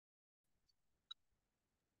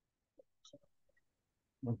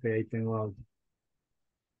Ok, ahí tengo audio.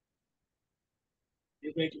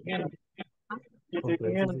 Ok, ¿sí se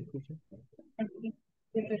escucha?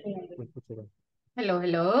 ¿Se escucha? Hello,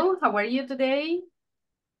 hello. How are you today?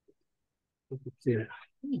 Sí.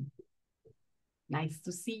 Nice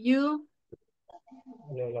to see you.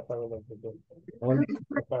 Ya apago la foto. Hola,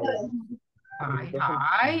 apago. Hi,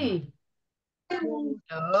 hi.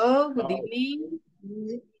 Hello, good evening.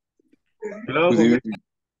 Hello, Good evening.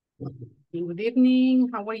 Good evening.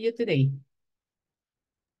 How are you today?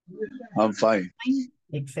 I'm fine. Fine.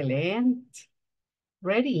 Excellent.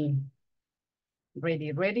 Ready.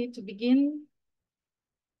 Ready to begin.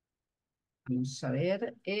 Vamos a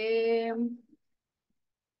ver.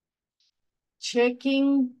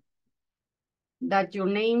 Checking that your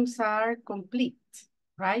names are complete,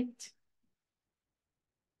 right?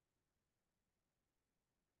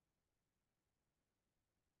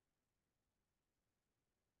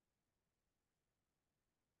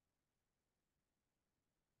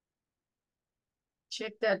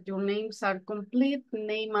 Check that your names are complete,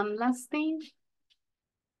 name and last name.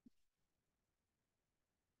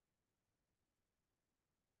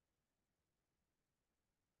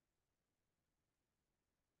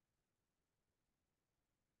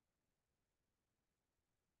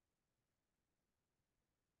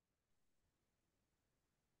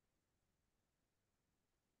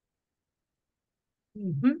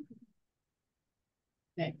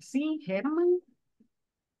 Let's see, Herman.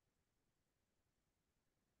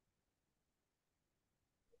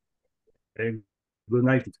 Good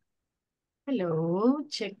night. Hello,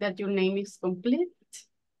 check that your name is complete.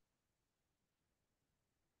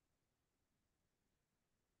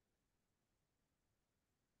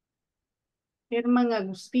 Herman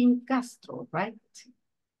Agustin Castro, right?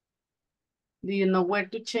 Do you know where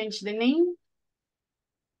to change the name?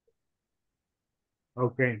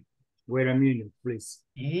 Okay. Wait a minute, please.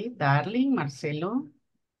 Hey, Darling, Marcelo,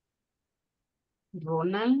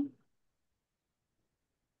 Ronald.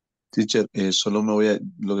 Teacher, solo me voy a,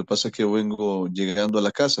 lo que pasa es que vengo llegando a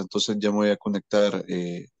la casa, entonces ya me voy a conectar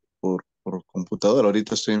por computadora.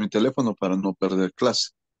 Ahorita estoy en mi teléfono para no perder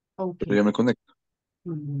clase, pero Okay. ya me conecto.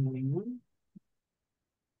 Bueno.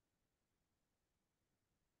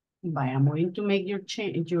 I'm going to make your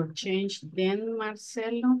change then,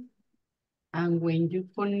 Marcelo. And when you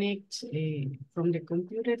connect from the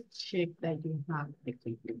computer, check that you have the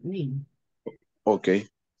complete name. Ok,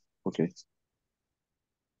 ok.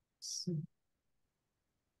 So,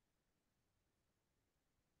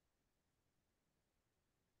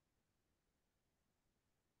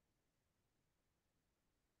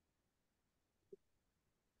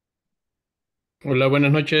 Hola,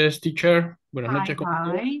 buenas noches, teacher. Buenas hi, noches,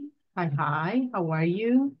 compañero. hi. Hi. How are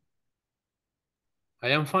you? I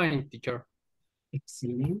am fine, teacher.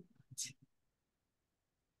 Excellent.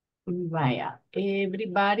 Vaya,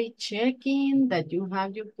 everybody checking that you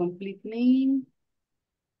have your complete name.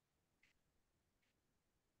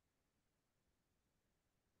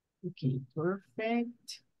 Okay,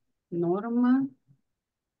 perfect. Norma,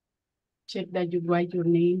 check that you write your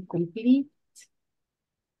name complete.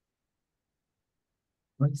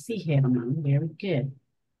 Let's see, Herman, very good.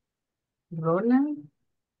 Ronald,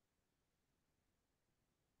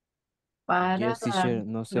 para Yes, teacher,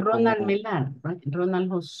 no sé Ronald cómo. Melar, right?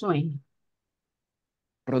 Ronald Josué.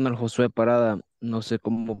 Ronald Josué Parada, no sé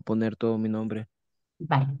cómo poner todo mi nombre.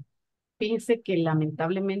 Vaya, fíjense que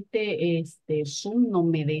lamentablemente Zoom no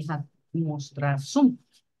me deja mostrar Zoom,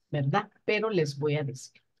 ¿verdad? Pero les voy a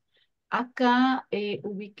decir. Acá,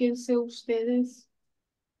 ubíquense ustedes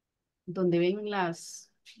donde ven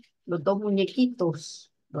los dos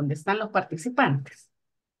muñequitos, donde están los participantes.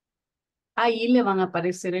 Ahí le van a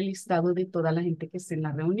aparecer el listado de toda la gente que está en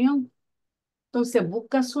la reunión. Entonces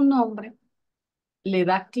busca su nombre, le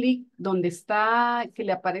da clic donde está, que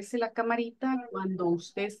le aparece la camarita. Cuando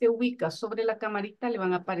usted se ubica sobre la camarita, le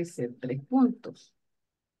van a aparecer 3 puntos.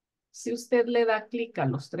 Si usted le da clic a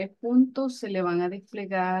los 3 puntos, se le van a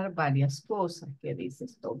desplegar varias cosas que dice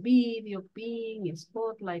Stop Video, Pin,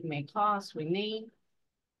 Spotlight, Make Host, Rename.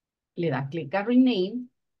 Le da clic a Rename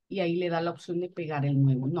y ahí le da la opción de pegar el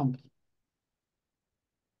nuevo nombre.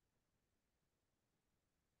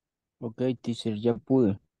 Ok, teacher, ya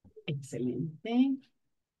pude. Excelente.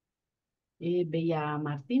 Bella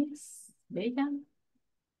Martínez, Bella.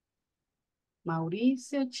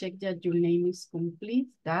 Mauricio, check that your name is complete,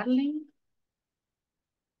 darling.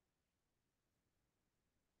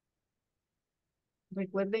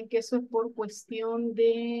 Recuerden que eso es por cuestión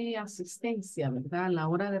de asistencia, ¿verdad? A la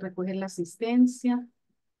hora de recoger la asistencia,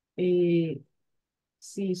 eh,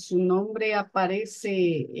 si su nombre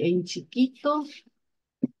aparece en chiquito,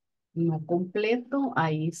 no completo,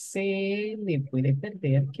 ahí se le puede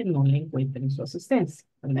perder que no le encuentren su asistencia,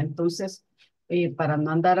 ¿verdad? Entonces, para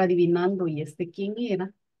no andar adivinando y quién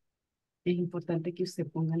era, es importante que usted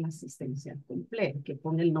ponga la asistencia completa, que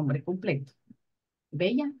ponga el nombre completo.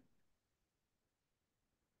 Bella.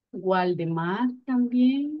 Waldemar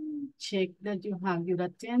también. Check that you have your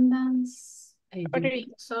attendance.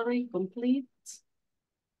 Sorry. Sorry, complete.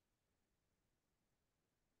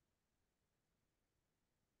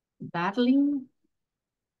 Darling.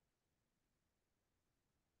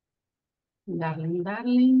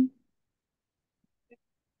 Darling.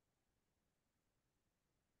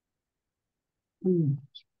 Mm.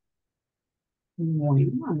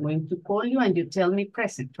 Bueno, I'm going to call you and you tell me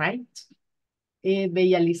present, right?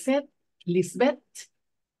 Bella Lisbeth.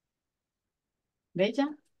 Bella,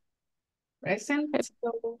 present.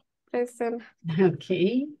 Hello. Present.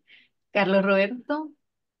 Okay. Carlos Roberto.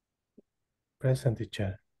 Present,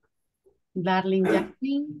 teacher. Darling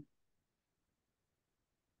Jasmine.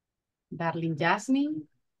 Darling Jasmine.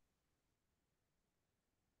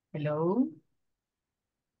 Hello.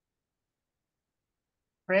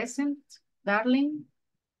 Present, darling.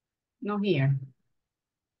 No here.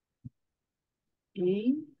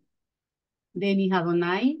 Okay. Denis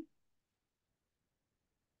Adonai.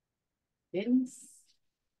 Denis.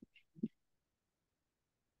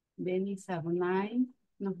 Denis Adonai.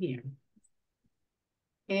 No here.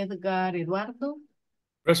 Edgar Eduardo.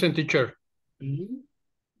 Present, teacher. Okay.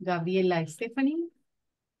 Gabriela Stephanie.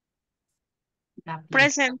 Gabriela.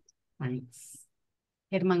 Present. Nice.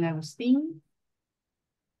 Germán Agustín.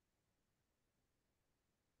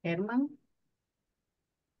 Germán.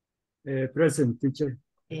 Present, teacher.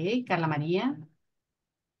 Okay. Carla María.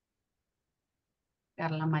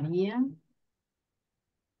 Carla María.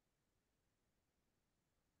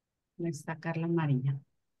 ¿Dónde está Carla María?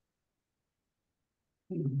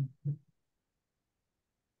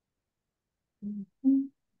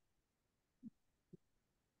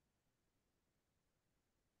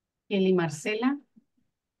 Kelly Marcela.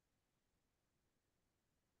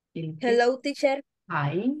 Hello, teacher.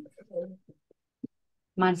 Hi.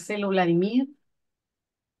 Marcelo Vladimir.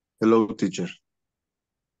 Hello, teacher.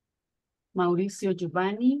 Mauricio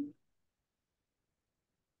Giovanni.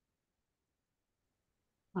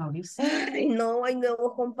 Mauricio. Ay, no, hay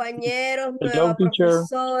nuevos compañeros, Hello, nueva teacher.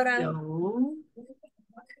 profesora. Hello.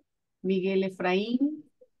 Miguel Efraín.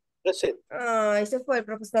 Present. Ay, ese fue el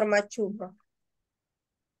profesor Machupa.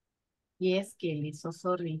 Yes, Kelly, so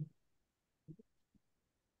sorry.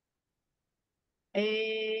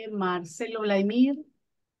 Marcelo Vladimir.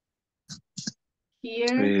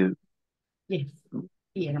 Here. Eh, Yes.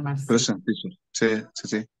 Here, Marcelo. present, teacher. Sí, sí,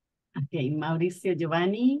 sí. Okay, Mauricio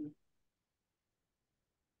Giovanni.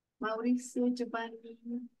 Mauricio Giovanni.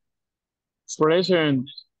 Present.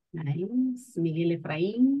 Nice. Miguel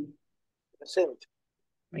Efraín. Present.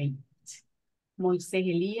 Great. Moisés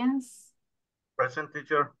Elías. Present,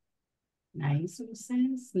 teacher. Nice,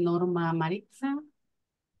 Moisés. Norma Maritza.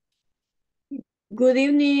 Good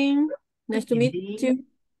evening. Nice to Good meet evening. you.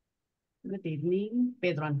 Good evening.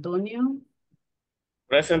 Pedro Antonio.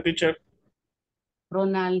 Present, teacher.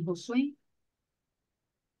 Ronald Josué.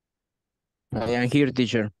 I am here,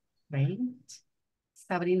 teacher. Great.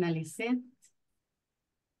 Sabrina Lisette.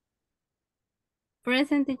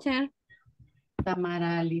 Present, teacher.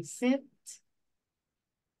 Tamara Lisette.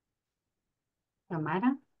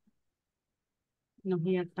 Tamara. No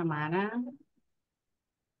here, Tamara.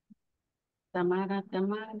 Tamara.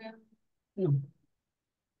 No.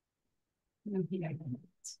 No here.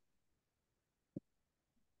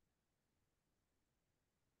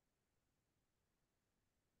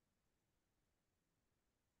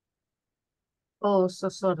 Oh, so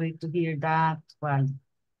sorry to hear that one.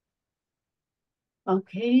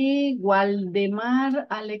 Okay, Waldemar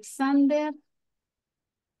Alexander.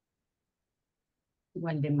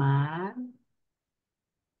 Waldemar.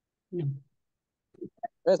 No.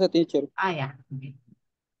 Present, teacher. Ah, yeah. Okay.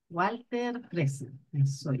 Walter present. I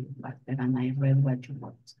saw you, Walter, and I read what you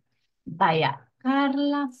wrote. Vaya.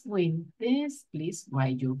 Carla Fuentes, please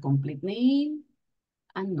write your complete name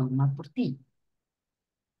and Norma Portillo.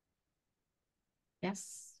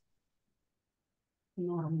 Yes.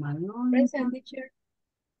 Norma. Present, teacher.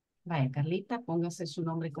 Vaya, Carlita, póngase su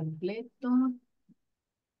nombre completo.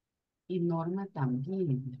 Y Norma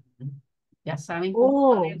también. Ya saben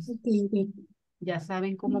cómo ponerse, ya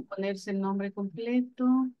saben cómo ponerse el nombre completo.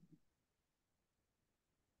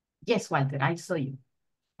 Yes, Walter, I saw you.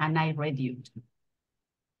 And I read you.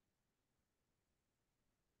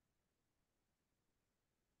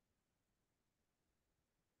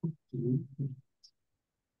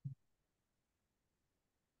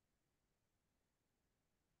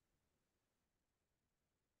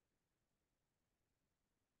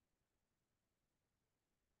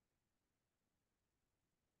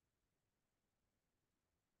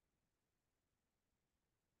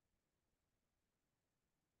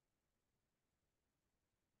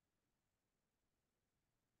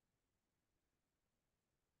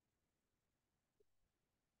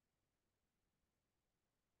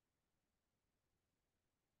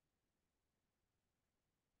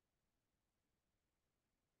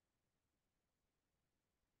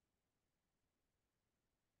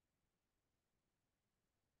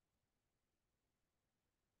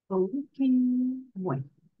 Okay. Bueno,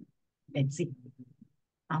 let's see.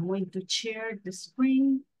 I'm going to share the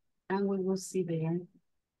screen and we will see there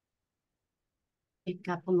a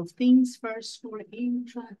couple of things first for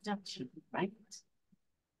introduction, right?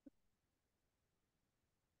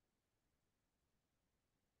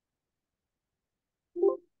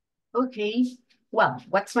 Okay, well,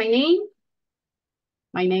 what's my name?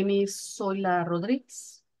 My name is Zoila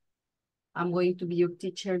Rodriguez. I'm going to be your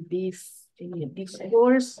teacher this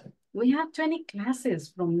course. We have 20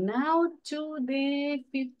 classes from now to the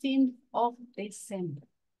 15th of December,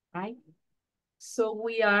 right? So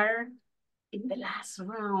we are in the last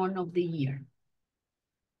round of the year.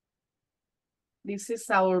 This is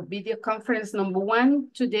our video conference number 1.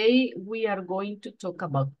 Today, we are going to talk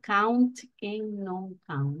about count and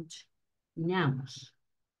non-count nouns.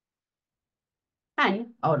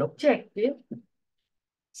 And our objective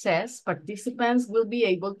says participants will be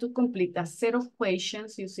able to complete a set of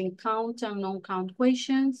questions using count and non-count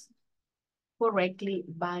questions correctly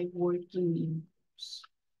by working in groups.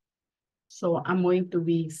 So I'm going to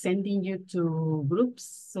be sending you to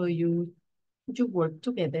groups so you work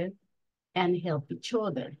together and help each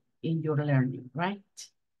other in your learning, right?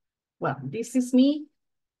 Well, this is me.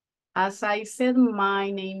 As I said,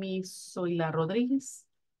 my name is Zoila Rodriguez.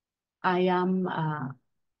 I am a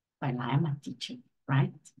teacher,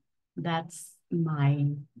 right? That's my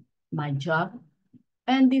job.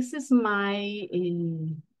 And this is my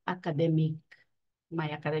academic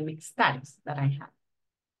studies that I have.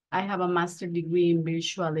 I have a master's degree in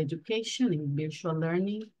visual education, in visual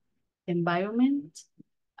learning environment.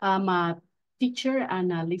 I'm a teacher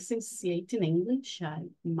and a licentiate in English.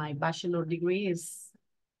 My bachelor degree is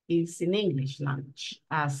in English language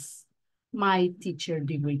as my teacher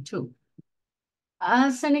degree too.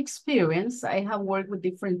 As an experience, I have worked with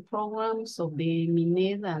different programs of the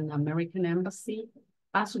MINED and American Embassy,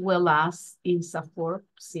 as well as in Safor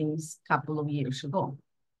since a couple of years ago.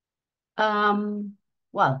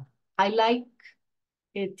 Well, I like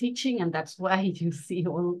teaching, and that's why you see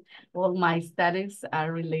all my studies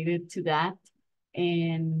are related to that.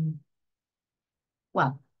 And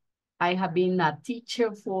well, I have been a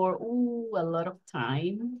teacher for a lot of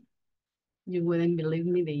time. You wouldn't believe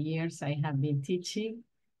me the years I have been teaching.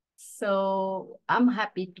 So I'm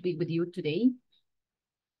happy to be with you today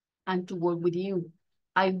and to work with you.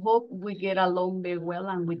 I hope we get along very well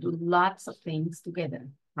and we do lots of things together,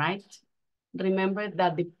 right? Remember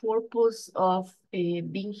that the purpose of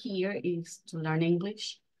being here is to learn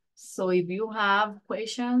English. So if you have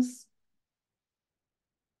questions,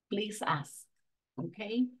 please ask,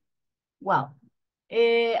 okay? Well,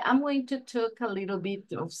 I'm going to talk a little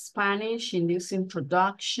bit of Spanish in this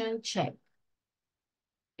introduction check.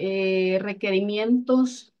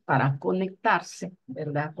 Requerimientos para conectarse,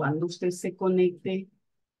 ¿verdad? Cuando usted se conecte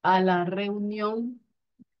a la reunión,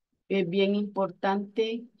 es bien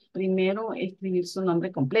importante primero escribir su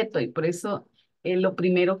nombre completo y por eso lo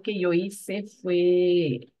primero que yo hice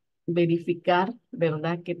fue verificar,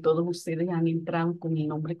 ¿verdad? Que todos ustedes han entrado con el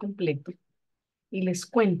nombre completo y les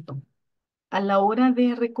cuento. A la hora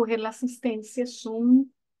de recoger la asistencia,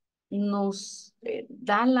 Zoom nos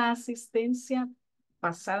da la asistencia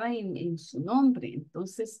basada en su nombre.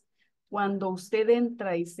 Entonces, cuando usted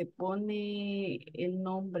entra y se pone el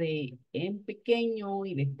nombre en pequeño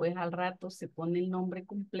y después al rato se pone el nombre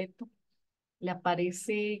completo, le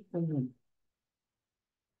aparece como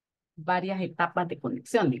varias etapas de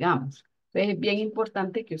conexión, digamos. Entonces, es bien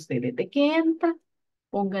importante que usted desde que entra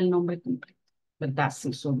ponga el nombre completo, ¿verdad?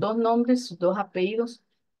 Si sus dos nombres, sus dos apellidos,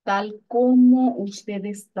 tal como usted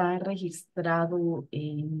está registrado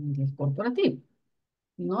en el corporativo.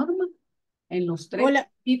 Norma, en los tres Hola.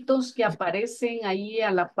 puntitos que aparecen ahí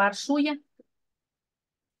a la par suya,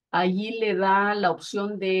 allí le da la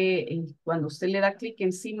opción de, cuando usted le da clic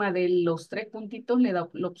encima de los tres puntitos, le da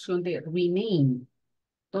la opción de rename.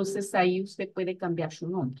 Entonces ahí usted puede cambiar su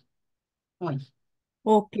nombre. Oye.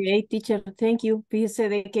 Ok, teacher, thank you. Fíjese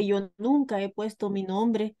de que yo nunca he puesto mi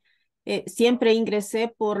nombre. Siempre ingresé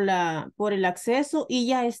por el acceso y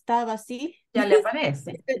ya estaba así. Ya le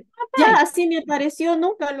aparece. Ya así me apareció,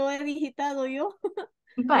 nunca lo he digitado yo.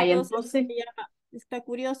 Vaya, entonces Ya está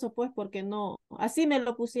curioso pues porque no, así me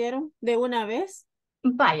lo pusieron de una vez.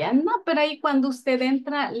 vaya, no, pero ahí cuando usted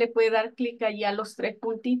entra, le puede dar clic ahí a los tres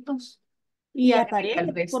puntitos y Y agrega el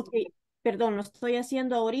aparece resto. porque, perdón, lo estoy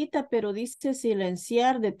haciendo ahorita, pero dice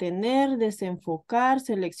silenciar, detener, desenfocar,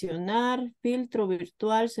 seleccionar, filtro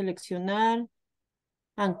virtual, seleccionar,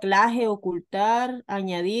 anclaje, ocultar,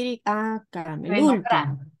 añadir, el último,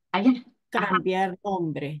 Renombrar. Allá. Ajá, cambiar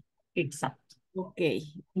nombre. exacto. Ok,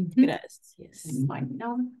 Ujú. gracias.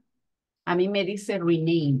 Bueno, A mí me dice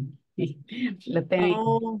rename. Lo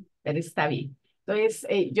tengo, Oh, pero está bien. Entonces,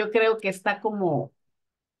 yo creo que está como,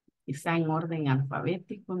 quizá en orden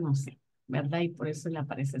alfabético, no sé, ¿verdad? Y por eso le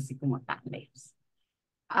aparece así como tan lejos.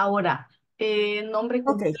 Ahora, nombre ok.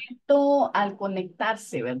 completo al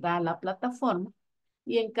conectarse, ¿verdad? A la plataforma.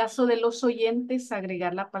 Y en caso de los oyentes,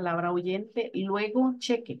 agregar la palabra oyente, luego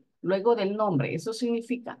cheque, luego del nombre. Eso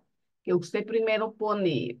significa que usted primero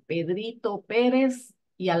pone Pedrito Pérez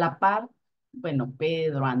y a la par, bueno,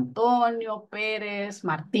 Pedro Antonio Pérez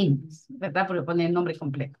Martínez, ¿verdad? Porque pone el nombre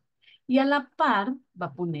completo. Y a la par va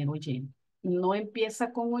a poner oyente. No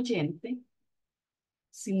empieza con oyente,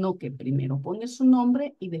 sino que primero pone su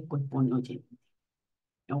nombre y después pone oyente.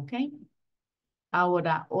 ¿Ok?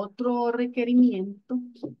 Ahora, otro requerimiento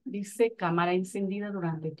dice cámara encendida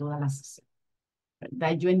durante toda la sesión.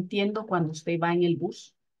 ¿Verdad? Yo entiendo cuando usted va en el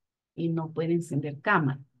bus y no puede encender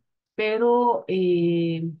cámara, pero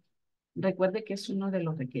recuerde que es uno de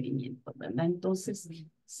los requerimientos, ¿verdad? Entonces,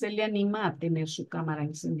 se le anima a tener su cámara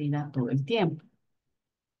encendida todo el tiempo.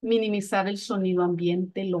 Minimizar el sonido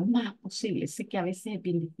ambiente lo más posible. Sé que a veces es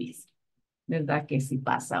bien difícil. ¿Verdad? Que si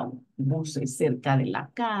pasa un bus cerca de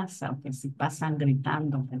la casa, o que si pasan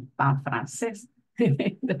gritando el pan francés.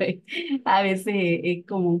 Entonces, a veces es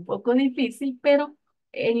como un poco difícil, pero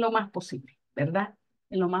en lo más posible, ¿verdad?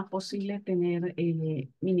 En lo más posible tener,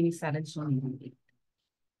 minimizar el sonido ambiente.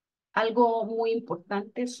 Algo muy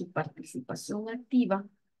importante, su participación activa.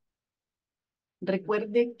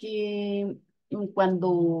 Recuerde que cuando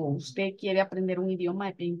usted quiere aprender un idioma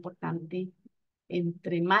es bien importante,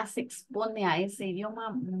 entre más se expone a ese idioma,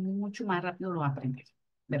 mucho más rápido lo va a aprender,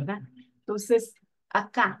 ¿verdad? Entonces,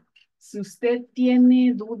 acá, si usted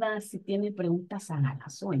tiene dudas, si tiene preguntas,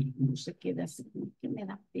 hágalas hoy. No se quede así, como que me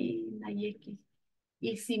da pena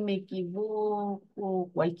y si me equivoco,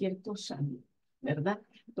 cualquier cosa, ¿verdad?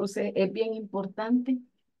 Entonces, es bien importante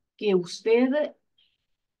que usted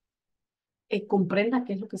comprenda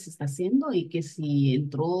qué es lo que se está haciendo y que si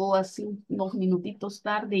entró así unos minutitos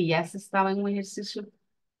tarde y ya se estaba en un ejercicio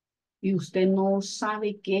y usted no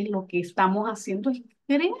sabe qué es lo que estamos haciendo,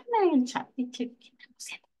 escríbame en el chat y cheque qué estamos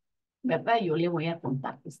haciendo, ¿verdad? Yo le voy a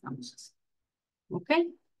contar qué estamos haciendo,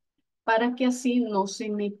 ¿ok? Para que así no se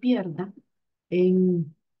me pierda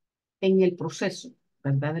en, en el proceso,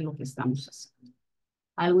 ¿verdad? De lo que estamos haciendo.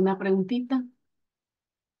 ¿Alguna preguntita?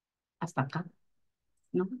 Hasta acá,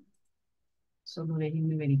 ¿no? Solo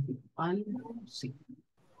déjenme verificar algo. Sí,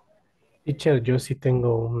 Teacher, yo sí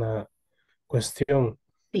tengo una cuestión.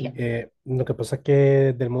 diga. Lo que pasa es que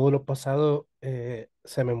del módulo pasado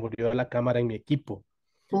se me murió la cámara en mi equipo.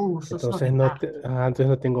 Sos Entonces sorprendente. antes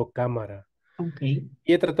no tengo cámara. Ok.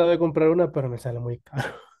 Y he tratado de comprar una, pero me sale muy caro.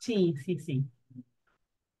 Sí, sí, sí.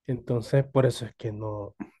 Entonces, por eso es que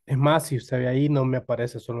no. Es más, si usted ve ahí, no me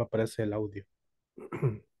aparece, solo me aparece el audio.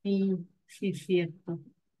 Sí, sí, es cierto.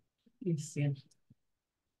 Es cierto.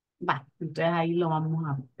 Va, entonces ahí lo vamos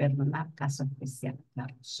a perdonar, caso especial,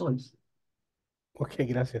 claro, soy. Ok,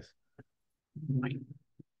 gracias. Bueno,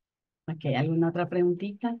 ok, ¿alguna otra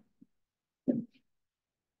preguntita?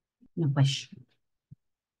 No, pues.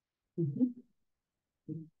 Ujú.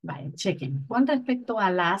 Vaya, chequen. Con respecto a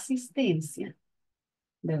la asistencia,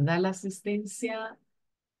 ¿verdad? La asistencia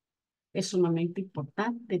es sumamente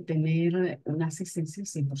importante tener una asistencia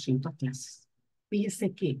 100% a clases.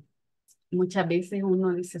 Fíjese que muchas veces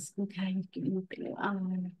uno dice así, como que, ay, es que no te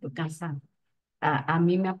levantas, estoy cansado. A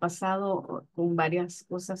mí me ha pasado con varias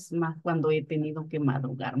cosas más cuando he tenido que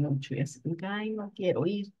madrugar mucho y así como que, ay, no quiero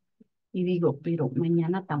ir. Y digo, pero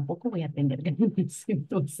mañana tampoco voy a tener ganas,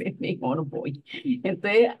 entonces mejor voy.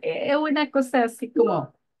 Entonces, es una cosa así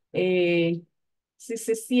como, eh, si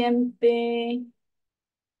se siente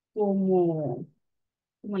como,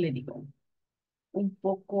 ¿cómo le digo? Un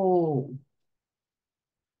poco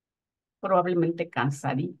probablemente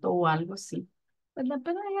cansadito o algo así, ¿verdad?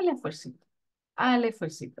 Pero hágale esfuerzo. Al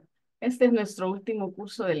esfuerzo. Este es nuestro último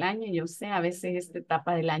curso del año. Yo sé, a veces esta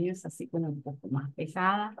etapa del año es así como un poco más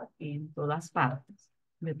pesada en todas partes,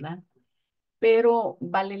 ¿verdad? Pero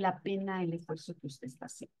vale la pena el esfuerzo que usted está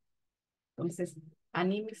haciendo. Entonces,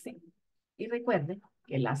 anímese y recuerde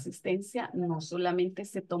que la asistencia no solamente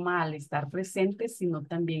se toma al estar presente, sino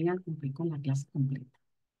también al cumplir con la clase completa,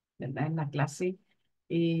 ¿verdad? En la clase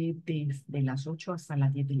desde las 8 hasta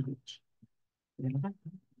las 10 de la noche, ¿verdad?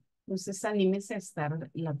 Entonces, anímese a estar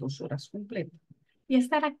las 2 horas completas y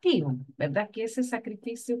estar activo, ¿verdad? Que ese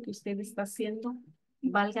sacrificio que usted está haciendo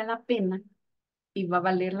valga la pena y va a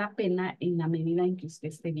valer la pena en la medida en que usted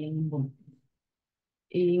esté bien involucrado.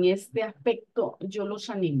 En este aspecto, yo los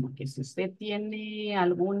animo a que si usted tiene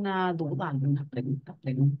alguna duda, alguna pregunta,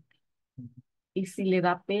 pregunte. Y si le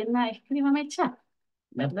da pena, escríbame el chat,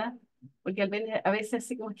 ¿verdad? Porque a veces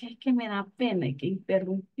así como que es que me da pena, hay que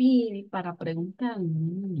interrumpir para preguntar.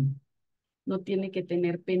 No, no tiene que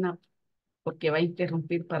tener pena porque va a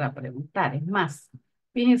interrumpir para preguntar. Es más,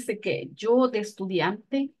 fíjense que yo de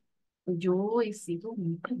estudiante, yo he sido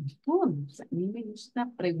muy preguntón. O sea, a mí me gusta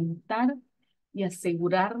preguntar y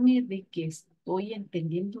asegurarme de que estoy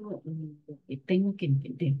entendiendo lo que tengo que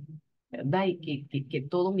entender, ¿verdad? Y que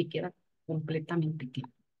todo me queda completamente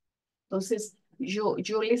claro. Entonces,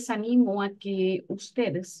 yo les animo a que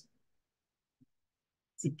ustedes,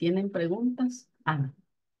 si tienen preguntas, hagan.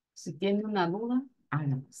 Si tienen una duda,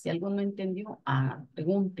 hagan. Si algo no entendió, hagan.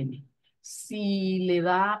 Pregúntenme. Si le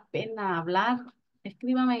da pena hablar,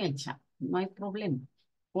 escríbame en el chat. No hay problema.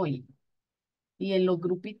 Oye, y en los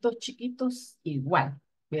grupitos chiquitos, igual,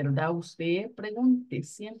 ¿verdad? Usted pregunte,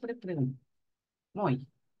 siempre pregunte. Oye,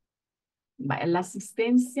 la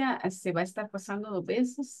asistencia se va a estar pasando 2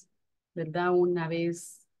 veces, ¿verdad? Una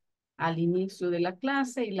vez al inicio de la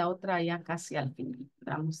clase y la otra ya casi al final.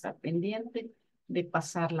 Vamos a estar pendiente de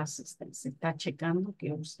pasar la asistencia. Está checando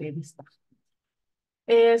que usted está.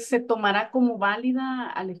 Se tomará como válida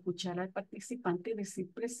al escuchar al participante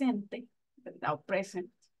decir presente, ¿verdad? O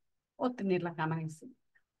present, o tener la cámara encendida,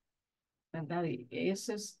 ¿verdad? Y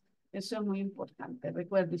eso es muy importante.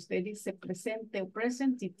 Recuerde, usted dice presente o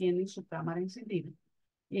present y tiene su cámara encendida.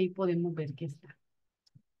 Y ahí podemos ver que está.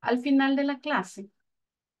 Al final de la clase,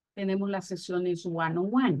 tenemos las sesiones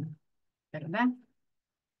one-on-one, ¿verdad?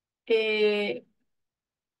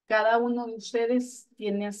 Cada uno de ustedes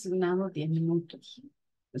tiene asignado 10 minutos.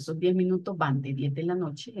 Esos 10 minutos van de 10 de la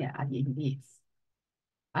noche a 10:10.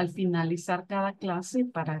 Al finalizar cada clase,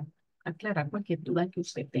 para aclarar cualquier duda que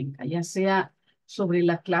usted tenga, ya sea sobre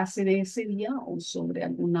la clase de ese día o sobre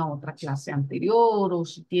alguna otra clase anterior, o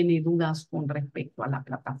si tiene dudas con respecto a la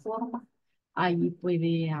plataforma, ahí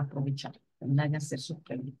puede aprovechar, ¿verdad? Y hacer sus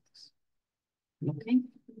preguntas. ¿Ok?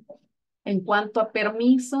 En cuanto a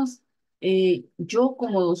permisos, yo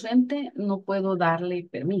como docente no puedo darle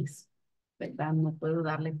permiso, ¿verdad? No puedo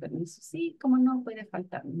darle permiso. Sí, como no puede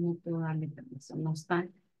faltar, no puedo darle permiso. No está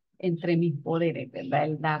entre mis poderes, ¿verdad?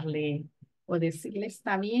 El darle o decirle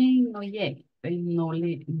está bien, no llegue. No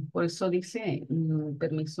le, por eso dice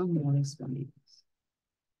permisos no disponibles.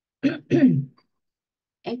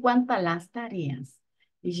 En cuanto a las tareas,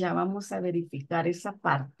 y ya vamos a verificar esa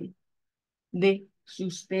parte de si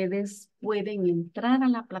ustedes pueden entrar a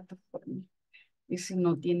la plataforma y si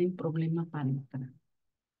no tienen problema para entrar.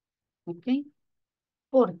 ¿Ok?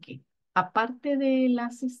 Porque aparte de la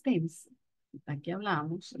asistencia, aquí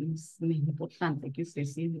hablamos, es importante que usted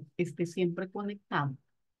esté siempre conectado,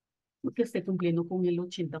 que esté cumpliendo con el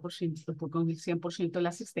 80%, con el 100% de la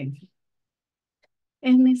asistencia.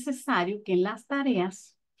 Es necesario que en las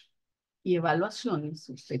tareas y evaluaciones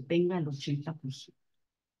usted tenga el 80%,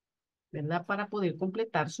 ¿verdad? Para poder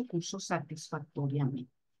completar su curso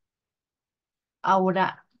satisfactoriamente.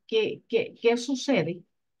 Ahora, ¿qué sucede?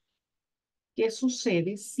 ¿Qué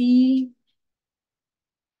sucede si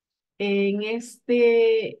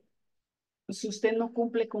si usted no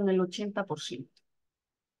cumple con el 80%?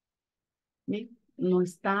 ¿Bien? No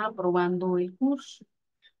está aprobando el curso,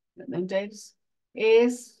 ¿verdad? Entonces,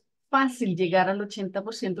 es fácil llegar al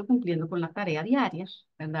 80% cumpliendo con la tarea diaria,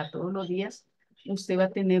 ¿verdad? Todos los días usted va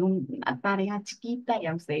a tener una tarea chiquita,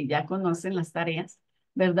 ya usted ya conocen las tareas,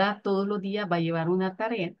 ¿verdad? Todos los días va a llevar una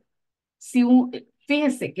tarea.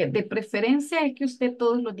 Fíjese que de preferencia es que usted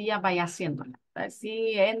todos los días vaya haciéndola.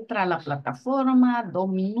 Si entra a la plataforma, 2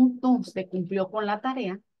 minutos, usted cumplió con la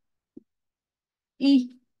tarea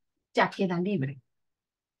y ya queda libre.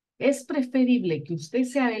 Es preferible que usted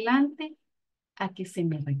se adelante a que se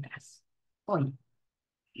me retrase. Oye,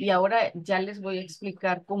 y ahora ya les voy a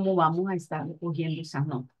explicar cómo vamos a estar cogiendo esas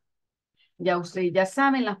notas. Ya ustedes ya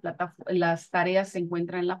saben, las tareas se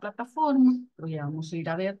encuentran en la plataforma, pero ya vamos a ir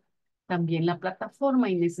a ver también la plataforma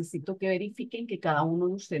y necesito que verifiquen que cada uno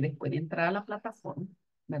de ustedes puede entrar a la plataforma,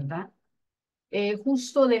 ¿verdad?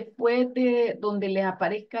 Justo después de donde les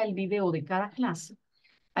aparezca el video de cada clase,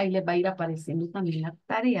 ahí les va a ir apareciendo también la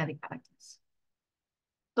tarea de cada clase.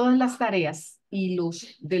 Todas las tareas y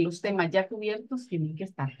de los temas ya cubiertos tienen que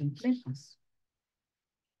estar completas.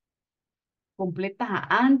 Completas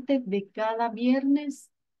antes de cada viernes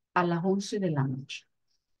a las 11 de la noche.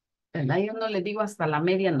 ¿Verdad? Yo no les digo hasta la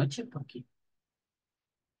medianoche porque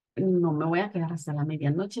no me voy a quedar hasta la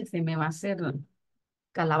medianoche, se me va a hacer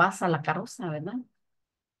calabaza la carroza, ¿verdad?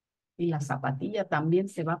 Y la zapatilla también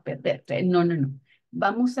se va a perder. No, no, no.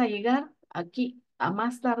 Vamos a llegar aquí a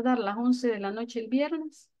más tardar las 11 de la noche el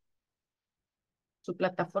viernes. Su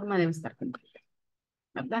plataforma debe estar completa,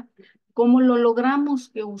 ¿verdad? ¿Cómo lo logramos?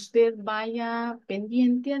 Que usted vaya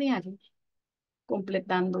pendiente a diario,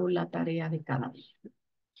 completando la tarea de cada día.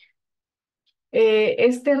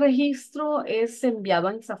 Este registro es enviado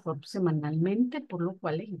a ISSST semanalmente, por lo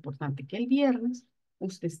cual es importante que el viernes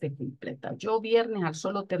usted esté completa. Yo viernes, al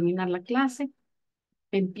solo terminar la clase,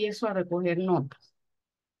 empiezo a recoger notas,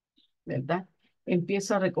 ¿verdad?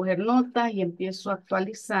 Empiezo a recoger notas y empiezo a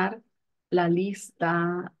actualizar la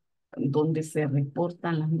lista donde se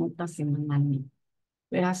reportan las notas semanalmente.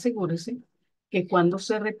 Pero asegúrese que cuando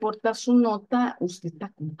se reporta su nota, usted está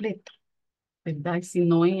completa, ¿verdad? Y si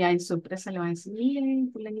no, ya en su empresa le van a decir,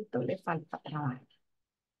 miren, fulanito le falta trabajo,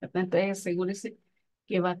 ¿verdad? Entonces asegúrese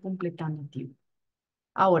que va completando tiempo.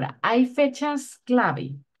 Ahora, hay fechas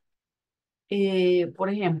clave. Por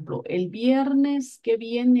ejemplo, el viernes que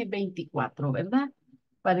viene 24, ¿verdad?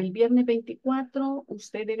 Para el viernes 24,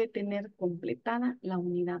 usted debe tener completada la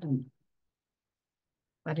unidad 1.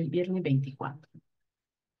 Para el viernes 24.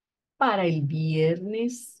 Para el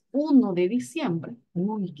viernes 1 de diciembre,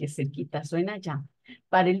 uy, qué cerquita suena ya.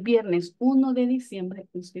 Para el viernes 1 de diciembre,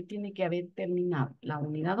 usted tiene que haber terminado la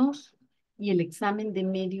unidad 2 y el examen de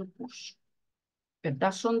medio curso,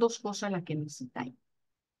 ¿verdad? Son dos cosas las que necesitáis.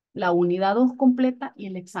 La unidad 2 completa y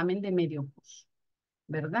el examen de medio curso,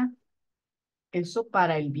 ¿verdad? Eso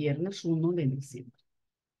para el viernes 1 de diciembre.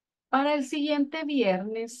 Para el siguiente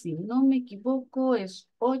viernes, si no me equivoco, es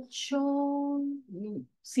 8,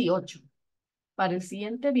 sí, 8. Para el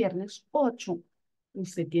siguiente viernes 8,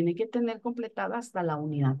 usted tiene que tener completada hasta la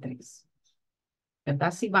unidad 3.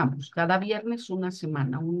 ¿Verdad? Si vamos, cada viernes una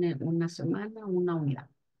semana, una semana, una unidad.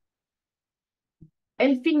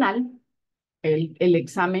 El final, el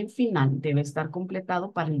examen final debe estar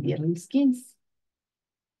completado para el viernes 15.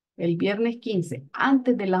 El viernes 15,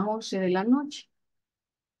 antes de las 11 de la noche,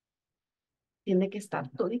 tiene que estar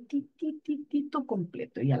toditititito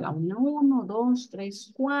completo. Y a la 1, 2,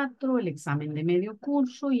 3, 4, el examen de medio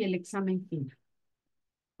curso y el examen final.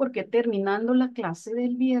 Porque terminando la clase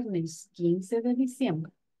del viernes 15 de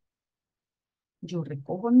diciembre, yo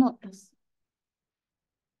recojo notas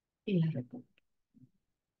y las repongo.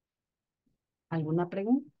 ¿Alguna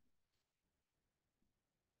pregunta?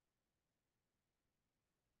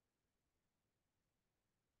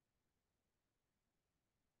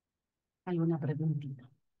 ¿Alguna preguntita?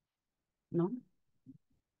 ¿No?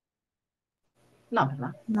 No,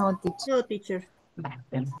 ¿verdad? No, teacher. No, teacher. Va,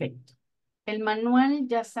 perfecto. El manual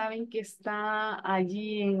ya saben que está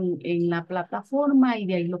allí en la plataforma y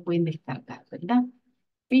de ahí lo pueden descargar, ¿verdad?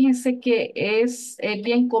 Fíjense que es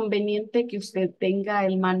bien conveniente que usted tenga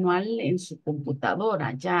el manual en su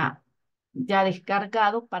computadora ya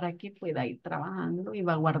descargado para que pueda ir trabajando y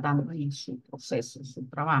va guardando ahí su proceso, su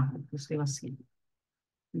trabajo que usted va haciendo,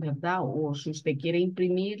 ¿verdad? O si usted quiere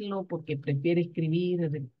imprimirlo porque prefiere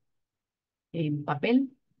escribir en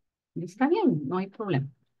papel, está bien, no hay problema,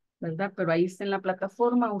 ¿verdad? Pero ahí está en la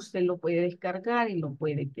plataforma, usted lo puede descargar y lo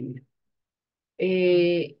puede tener.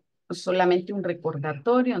 Eh, Solamente un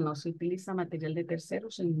recordatorio, no se utiliza material de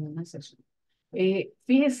terceros en ninguna sesión.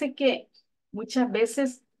 Fíjese que muchas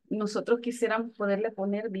veces nosotros quisiéramos poderle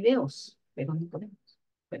poner videos, pero no podemos,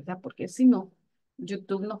 ¿verdad? Porque si no,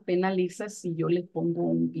 YouTube nos penaliza si yo le pongo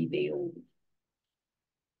un video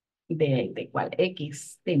de cual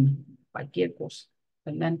X tema, cualquier cosa,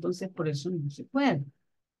 ¿verdad? Entonces, por eso no se puede.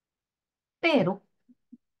 Pero,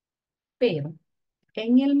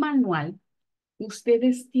 en el manual,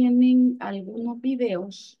 ustedes tienen algunos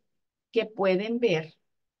videos que pueden ver,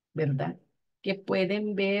 ¿verdad? Que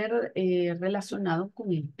pueden ver relacionados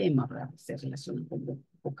con el tema, ¿verdad? Se relacionan con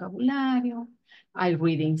vocabulario. Hay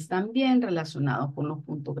readings también relacionados con los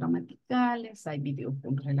puntos gramaticales. Hay videos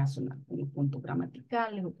relacionados con los puntos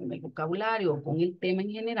gramaticales o con el vocabulario o con el tema en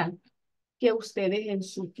general que ustedes en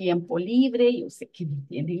su tiempo libre, yo sé que no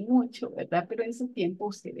tienen mucho, ¿verdad? Pero en su tiempo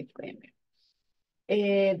ustedes pueden ver.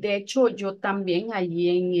 De hecho, yo también allí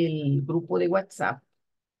en el grupo de WhatsApp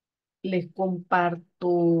les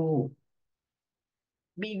comparto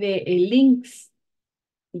links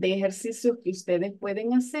de ejercicios que ustedes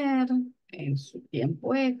pueden hacer en su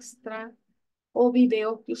tiempo extra o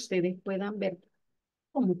videos que ustedes puedan ver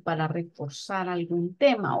como para reforzar algún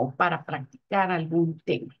tema o para practicar algún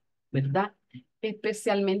tema, ¿verdad?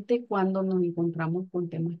 Especialmente cuando nos encontramos con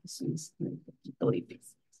temas que son un poquito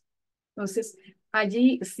difíciles. Entonces,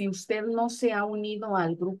 allí, si usted no se ha unido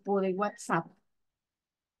al grupo de WhatsApp,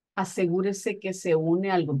 asegúrese que se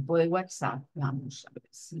une al grupo de WhatsApp. Vamos a ver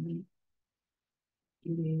si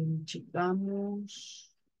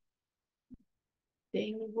checamos.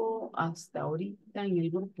 Tengo hasta ahorita en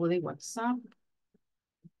el grupo de WhatsApp.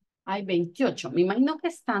 Hay 28. Me imagino que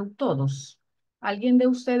están todos. ¿Alguien de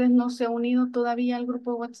ustedes no se ha unido todavía al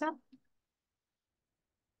grupo de WhatsApp?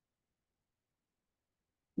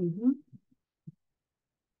 Ujú.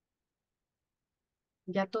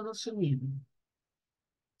 ¿Ya todos se unieron?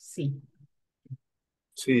 Sí.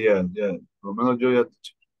 Sí, ya, por lo menos yo ya.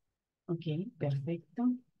 Ok,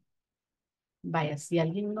 perfecto. Vaya, si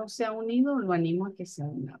alguien no se ha unido, lo animo a que se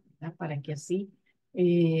una, ¿verdad? Para que así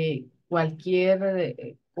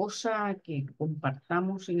cualquier cosa que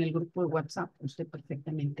compartamos en el grupo de WhatsApp, usted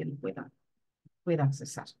perfectamente lo pueda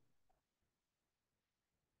accesar.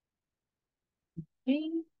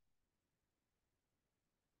 Ok.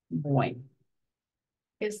 Bueno,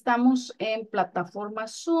 estamos en plataforma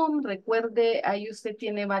Zoom. Recuerde, ahí usted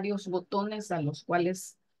tiene varios botones a los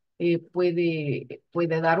cuales puede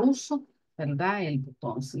dar uso, ¿verdad? El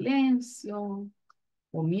botón silencio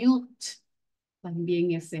o mute.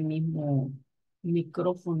 También ese mismo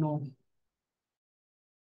micrófono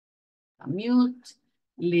a mute.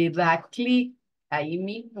 Le da clic ahí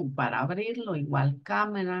mismo para abrirlo. Igual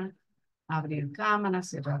cámara, abrir cámara,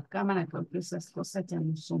 cerrar cámara. Creo que esas cosas ya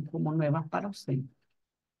no son como nuevas para usted.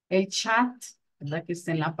 El chat, ¿verdad? Que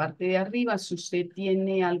está en la parte de arriba. Si usted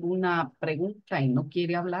tiene alguna pregunta y no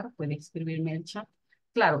quiere hablar, puede escribirme en el chat.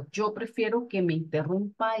 Claro, yo prefiero que me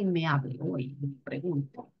interrumpa y me hable o y me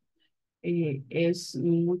pregunte. Es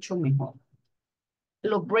mucho mejor.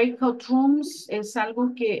 Los breakout rooms es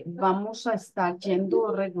algo que vamos a estar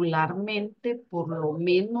yendo regularmente, por lo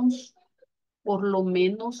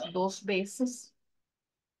menos 2 veces,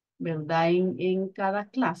 ¿verdad? En cada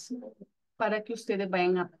clase, para que ustedes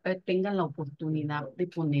tengan la oportunidad de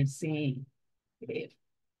ponerse, eh,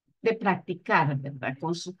 de practicar, ¿verdad?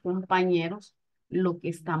 Con sus compañeros lo que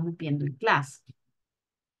estamos viendo en clase.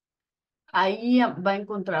 Ahí va a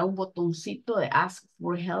encontrar un botoncito de Ask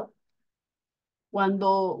for Help.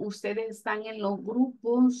 Cuando ustedes están en los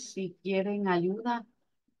grupos, si quieren ayuda,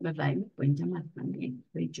 ¿verdad? Y me pueden llamar también.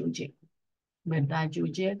 Yo llego, ¿verdad? Yo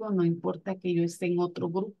llego, no importa que yo esté en otro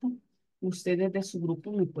grupo. Ustedes de su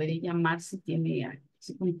grupo me pueden llamar si tiene,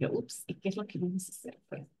 si como que, ups, ¿y qué es lo que vamos a hacer?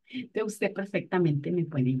 Pues, de usted perfectamente me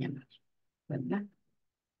puede llamar, ¿verdad?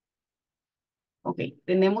 Ok,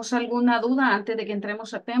 ¿tenemos alguna duda antes de que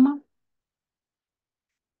entremos a tema?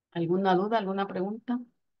 ¿Alguna duda, alguna pregunta?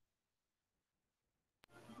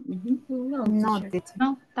 Ujú. No, teacher.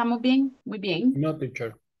 No, ¿estamos bien? Muy bien. No,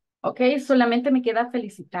 teacher. Ok, solamente me queda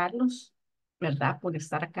felicitarlos, ¿verdad? Por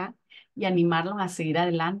estar acá y animarlos a seguir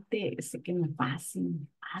adelante. Sé que no es fácil,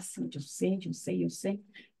 yo sé.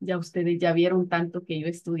 Ya ustedes ya vieron tanto que yo he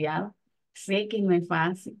estudiado. Sé que no es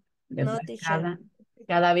fácil, ¿verdad? No, teacher.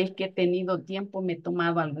 Cada vez que he tenido tiempo me he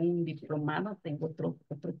tomado algún diplomado, tengo otro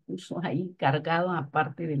curso ahí cargado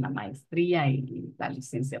aparte de la maestría y la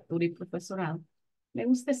licenciatura y profesorado. Me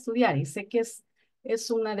gusta estudiar y sé que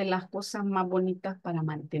es una de las cosas más bonitas para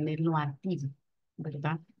mantenerlo activo,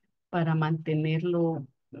 ¿verdad? Para mantenerlo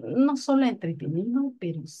no solo entretenido,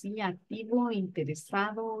 pero sí activo,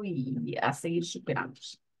 interesado y a seguir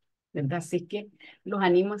superándose, ¿verdad? Así que los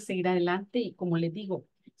animo a seguir adelante y como les digo,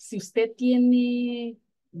 si usted tiene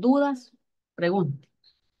dudas, pregunte.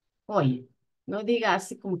 Oye, no diga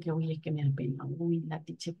así como que, oye, que me da pena, uy, la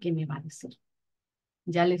teacher, ¿qué me va a decir?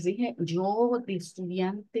 Ya les dije, yo de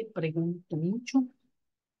estudiante pregunto mucho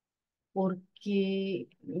porque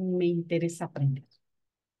me interesa aprender.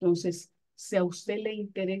 Entonces, si a usted le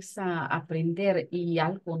interesa aprender y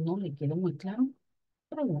algo no le quedó muy claro,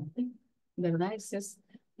 pregunte, ¿verdad? Esa es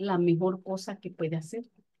la mejor cosa que puede hacer,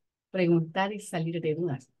 preguntar y salir de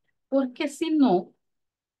dudas. Porque si no,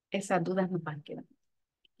 esas dudas nos van quedando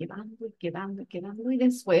y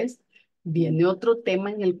después viene otro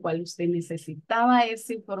tema en el cual usted necesitaba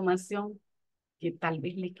esa información que tal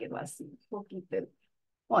vez le quedó así un poquito.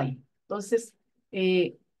 Oye, entonces,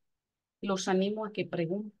 eh, los animo a que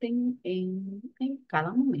pregunten en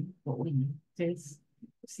cada momento. Oye, entonces,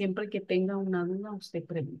 siempre que tenga una duda, usted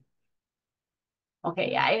pregunta.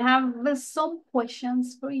 Okay, I have some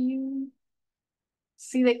questions for you.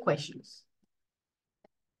 See the questions.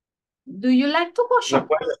 Do you like to go No shopping?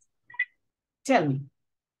 question. Tell me.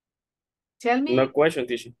 Tell No me. question,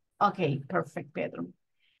 teacher. Okay, perfect, Pedro.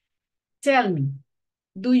 Tell me,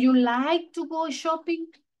 do you like to go shopping?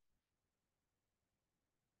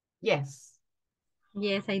 Yes.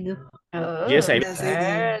 Yes, I do. Yes, Oh, I. Yes, I do.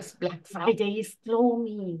 yes, Black Friday is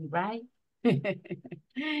coming, right?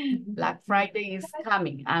 Black Friday is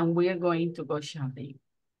coming and we're going to go shopping.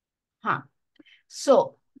 Huh.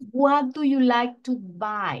 So, what do you like to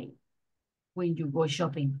buy when you go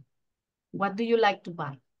shopping? What do you like to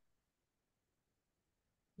buy?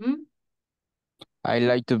 Hmm? I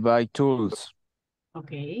like to buy tools.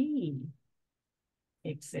 Okay.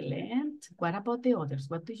 Excellent. What about the others?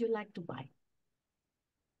 What do you like to buy?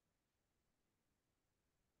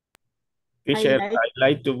 Teacher, like I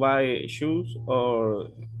like to buy shoes or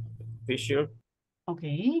t-shirt.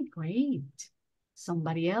 Okay, great.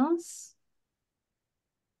 Somebody else?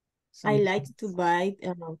 I Somebody like to else. buy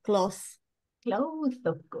clothes. Clothes,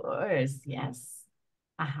 of course, yes.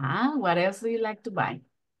 What else do you like to buy?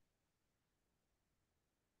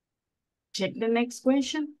 Check the next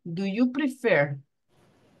question. Do you prefer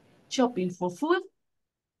shopping for food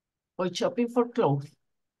or shopping for clothes?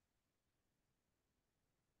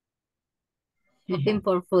 Shopping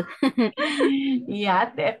for food. Yeah,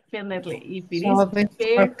 definitely. If it is Shopping for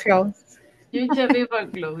prepared, clothes. you shopping for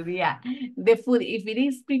clothes, yeah. The food, if it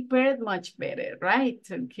is prepared, much better, right?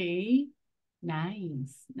 Okay.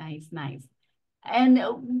 Nice, nice, nice. And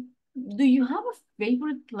do you have a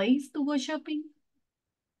favorite place to go shopping?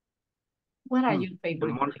 What are your The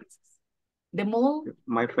favorite mon- places? The mall?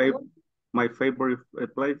 my favorite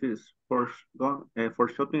place is for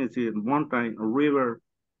shopping is the mountain, river,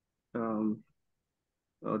 um,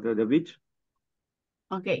 the beach.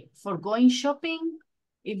 Okay, for going shopping,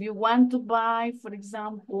 if you want to buy, for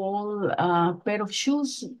example, a pair of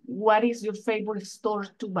shoes, what is your favorite store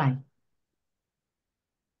to buy?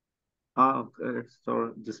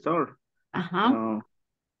 Store the store. Uh-huh.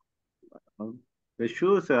 Uh, the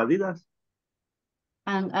shoes, Adidas.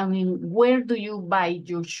 And I mean, where do you buy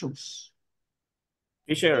your shoes?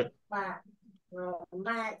 Teacher,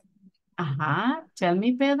 Tell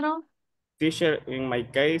me, Pedro. teacher, in my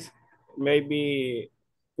case, maybe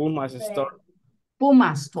Puma's store.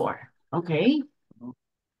 Puma store. Okay.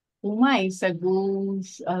 Puma is a good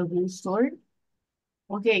store.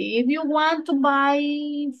 Okay, if you want to buy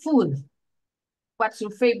food, what's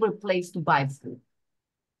your favorite place to buy food?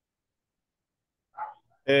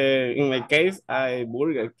 In my case, I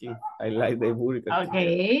Burger King. I like the Burger King.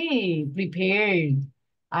 Okay, prepared.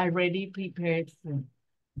 Already prepared food.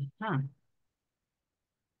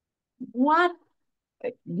 What?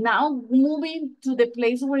 Now moving to the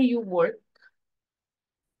place where you work,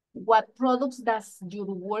 what products does your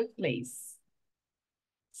workplace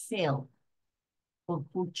sell or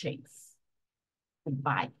purchase?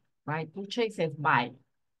 Buy, right? Purchase is buy.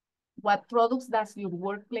 What products does your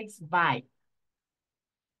workplace buy?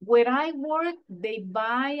 Where I work, they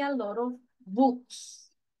buy a lot of books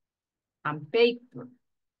and paper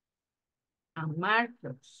and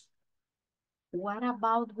markers. What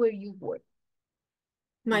about where you work?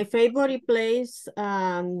 My favorite place,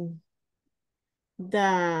 the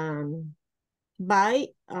buy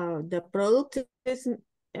the product is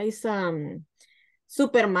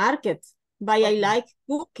supermarket. But I Okay. like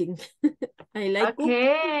cooking. I like cook.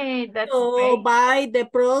 Okay, that's So great. buy the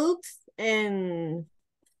products and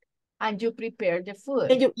you prepare the food.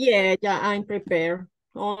 yeah, I'm prepared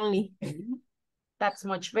only. That's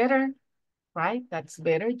much better, right? That's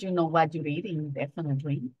better. You know what you're eating,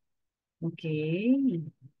 definitely. Okay.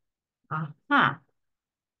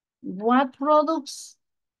 What products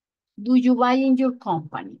do you buy in your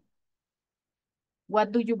company?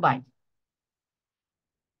 What do you buy?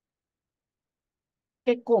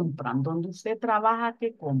 ¿Qué compran? Donde usted trabaja,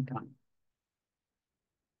 ¿qué compran?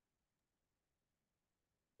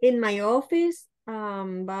 In my office,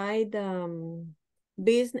 buy the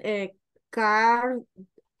business car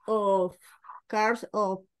of cars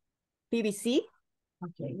of PVC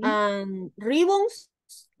Okay. and ribbons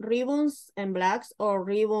and blacks or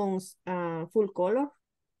ribbons full color.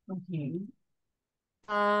 Okay.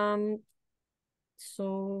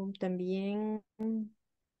 So también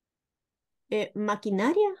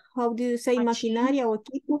maquinaria, how do you say maquinaria o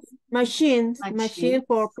equipos? Machine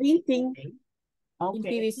for printing Okay. in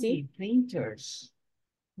PVC. Printers.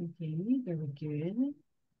 Okay, very good.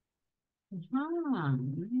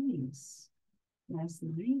 Nice. That's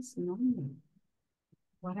nice. No.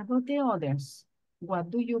 What about the others?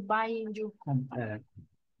 What do you buy in your company?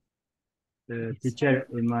 Teacher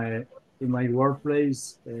in my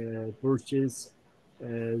workplace purchase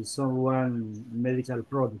someone medical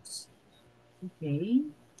products. Okay.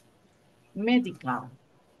 Medical.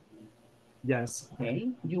 Yes. Okay.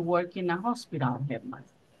 You work in a hospital, Herman.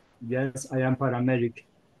 Yes, I am paramedic.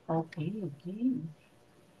 Okay, okay.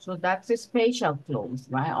 So that's a special clothes,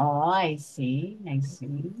 right? Oh, I see. I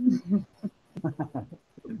see.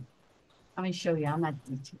 Let me show you. I'm a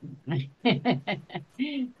teacher.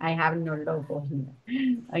 I have no logo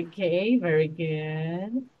here. Okay, very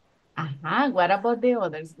good. What about the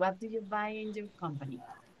others? What do you buy in your company?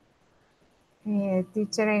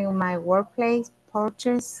 Teacher in my workplace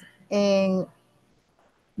purchase and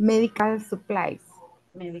medical supplies.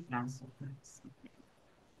 Medical supplies.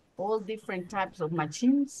 all different types of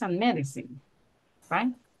machines and medicine,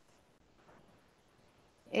 right?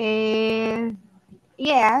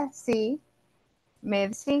 Yeah, sí.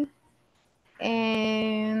 Medicine.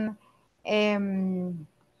 And,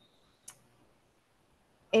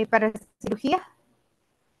 para cirugía.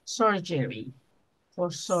 Surgery,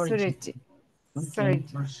 for surgery. Surgery. Okay,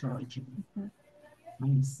 for surgery.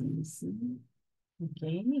 I see.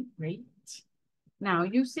 Okay, great. Now,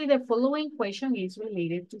 you see the following question is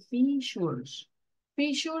related to features.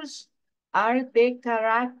 Features are the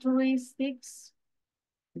characteristics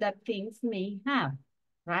that things may have,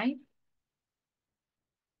 right?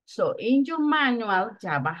 So, in your manual,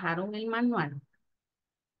 ya bajaron el manual.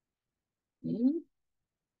 Mm?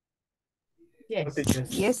 Yes.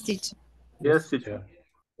 Yes, teacher. Yes, teacher.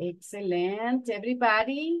 Excellent.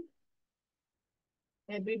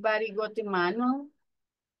 Everybody got the manual?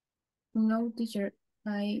 No, teacher,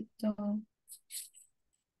 I don't.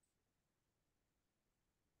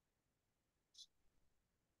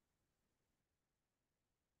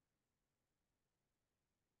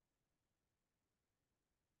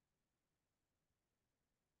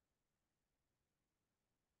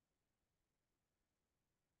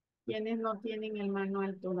 ¿Quiénes no tienen el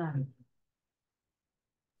manual todavía?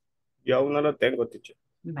 Yo aún no lo tengo, teacher.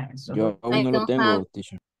 Vale, Yo aún no lo tengo,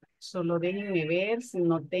 teacher. solo déjenme ver si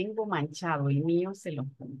no tengo manchado el mío, se lo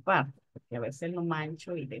comparto, porque a veces lo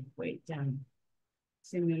mancho y después ya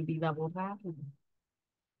se me olvida borrarlo.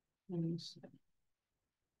 Vamos a ver.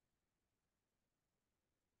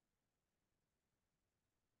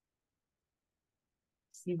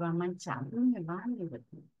 Si va manchado, no me vale,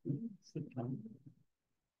 ¿verdad? Sí, claro.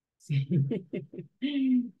 Sí.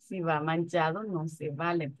 Si va manchado, no se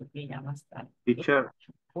vale porque ya va a estar. Teacher,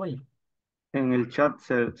 Hola. en el chat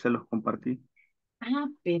se los compartí. Ah,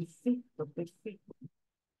 perfecto, perfecto.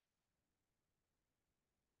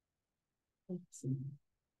 Sí.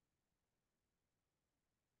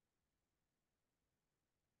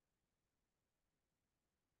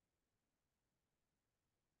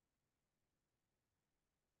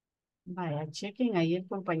 Vaya, chequen ahí, el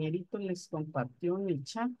compañerito les compartió en el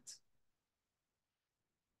chat.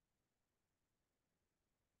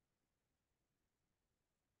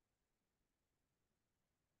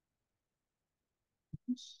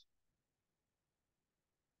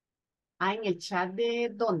 Ah, en el chat de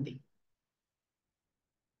 ¿dónde?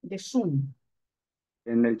 De Zoom.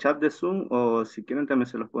 En el chat de Zoom o si quieren también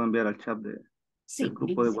se los puedo enviar al chat Sí. del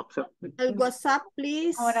grupo de WhatsApp. El WhatsApp,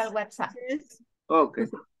 please. Ahora el WhatsApp. Yes. Ok.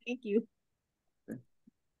 Thank you.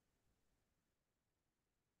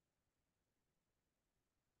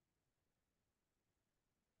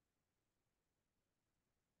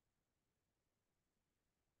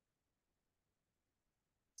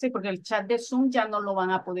 Sí, porque el chat de Zoom ya no lo van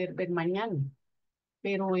a poder ver mañana,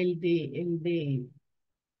 pero el de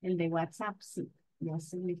WhatsApp sí, ya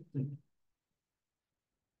se les queda.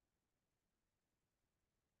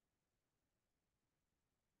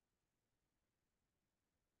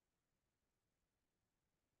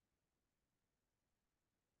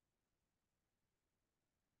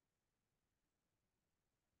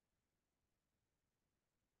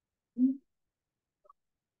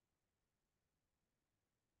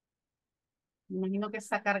 Me imagino que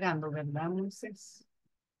está cargando, ¿verdad, Moisés?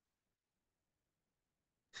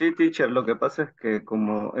 Sí, teacher, lo que pasa es que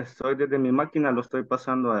como estoy desde mi máquina, lo estoy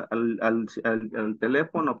pasando al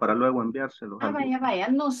teléfono para luego enviárselos Ah, al vaya, grupo. vaya.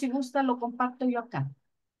 No, si gusta lo comparto yo acá.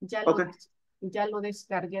 Ya lo, Ok. ya lo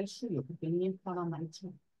descargué el suyo, porque el mío estaba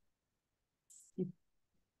manchado. Sí.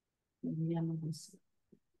 Ya lo hice.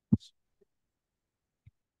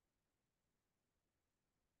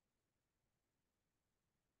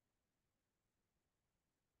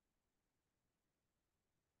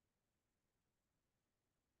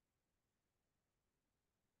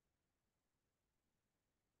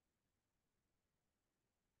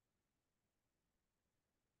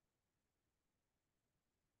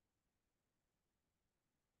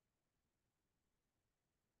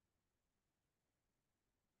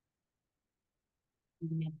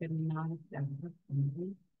 Me ha terminado de cargar.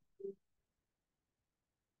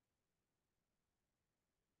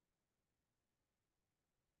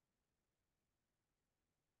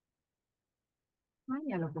 Ah,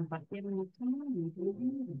 ya lo compartieron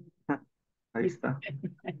acá. Ahí está.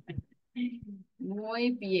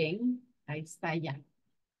 Muy bien. Ahí está ya.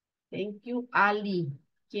 Thank you, Ali.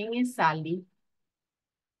 ¿Quién es Ali?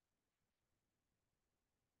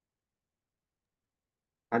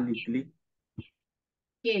 Alipli.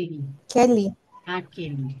 Kelly. Kelly. Ah,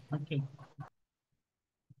 Kelly. Ok.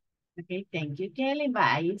 Ok, thank you, Kelly.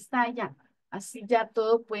 Va, ahí está ya. Así ya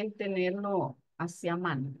todos pueden tenerlo hacia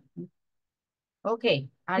mano. Okay.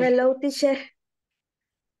 Hello, teacher.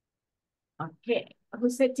 Okay.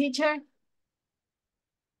 Who's the teacher?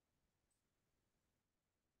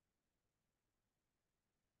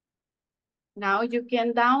 Now you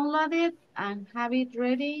can download it and have it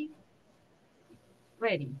ready.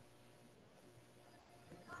 Ready.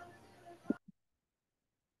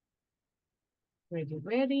 Ready,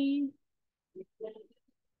 ready.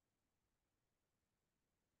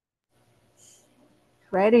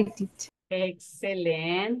 Ready, teacher.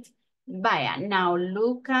 Excellent. Vaya, now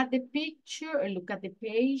look at the picture, look at the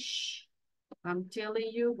page. I'm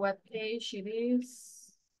telling you what page it is.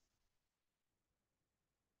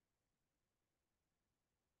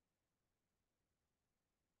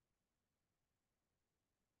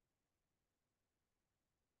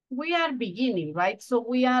 We are beginning, right? So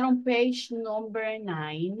we are on page number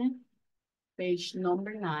 9. Page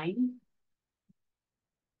number 9.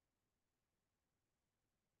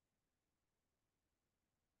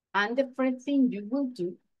 And the first thing you will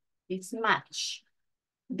do is match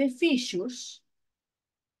the features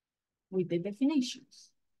with the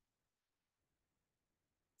definitions.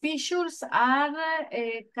 Features are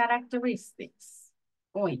characteristics.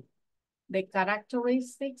 Wait, the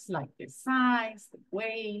characteristics like the size, the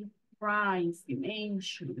weight, price,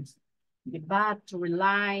 dimensions, the battery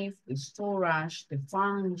life, the storage, the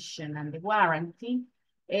function, and the warranty,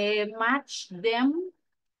 match them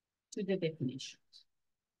to the definitions.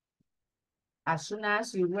 As soon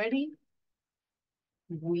as you're ready,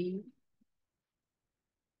 we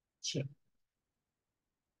check.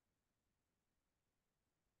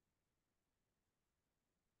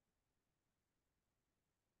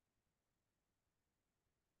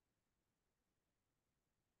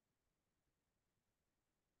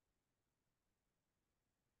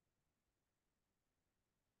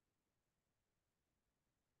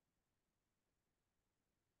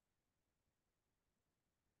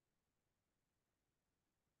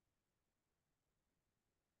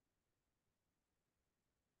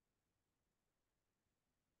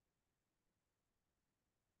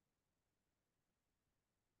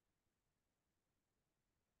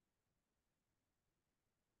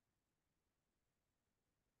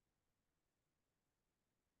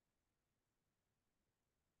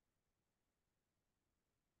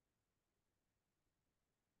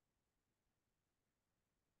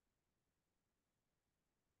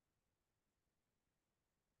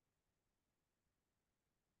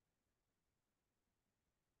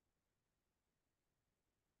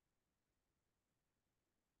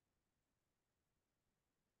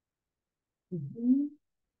 Mhm.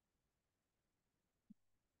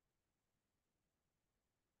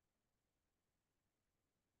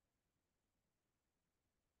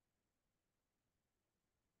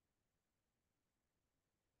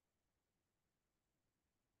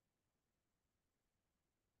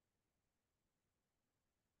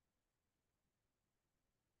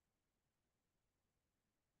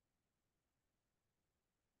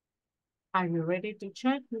 Are you ready to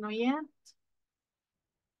check? No yet?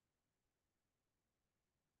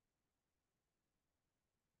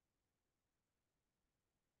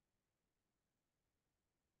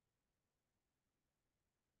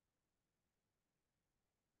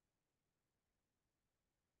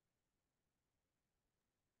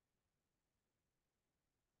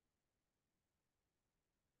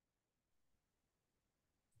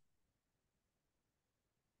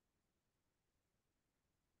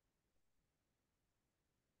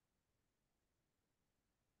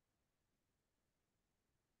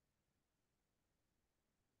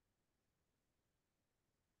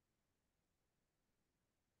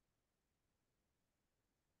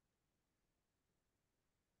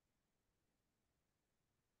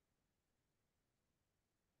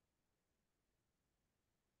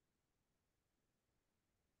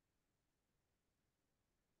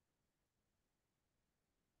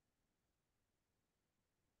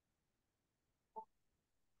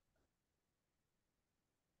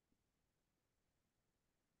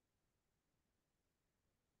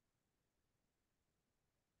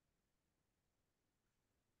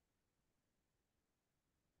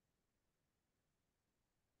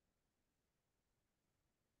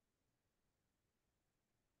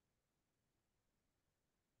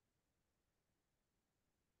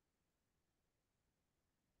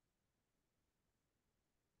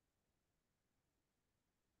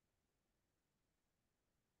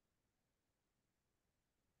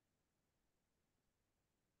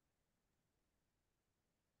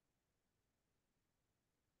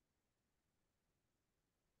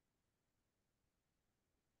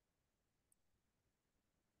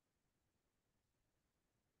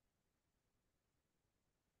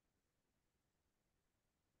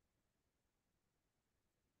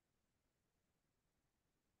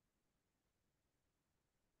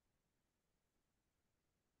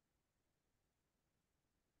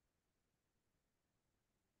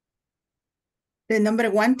 The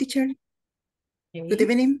number one, teacher. Okay. Good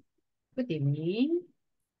evening. Good evening.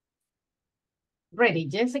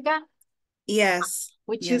 Ready, Jessica? Yes.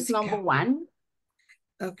 Which is Jessica. number one?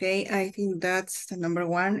 Okay, I think that's the number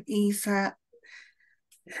one is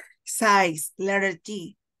size, letter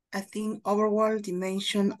D. I think overall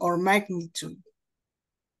dimension or magnitude.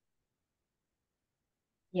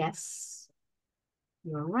 Yes,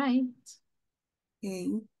 you're right.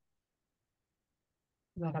 Okay.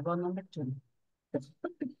 What about number two?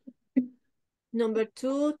 Number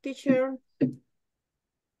two, teacher,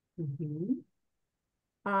 Mhm.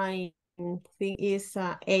 I think is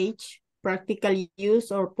age, practical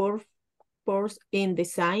use or purpose in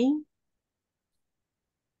design.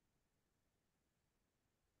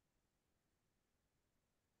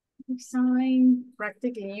 Design,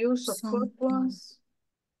 practical use of purpose.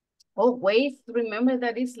 Oh, wait, remember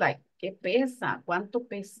that it's like, ¿qué pesa? ¿Cuánto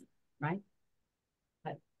pesa? Right?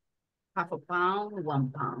 Like half a pound,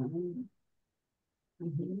 1 pound.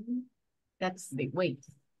 Mhm. That's the weight.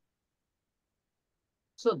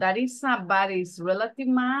 So that is about its relative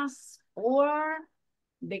mass or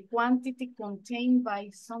the quantity contained by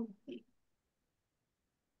something.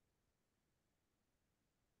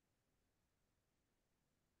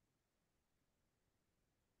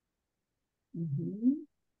 Mhm.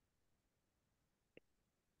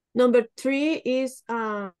 Number three is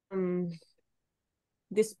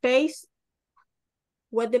the space.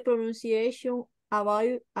 What the pronunciation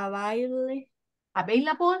available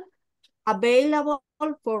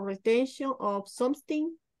for retention of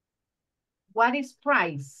something. What is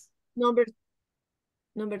price? Number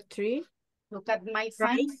three. Look at my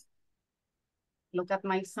sign. Look at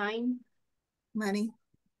my sign. Money.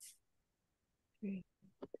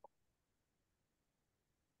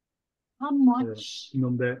 How much?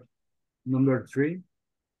 Number three.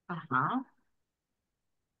 Uh-huh.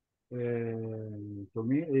 For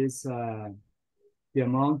me is the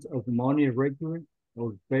amount of money required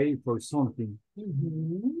or pay for something.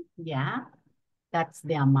 Yeah, that's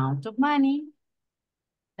the amount of money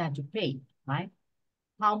that you pay, right?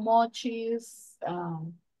 How much is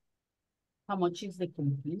the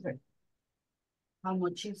computer? How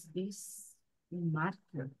much is this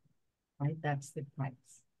marker? Right, that's the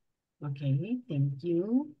price. Okay, thank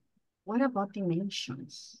you. What about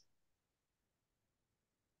dimensions?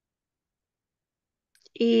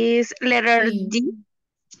 Is letter D.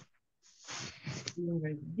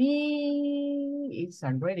 Letter D is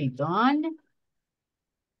already done.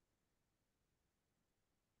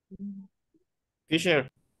 Teacher,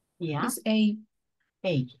 Yeah. It's A.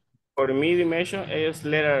 A. for me, dimension is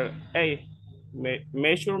letter A.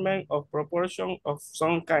 Measurement of proportion of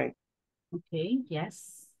some kind. Okay,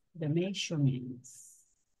 yes, the measurements.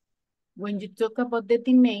 When you talk about the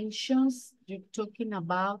dimensions, you're talking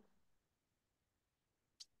about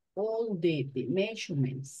all the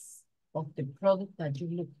measurements of the product that you're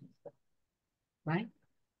looking for, right?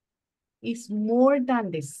 It's more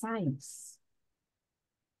than the size.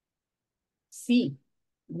 See,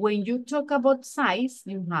 when you talk about size,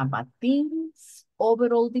 you have a thing's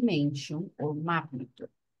overall dimension or magnitude.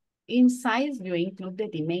 In size, you include the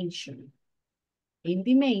dimension. In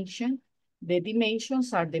dimension, the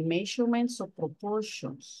dimensions are the measurements of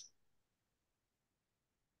proportions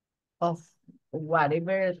of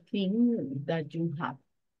whatever thing that you have,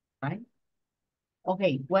 right?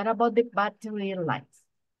 Okay, what about the battery life?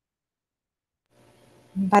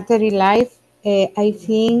 Battery life, I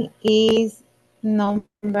think is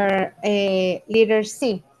number letter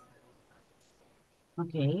C.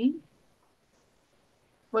 Okay.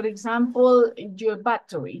 For example, your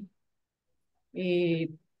battery,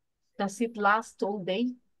 does it last all day?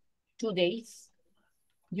 2 days?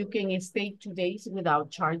 You can stay 2 days without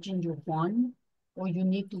charging your phone, or you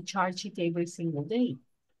need to charge it every single day,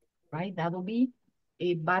 right? That'll be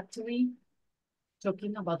a battery,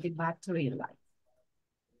 talking about the battery life.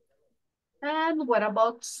 And what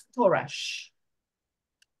about storage?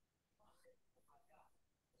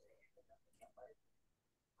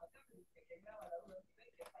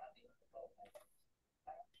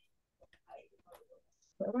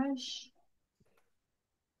 Storage.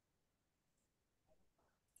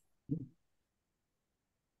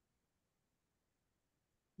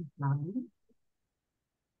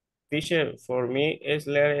 Teacher, for me is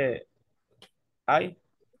letter I.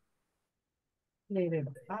 Letter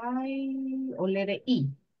I or letter E?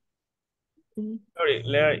 Sorry,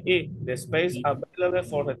 letter E. The space available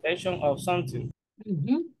for retention of something.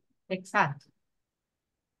 Exactly.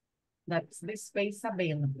 That's the space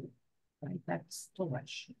available, right? That's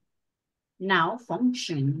storage. Now,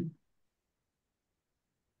 function.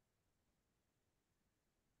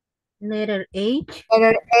 Letter H.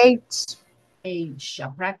 Letter H. H, a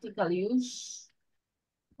practical use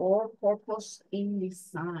or purpose in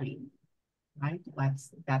design, right?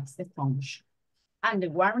 That's the function. And the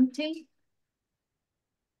warranty?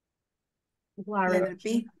 Letter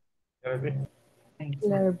B. Letter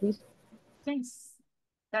B. Yes,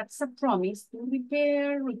 that's a promise to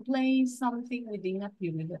repair, replace something within a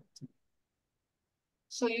period of time.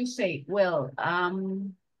 So you say, well,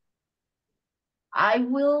 I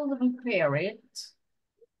will repair it.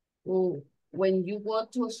 Well, when you go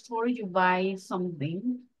to a store, you buy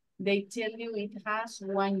something, they tell you it has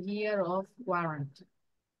 1 year of warranty.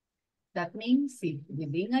 That means if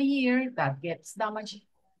within a year that gets damaged,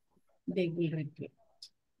 they will repair it,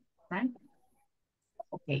 right?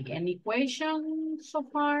 Okay, any questions so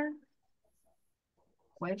far?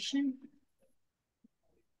 Question?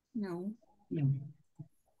 No. No.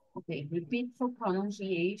 Okay, repeat for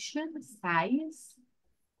pronunciation, size,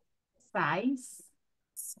 size,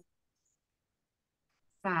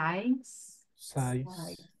 size, Size.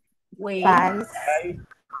 weight, Size.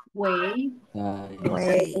 weight,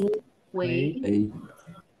 Weight. weight,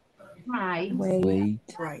 price, Weight.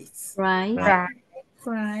 Price. Right. Price.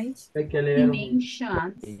 Price.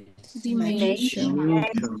 dimensions, Dimension.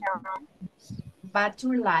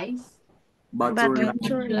 battery life, Battery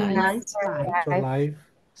life. life,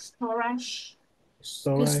 So life. storage,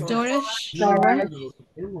 Storage. Storage.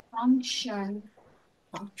 function,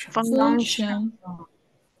 Function.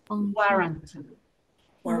 warranty,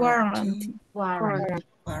 Warranty. warranty,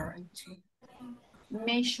 Warranty.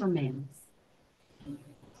 measurements,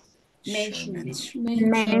 measurements,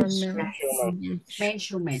 Measurement.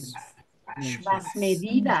 measurements, las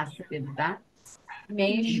medidas, ¿verdad?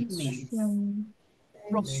 Measurements,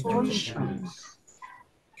 proportions,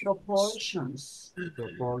 proportions,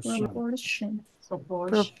 Proportion. proportions,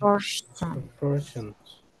 Proportions.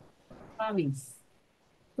 promise,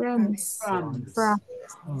 Promise. promise,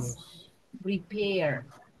 Promise. repair,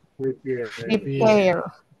 Repair. replace,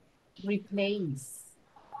 Replace.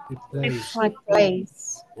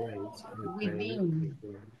 Replace. within,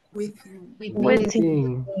 Within.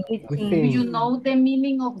 within. Within. Do you know the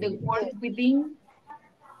meaning of the word within?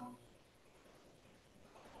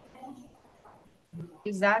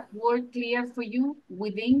 Is that word clear for you?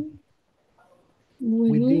 Within?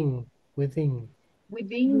 Within. Within.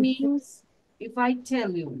 Within means, if I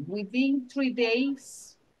tell you, within 3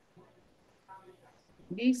 days,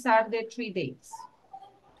 these are the 3 days,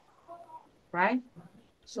 right?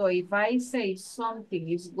 So if I say something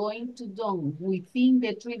is going to done within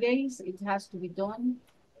the 3 days, it has to be done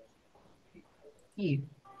here.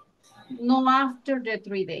 No after the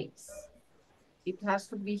 3 days. It has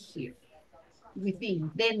to be here, within,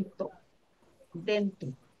 dentro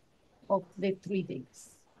of the 3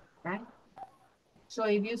 days, right? So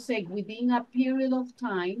if you say within a period of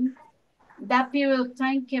time, that period of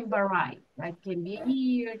time can vary, right? Can be a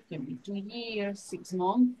year, can be 2 years, 6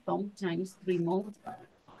 months, sometimes 3 months,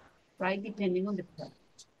 right? Depending on the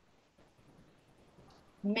product.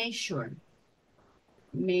 Measure,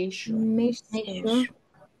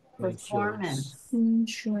 performance,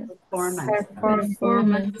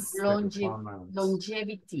 Performance.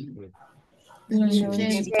 longevity,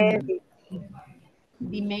 Longevity.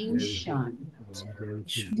 dimension,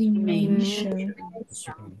 Dimension.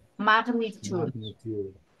 magnitude,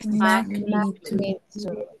 Magnitude.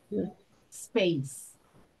 space,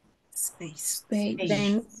 Space.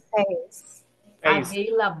 Space.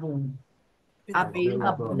 available,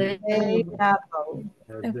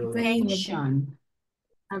 tension,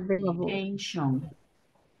 tension,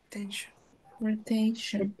 Tension.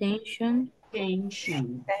 Rotation. tension,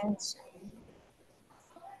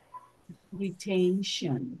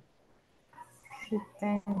 retention,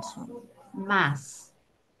 mass,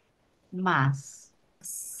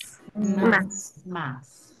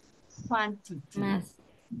 quantity,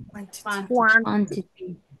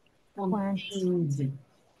 Quantity.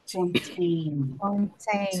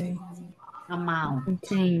 contained, amount,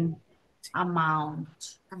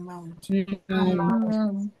 Amount.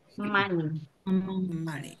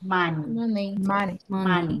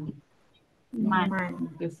 money,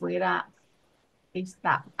 que fuera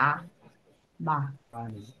esta A, va,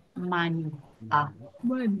 money, A,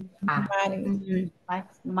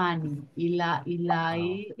 money, y la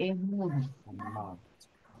E es muda,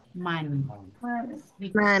 money,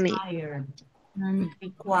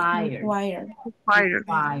 required, paid,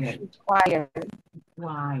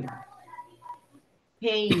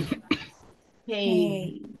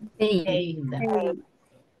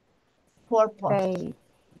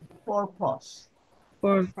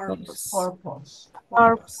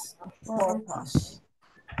 purpose,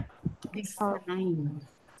 Design.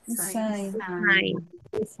 Design. Design.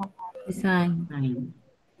 Design. Design.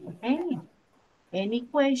 Okay. Any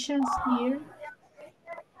questions here?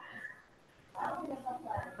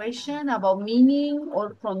 Question about meaning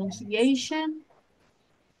or pronunciation?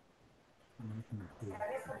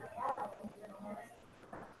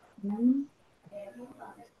 Hmm?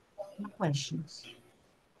 No questions.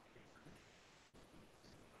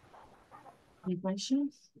 Any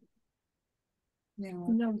questions?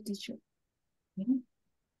 No, teacher. Mhm.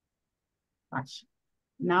 Gotcha.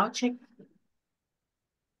 Now check.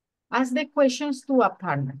 Ask the questions to a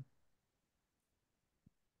partner.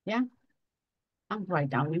 Yeah? And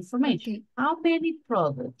write down information. Okay. How many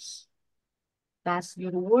products does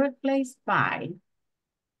your workplace buy?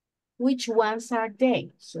 Which ones are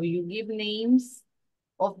they? So you give names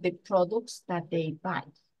of the products that they buy.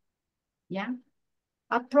 Yeah?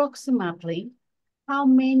 Approximately, how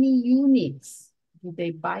many units do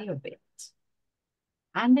they buy of it?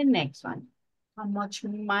 And the next one, how much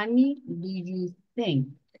money do you think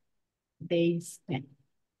they spend?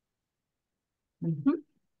 Mhm.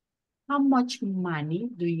 How much money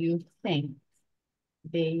do you think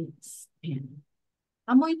they spend?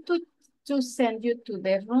 I'm going to send you to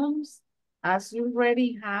the rooms as you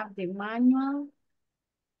already have the manual.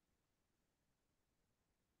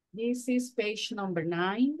 This is page number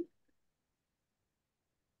 9.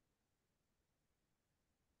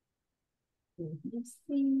 Let me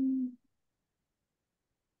see.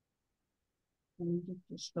 I need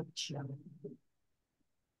to stop sharing.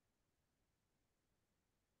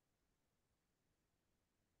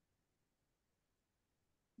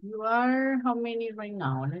 You are how many right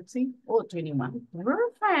now? Let's see. Oh, 21.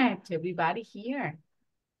 Perfect. Everybody here.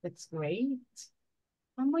 That's great.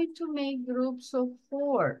 I'm going to make groups of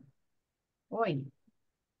 4. Oi,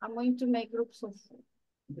 I'm going to make groups of 4.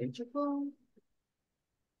 There you go.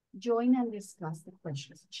 Join and discuss the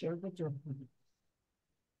questions. Share with your group.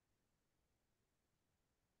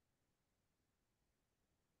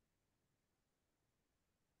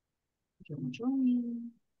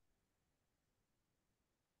 Join.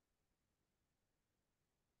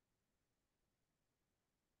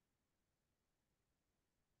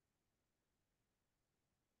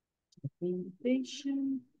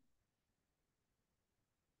 Invitation.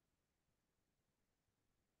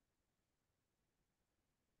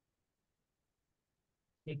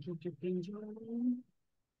 Take it, you can join.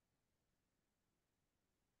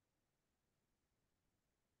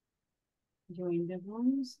 Join the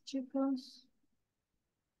rooms, chicos.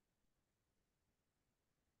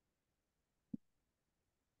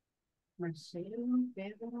 Marcelo,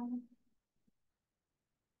 Pedro,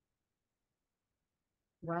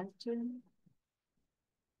 Walter,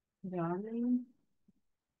 Darling,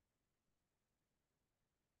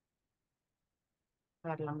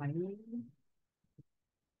 Carla María,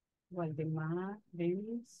 Waldemar,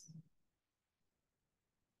 Dennis,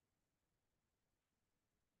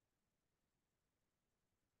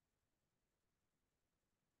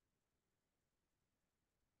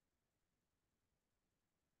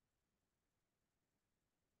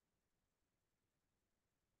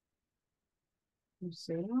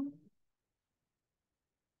 Marcelo.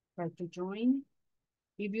 Try to join.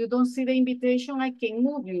 If you don't see the invitation, I can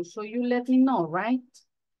move you, so you let me know, right?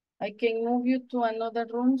 I can move you to another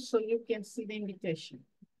room so you can see the invitation.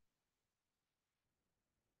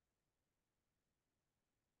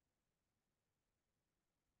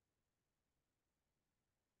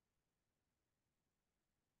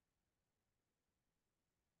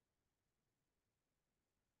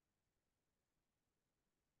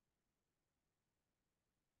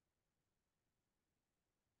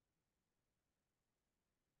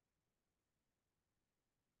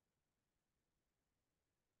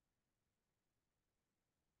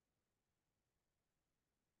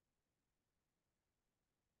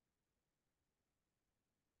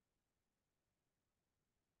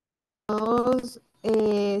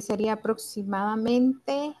 Sería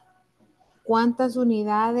aproximadamente cuántas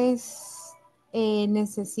unidades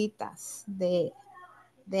necesitas de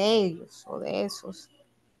ellos o de esos.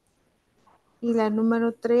 Y la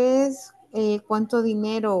número 3, ¿cuánto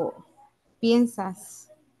dinero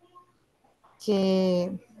piensas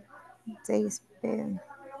que se esperen?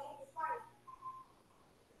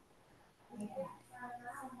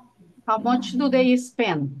 How much do they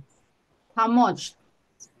spend? How much?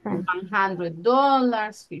 $100,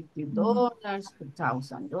 $50,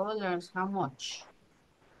 $2,000, how much?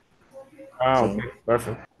 Ah, okay,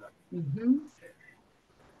 perfect.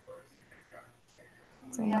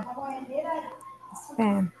 Sí.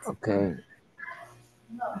 Spend. Okay.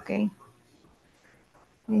 Okay.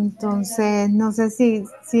 Entonces, no sé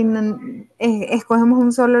escogemos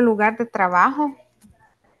un solo lugar de trabajo.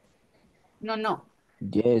 No, no.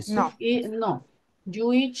 Yes. No. No.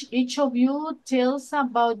 You each of you tells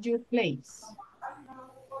about your place.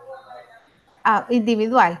 Ah,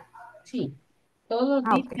 individual. Sí. Todos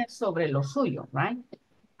Ah, ok. dicen sobre lo suyo, right?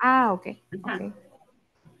 Ah, ok. Ajá. Ok.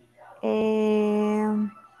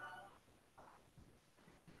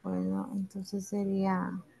 Bueno, entonces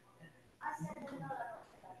sería...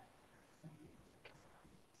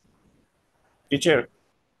 Teacher,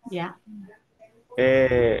 Ya.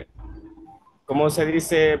 ¿cómo se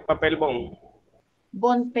dice papel bond?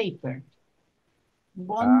 Bond paper. Ah,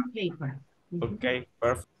 Bond paper. ok,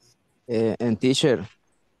 perfect. En teacher,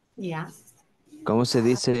 Ya. ¿cómo se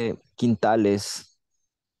dice quintales?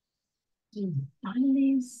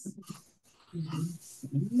 Quintales.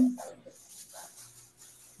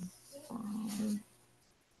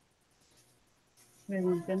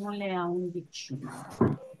 Preguntémosle a un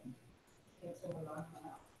diccionario.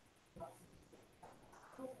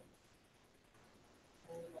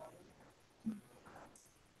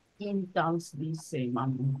 Quintals dice,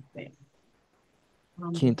 vamos a ver.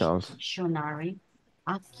 Quintals. Dictionary.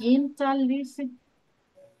 ¿A quintal dice?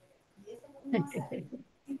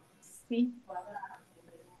 Sí,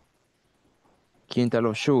 Quintal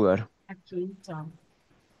of sugar. a quintal.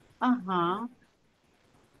 Ajá.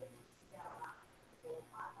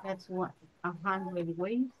 That's what 100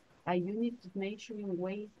 weight. A unit of measuring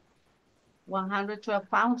weight. 112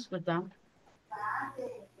 pounds, ¿verdad?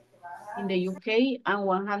 In the UK and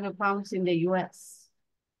 100 pounds in the US.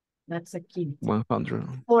 That's a quintal.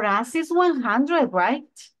 100. For us, it's 100, right?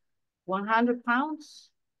 100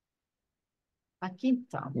 pounds. A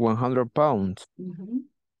quintal. 100 pounds. Mhm.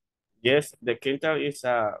 Yes, the quintal is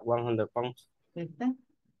 100 pounds. ¿Verdad?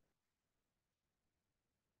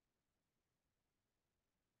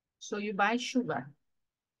 So you buy sugar.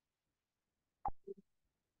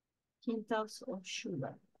 Quintals of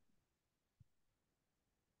sugar.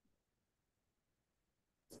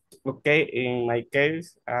 Okay, in my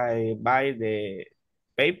case, I buy the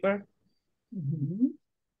paper, Mhm.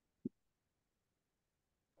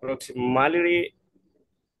 approximately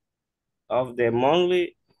of the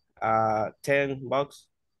monthly, $10.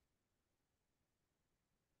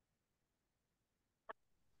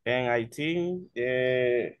 And I think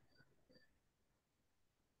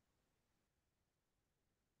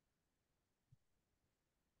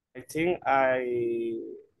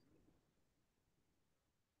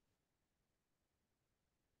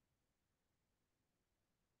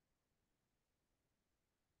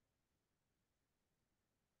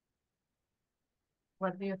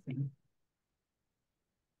What do you think?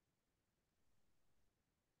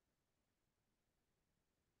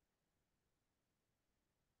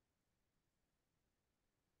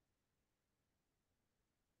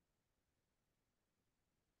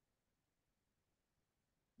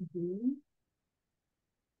 Mhm.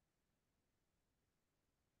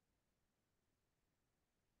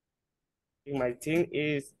 in my team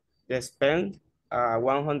is the spend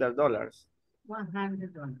 $100.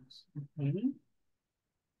 $100. Okay.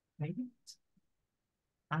 Right.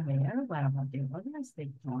 A ver, what about the others?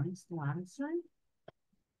 Take turns to answer.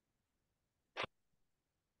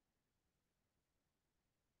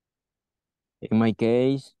 In my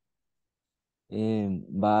case,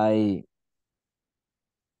 buy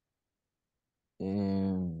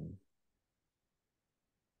um,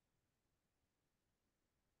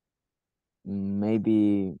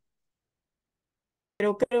 maybe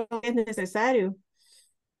Pero creo que es necesario.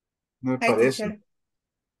 Me Hi, parece. teacher.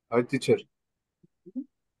 Ay, teacher.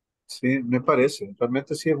 Sí, me parece.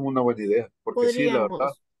 Realmente sí es una buena idea. Porque sí, la verdad,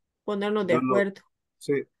 Podríamos ponernos de yo lo, acuerdo.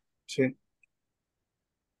 sí, sí,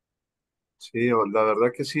 sí, la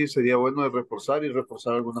verdad que sí sería bueno de reforzar y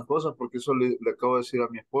reforzar algunas cosas, porque eso le acabo de decir a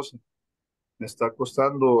mi esposa. Me está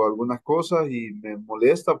costando algunas cosas y me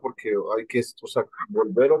molesta porque hay que, o sea,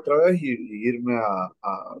 volver otra vez y irme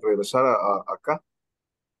a regresar acá.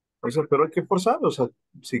 Entonces, pero hay que forzarlo, o sea,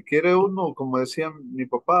 si quiere uno, como decía mi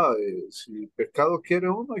papá, si pescado quiere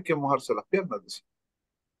uno, hay que mojarse las piernas, decía.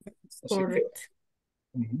 Así que, Correcto.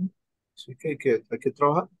 ujú. Así que hay que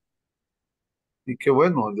trabajar. Y qué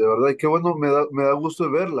bueno, de verdad, y qué bueno, me da gusto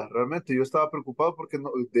de verla, realmente. Yo estaba preocupado porque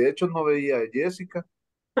de hecho no veía a Jessica,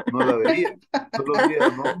 no la veía, solo veía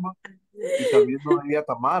a Norma y también no veía a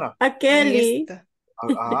Tamara. A Ahí Kelly. está.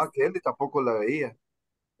 Ajá, Kelly tampoco la veía.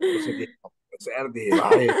 Entonces dije, no puede ser, dije,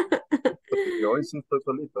 vaya, y hoy sí estoy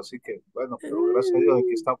solito, así que bueno, pero gracias a Dios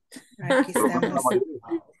aquí estamos, Aquí por lo menos la estamos. mayoría.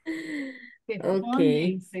 Se Ok.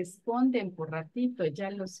 ponen, se esconden por ratito, ya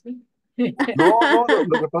los vi. No, no,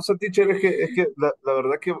 lo que pasa, teacher, es que la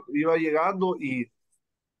verdad que iba llegando y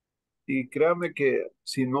créame que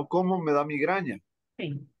si no como me da migraña.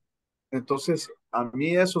 Sí. Entonces, a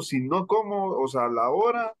mí eso, si no como, o sea, a la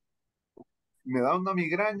hora me da una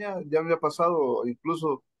migraña, ya me ha pasado,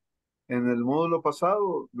 incluso en el módulo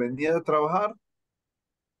pasado, venía de trabajar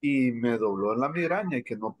y me dobló la migraña y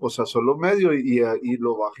que no, o sea, solo medio y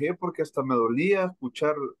lo bajé porque hasta me dolía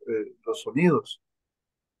escuchar los sonidos.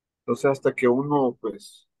 Entonces, hasta que uno,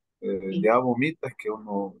 pues, Sí, ya vomita, es que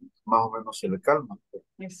uno más o menos se le calma.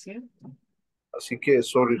 es cierto. Así que,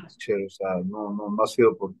 sorry, teacher, o sea, no ha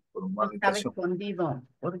sido por No mala estaba intención. escondido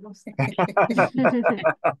por gusto.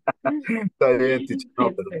 Está bien, teacher,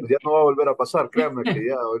 no, pero pues ya no va a volver a pasar, créanme que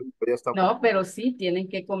ya ahorita ya estamos. No, pero sí tienen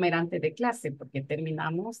que comer antes de clase porque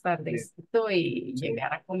terminamos Sí, tardecito y sí.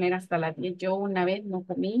 llegar a comer hasta las 10. Yo una vez no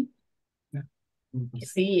comí.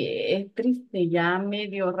 Sí, es triste, ya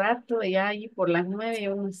medio rato, ya ahí por las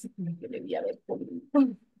 9 uno sí como que debía haber comido.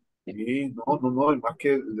 Sí, no, y más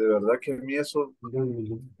que de verdad que a mí eso,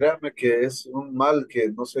 créanme que es un mal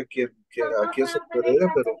que no sé a quién se lo herede,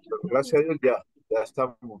 pero gracias a Dios ya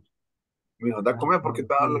estamos. Me dijo, anda a comer porque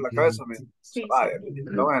te da la cabeza, me dijo. Sí, sí. Vaya,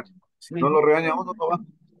 pero bueno, si no lo regaña uno, no va.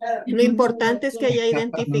 Lo importante es que ya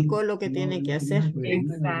identificó lo que tiene que hacer. Sí,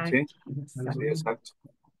 Exacto, sí, exacto.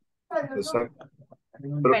 exacto, exacto.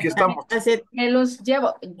 Pero aquí Bueno, estamos. Hacer, me los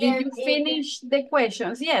llevo. Did you finish the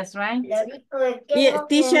questions? Yes, right? yeah,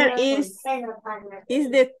 teacher is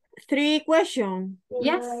the three question.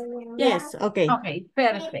 Yes, yes. Yes, okay. Okay,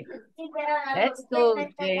 perfect. Let's go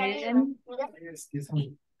then.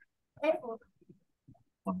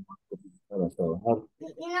 Para trabajar.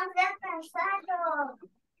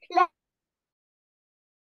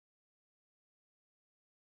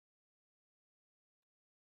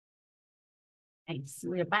 Nice,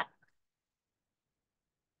 we're back.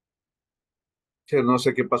 Sí, no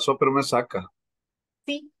sé qué pasó, pero me saca.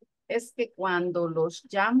 Sí, es que cuando los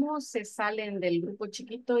llamo se salen del grupo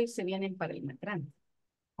chiquito y se vienen para el más grande.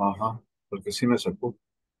 Ajá, porque sí me sacó.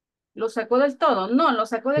 ¿Lo sacó del todo? No, lo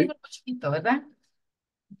sacó del Sí. grupo chiquito, ¿verdad?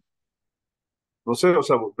 No sé, o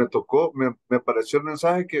sea, me tocó, me apareció el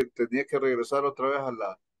mensaje que tenía que regresar otra vez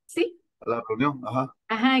Sí, a la reunión. Ajá.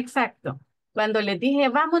 ajá, exacto. Cuando les dije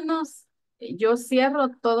vámonos, yo cierro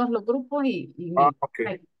todos los grupos y Ah, me, ok,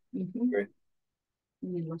 ay, ujú, ok.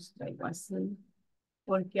 me los traigo así.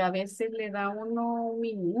 Porque a veces le da uno un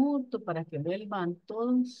minuto para que vuelvan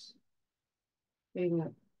todos,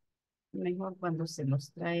 pero mejor cuando se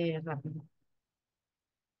los trae rápido.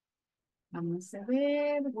 Vamos a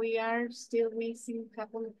ver, we are still missing a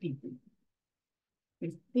couple of people.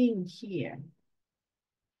 15 here.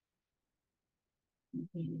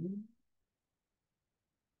 Okay.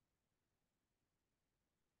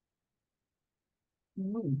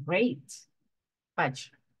 Great.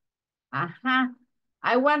 Patch. Aha.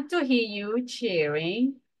 I want to hear you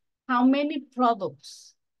sharing. How many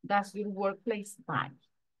products does your workplace buy?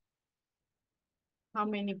 How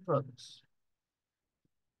many products?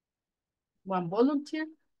 One volunteer?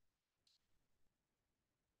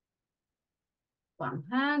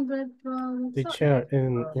 100 products? Teacher,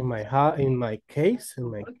 in my case,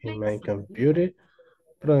 in my computer,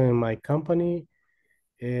 but in my company,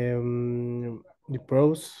 the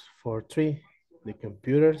pros for three, the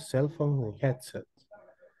computer, cell phone, and headset.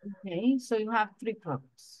 Okay, so you have 3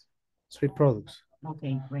 products. Three products.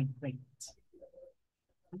 Okay, great, great.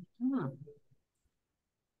 Ajá.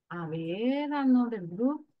 A ver, another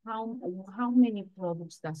group. How many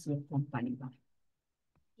products does your company buy?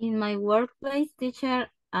 In my workplace, teacher,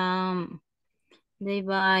 they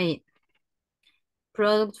buy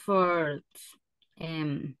products for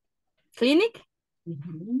clinic.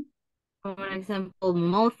 Mhm. For example,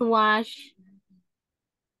 mouthwash,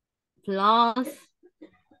 floss,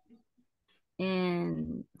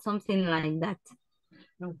 and something like that.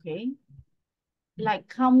 Okay.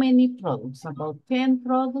 Like how many products? About 10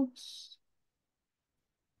 products?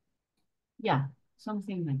 Yeah,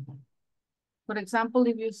 something like that. For example,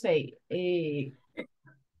 if you say,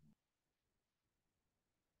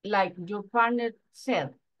 like your partner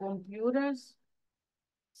said, computers,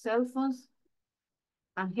 cell phones,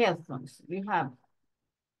 and headphones, you have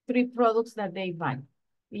 3 products that they buy.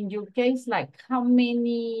 In your case, like how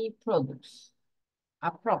many products?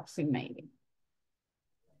 Approximately.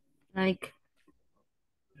 Like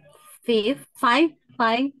five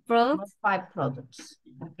products. 5 products.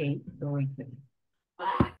 Okay, very good.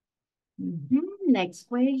 Next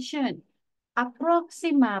question.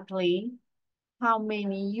 Approximately how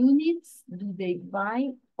many units do they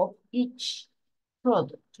buy of each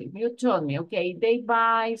product? If you told me, okay, they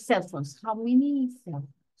buy cell phones. How many cell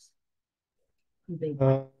phones? they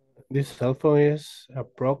buy? This cell phone is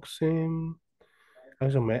approximately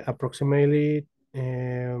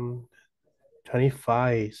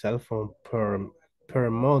 25 cell phone per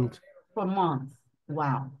month. Per month.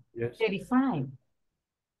 Wow. Yes, 35.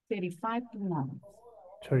 35 per month.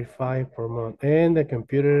 35 per month. And the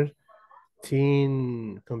computer,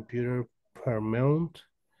 10 computer per month.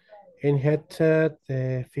 And headset,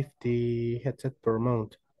 50 headset per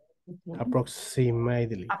month, Okay.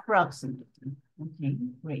 approximately. Approximately. Okay,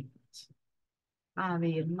 great. A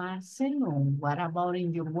ver, Marcelo, what about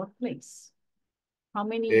in your workplace? How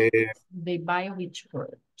many Eh, they buy of each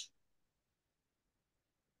product?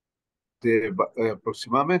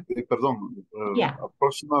 aproximadamente, perdón, Yeah.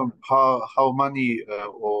 approximate how many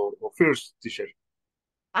or first teacher.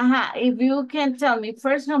 If you can tell me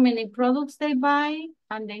first how many products they buy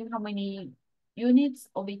and then how many units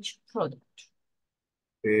of each product.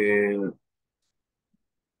 In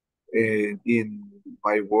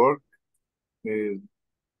my work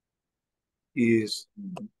is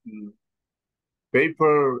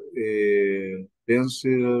paper,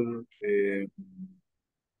 pencil,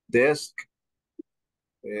 desk,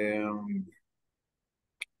 ¿qué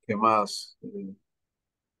más?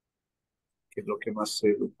 ¿Qué es lo que más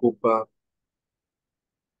se ocupa?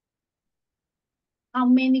 How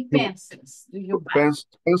many pencils do you buy?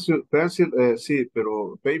 Pencil, sí,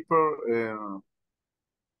 pero paper,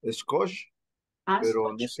 scotch,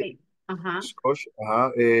 pero no Scotch sé, tape. Ajá. scotch,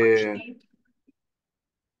 ajá, Scotch tape.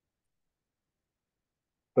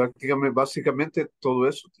 prácticamente, básicamente todo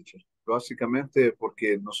eso, teacher. Básicamente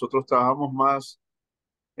porque nosotros trabajamos más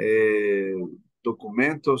eh,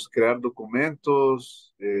 documentos, crear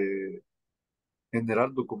documentos,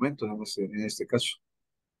 generar documentos en este caso.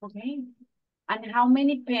 Okay. And how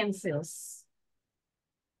many pencils?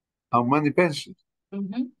 How many pencils?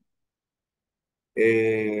 Mhm.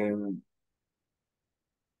 Eh,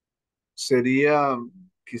 sería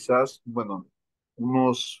quizás, bueno,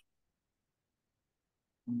 unos,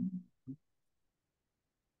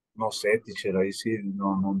 no sé, teacher, ahí sí,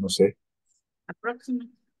 no sé.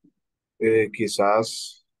 Approximately.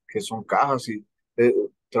 Quizás que son cajas y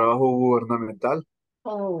trabajo gubernamental, es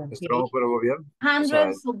Okay. trabajo para el gobierno. O sea,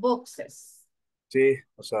 Hundreds of boxes. sí,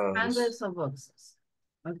 o sea, Hundreds of boxes.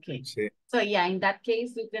 Okay. sí, So yeah, in that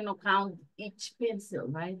case, you cannot count each pencil,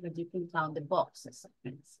 right? But you can count the boxes of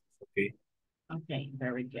pencils. ok. Okay,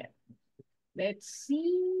 very good. Let's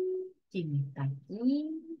see. ¿Quién está aquí?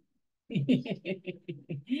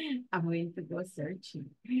 I'm going to go searching.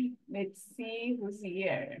 Let's see who's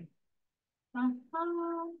here.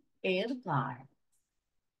 Edgar.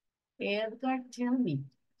 Edgar, tell me,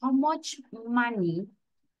 how much money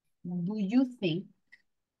do you think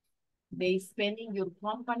they spend in your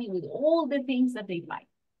company with all the things that they buy?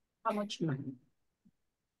 How much money?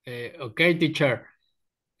 Okay, teacher.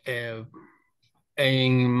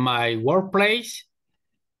 In my workplace,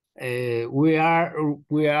 we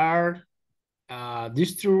are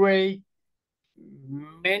distribute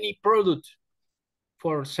many products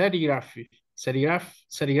for serigraphy,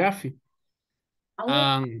 Oh,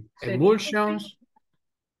 and serigraphy. emulsions,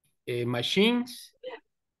 machines,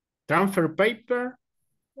 transfer paper,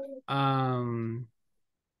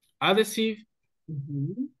 adhesive,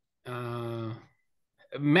 uh,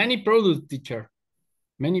 many products, teacher,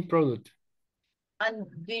 many products. And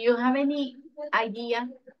do you have any idea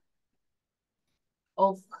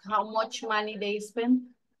of how much money they spend?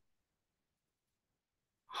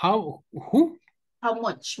 Who? How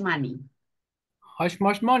much money? How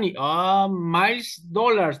much money? Miles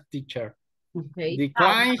dollars, teacher. Okay.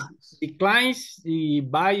 Declines y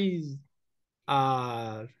buys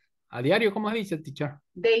a diario, ¿cómo se dice, teacher?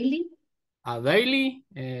 Daily? A daily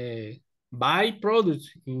buy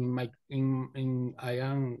products in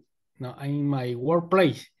my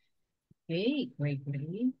workplace. Okay, great,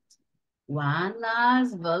 great. One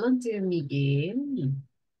last volunteer, Miguel.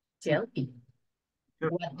 Tell me,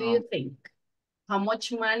 what do you think? How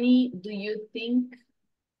much money do you think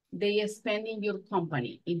they spend in your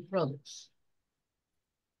company in products?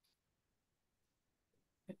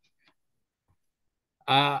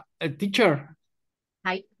 Teacher,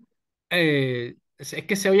 Hi. es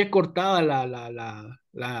que se oye cortada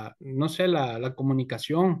no sé, la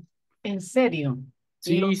comunicación. ¿En serio?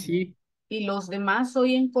 Sí, sí. ¿Y los demás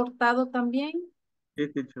oyen cortado también? Sí,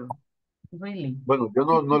 teacher. Really? Bueno,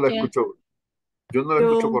 yo no la escucho, yo no la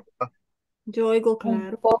escucho Yo, cortar. yo oigo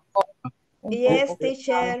claro. Un Yes, poco.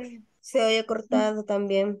 teacher. Se oye cortado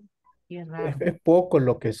también. Qué Es, raro. es poco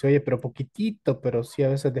lo que se oye, pero poquitito, pero sí a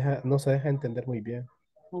veces no se deja entender muy bien.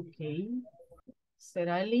 Ok.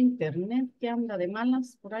 ¿Será el internet que anda de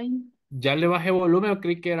malas por ahí? Ya le bajé volumen,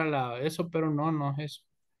 creí que era eso, pero no, no es eso.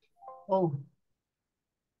 Oh,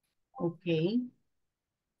 ok.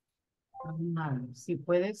 Vamos a ver. Si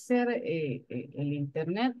puede ser el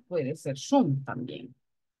internet, puede ser Zoom también,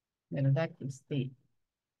 ¿verdad? Que esté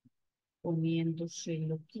poniéndose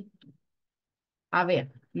loquito. A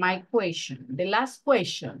ver, my question, the last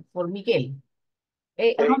question for Miguel.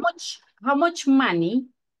 How much money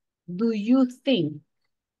do you think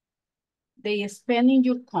they spend in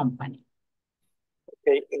your company?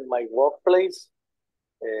 Okay, in my workplace,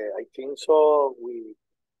 I think so.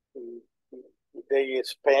 They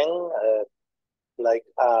spend like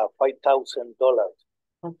 $5,000.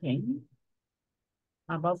 Okay.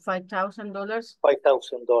 About $5,000?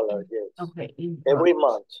 $5,000, yes. Okay. Every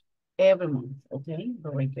month. Every month. Okay,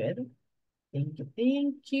 very good. Thank you.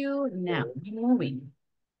 Thank you. Now, we're moving,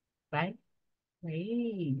 right?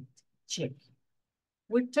 Great. Check.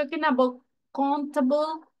 We're talking about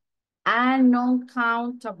countable and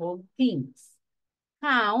non-countable things.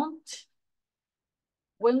 Count.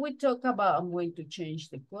 When we talk about, I'm going to change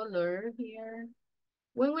the color here.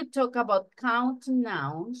 When we talk about count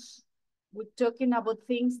nouns, we're talking about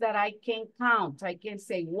things that I can count. I can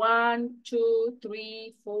say 1, 2,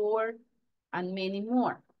 3, 4, and many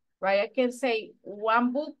more, right? I can say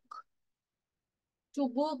 1 book, 2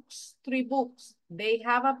 books, 3 books. They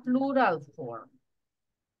have a plural form,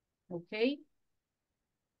 okay?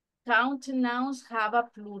 Count nouns have a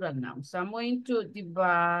plural noun. So I'm going to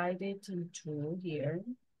divide it into here.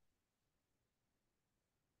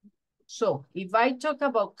 So if I talk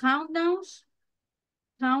about count nouns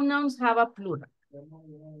have a plural.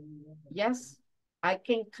 Yes, I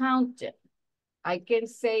can count it. I can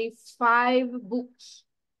say 5 books,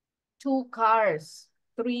 2 cars,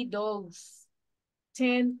 3 dogs,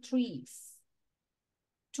 10 trees,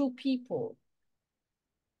 2 people,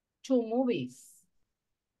 2 movies,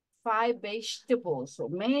 5 vegetables, or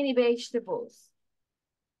many vegetables,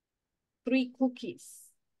 3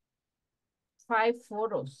 cookies, 5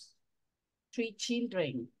 photos, 3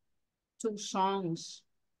 children, 2 songs,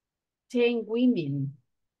 10 women,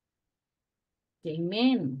 10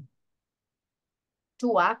 men,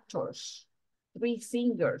 2 actors, 3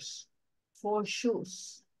 singers, 4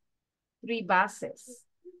 shoes, 3 buses,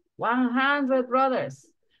 100 brothers.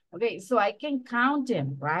 Okay, so I can count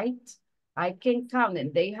them, right? I can count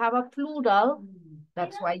them. They have a plural.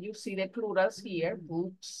 That's why you see the plurals here.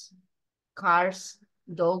 Books, cars,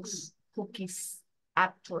 dogs, cookies,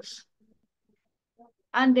 actors.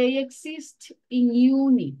 And they exist in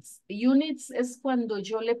units. Units es cuando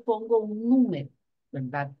yo le pongo un número,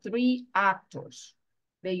 ¿verdad? 3 actors.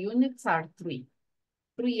 The units are 3.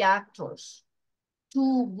 3 actors,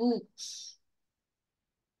 2 books,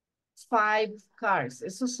 5 cars.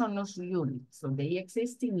 Esos son los units. So they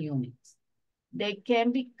exist in units. They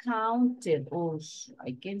can be counted also.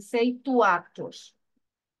 I can say 2 actors.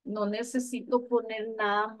 No necesito poner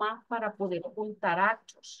nada más para poder contar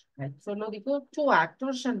actors. Right? Solo digo 2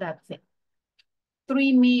 actors and that's it.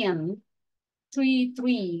 3 men, 3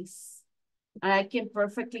 trees, and I can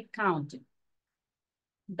perfectly count it.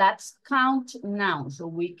 That's count now. So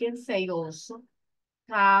we can say also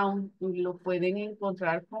count, lo pueden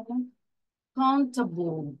encontrar como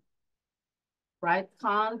countable, right?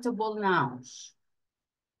 Countable nouns.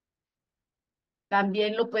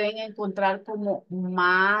 También lo pueden encontrar como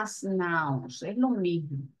más nouns. Es lo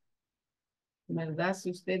mismo, ¿verdad?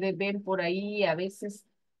 Si ustedes ven por ahí, a veces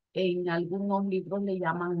en algunos libros le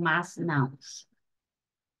llaman más nouns.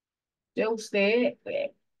 Entonces usted,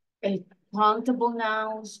 el countable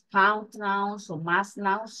nouns, count nouns o más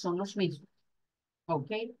nouns son los mismos.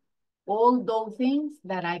 Okay? All those things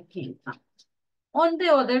that I can count. On the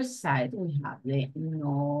other side, we have the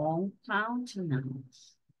non-count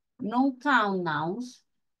nouns. Non-count nouns,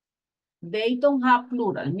 they don't have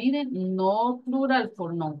plural. Miren, no plural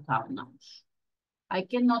for non-count nouns. I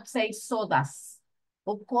cannot say sodas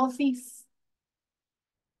or coffees.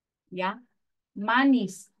 Yeah.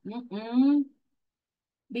 Monies.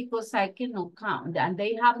 Because I cannot count. And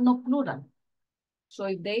they have no plural. So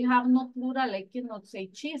if they have no plural, I cannot say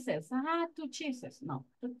cheeses. 2 cheeses. No.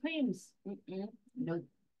 2 creams. No,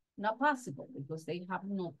 not possible because they have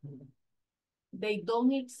no plural. They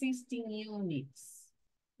don't exist in units.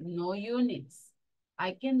 No units.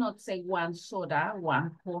 I cannot say 1 soda,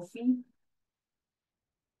 1 coffee.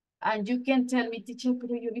 And you can tell me, teacher,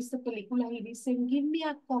 pero yo he visto películas y dicen, give me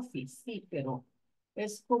a coffee. Sí, pero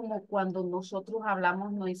es como cuando nosotros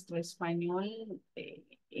hablamos nuestro español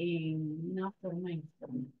en una forma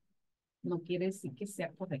informal. No quiere decir que sea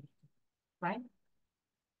correcto, right?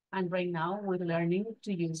 And right now we're learning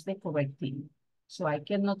to use the correct thing. So I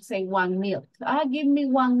cannot say 1 milk. Give me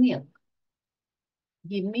 1 milk.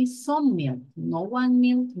 Give me some milk. No one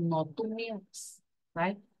milk, not two milks,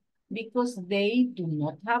 right? Because they do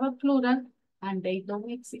not have a plural and they don't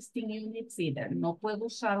exist in units either. No puedo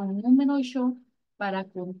usar un número yo para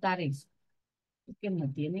contar eso, porque no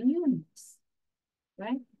tienen units,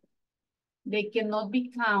 right? They cannot be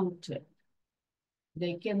counted.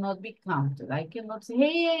 They cannot be counted. I cannot say,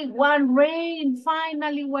 hey, one rain,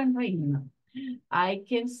 finally one rain. No. I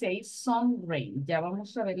can say some rain. Ya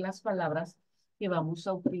vamos a ver las palabras que vamos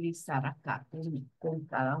a utilizar acá con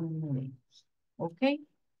cada uno de ellos. ¿Ok?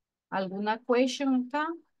 ¿Alguna question acá?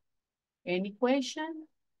 Any question?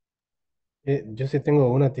 Yo sí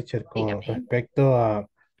tengo una, teacher, con Dígame. respecto a,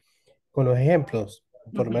 con los ejemplos,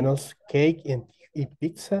 por lo Ujú. menos cake y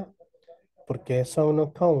pizza, porque son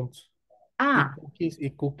no counts. Ah,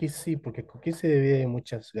 Y cookies sí, porque cookies se divide en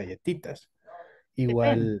muchas galletitas. depende.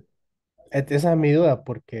 Igual, esa es mi duda,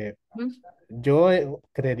 porque Ujú. yo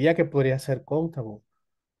creería que podría ser countable.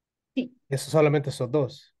 Sí. Eso solamente esos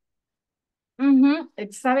dos. Ujú.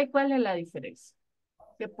 ¿Sabe cuál es la diferencia?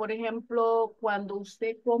 Que, por ejemplo, cuando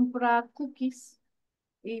usted compra cookies,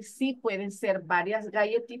 y sí pueden ser varias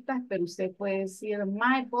galletitas, pero usted puede decir,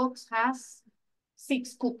 my box has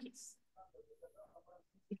 6 cookies.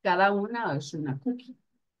 Y cada una es una cookie,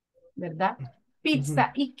 ¿verdad? Ujú.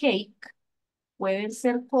 Pizza y cake pueden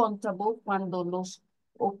ser countable cuando los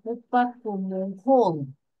ocupa como un whole,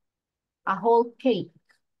 a whole cake,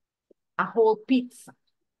 a whole pizza.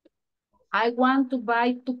 I want to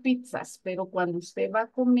buy 2 pizzas, pero cuando usted va a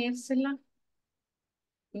comérsela,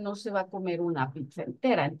 no se va a comer una pizza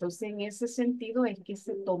entera. Entonces, en ese sentido es que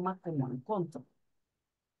se toma como en contra.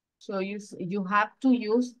 So you have to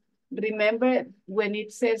use, remember when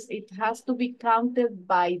it says it has to be counted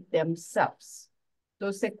by themselves.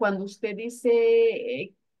 Entonces, cuando usted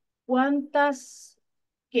dice, ¿cuántas,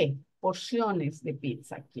 qué? Porciones de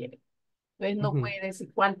pizza quiere. Entonces, no Ujú. puede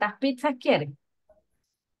decir, ¿cuántas pizzas quiere?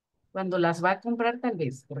 Cuando las va a comprar, tal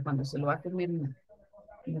vez, pero cuando se lo va a comer, no,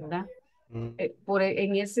 ¿verdad? Mm,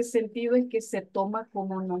 En ese sentido es que se toma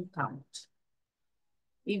como no count.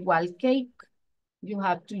 Igual cake, you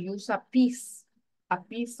have to use a piece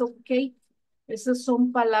of cake. Esas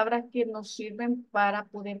son palabras que nos sirven para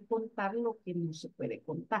poder contar lo que no se puede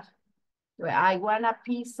contar. I want a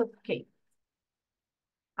piece of cake,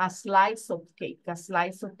 a slice of cake, a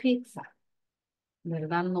slice of pizza.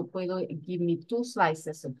 ¿Verdad? No puedo, give me 2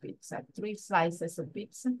 slices of pizza, 3 slices of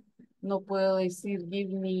pizza. No puedo decir,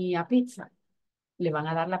 give me a pizza. Le van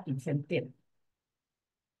a dar la pizza entera.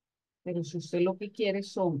 Pero si usted lo que quiere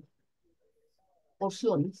son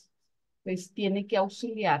porciones, pues tiene que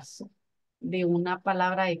auxiliarse de una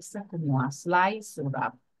palabra extra como a slice o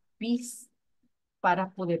a piece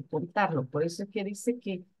para poder contarlo. Por eso es que dice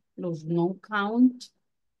que los no count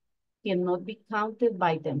cannot be counted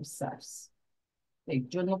by themselves.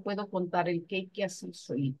 Yo no puedo contar el cake así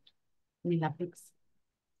solito, ni la pizza.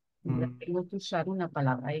 mm. Tengo que usar una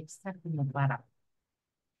palabra extra como para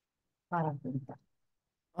contar.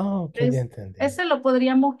 Ah, ok, ya Entonces, entendí. ese lo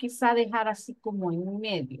podríamos quizá dejar así como en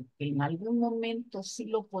medio, que en algún momento sí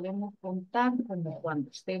lo podemos contar, como cuando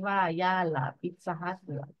usted va allá a la Pizza Hut.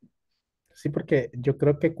 ¿Verdad? Sí, porque yo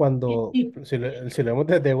creo que cuando, si lo vemos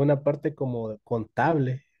desde una parte como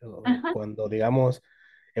contable, o Ajá. cuando digamos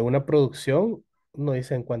en una producción, no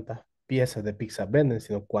dicen cuántas piezas de pizza venden,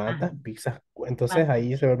 sino Ajá. cuántas pizzas, entonces Ajá.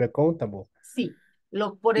 ahí se vuelve countable. Sí,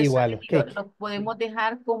 por eso Igual le los digo, cakes. lo podemos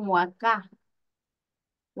dejar como acá,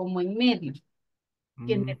 como en medio,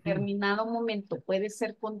 que en Ujú. determinado momento puede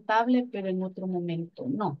ser contable, pero en otro momento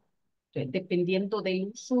no. Entonces, dependiendo del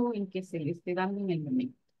uso en que se le esté dando en el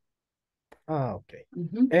momento. Ah, ok.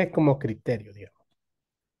 Ujú. Es como criterio, digamos.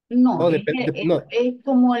 No, O depende, no. es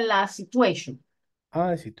como la situation. Ah,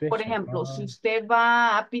 Por situation. ejemplo, Ah, si usted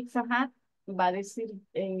va a Pizza Hut, va a decir,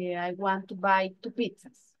 I want to buy 2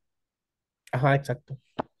 pizzas, ajá, exacto.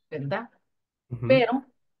 ¿verdad? Ujú. Pero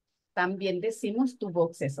también decimos 2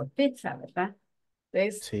 boxes of pizza, ¿verdad?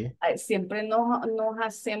 Entonces, Sí. siempre nos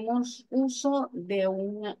hacemos uso de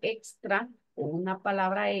un extra o una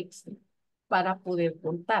palabra extra para poder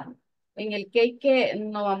contar. En el cake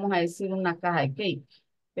no vamos a decir una caja de cake,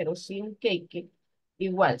 pero sí un cake.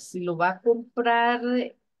 Igual, si lo va a comprar,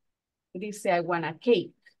 dice I want a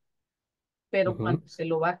cake, pero Ujú. cuando se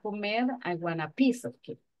lo va a comer, I want a piece of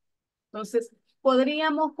cake. Entonces,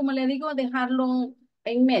 podríamos, como le digo, dejarlo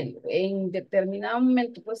en medio. En determinado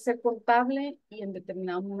momento puede ser contable y en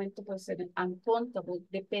determinado momento puede ser uncontable.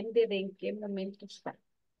 Depende de en qué momento está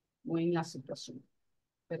o en la situación,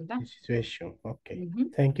 ¿verdad? Situation. Ok.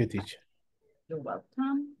 Ujú. Thank you, teacher. You're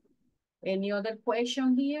welcome. Any other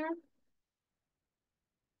question here?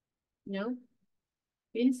 No?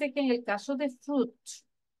 Fíjense que en el caso de fruit,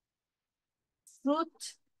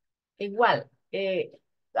 igual,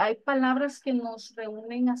 hay palabras que nos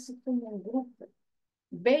reúnen así como un grupo.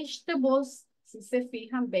 Vegetables, si se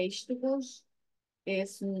fijan, vegetables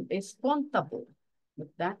es contable,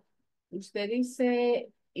 ¿verdad? Usted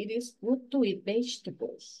dice, it is good to eat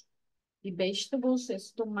vegetables. Y vegetables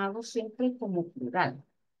es tomado siempre como plural.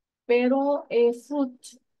 Pero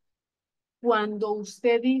fruit, cuando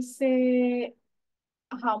usted dice,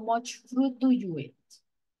 how much fruit do you eat?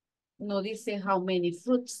 No dice, how many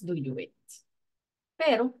fruits do you eat?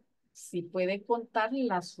 Pero sí puede contar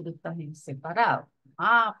las frutas en separado.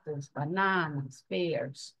 Apples, bananas,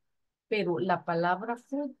 pears. Pero la palabra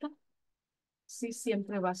fruta sí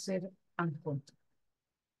siempre va a ser uncontable.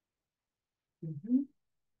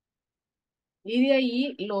 Y de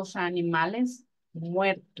ahí los animales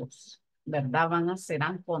muertos, ¿verdad? Van a ser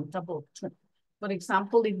uncontable too. Por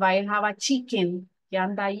ejemplo, if I have a chicken que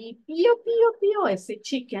anda ahí, pío, pío, pío, ese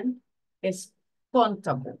chicken es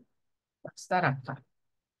contable. Va a estar acá.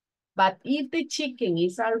 But if the chicken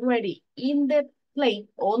is already in the plate,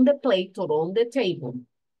 on the plate or on the table,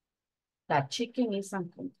 that chicken is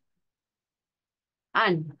uncountable.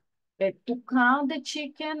 And to count the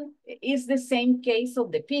chicken is the same case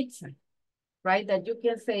of the pizza, right? That you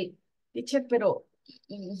can say, teacher, pero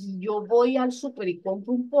yo voy al súper y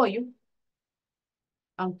compro un pollo,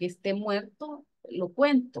 aunque esté muerto, lo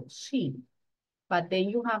cuento, sí. But then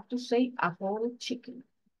you have to say a whole chicken.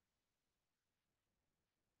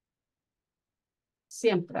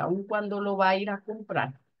 Siempre, aun cuando lo va a ir a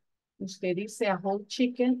comprar. Usted dice a whole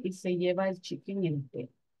chicken y se lleva el chicken entero.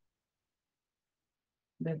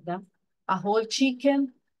 ¿Verdad? A whole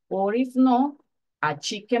chicken, or if no, a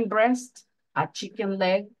chicken breast, a chicken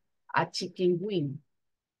leg, a chicken wing.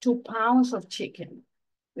 2 pounds of chicken.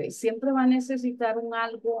 Siempre va a necesitar un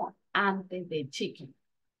algo antes de chicken.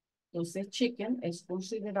 Entonces, chicken es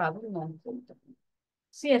considerado non contable.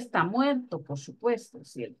 Si está muerto, por supuesto.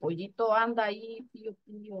 Si el pollito anda ahí, pío,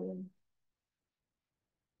 pío,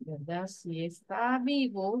 ¿verdad? Si está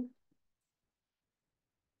vivo,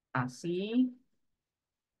 así,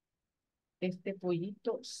 este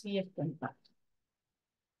pollito sí es contable.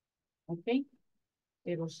 ¿Ok?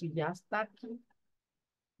 Pero si ya está aquí,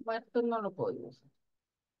 muerto, no lo puedo usar.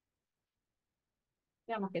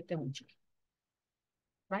 Digamos que este es un chicken.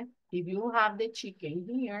 Right? If you have the chicken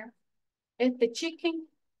here, este chicken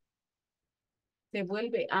se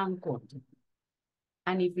vuelve uncontable.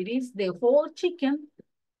 And if it is the whole chicken,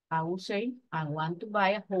 I will say, I want to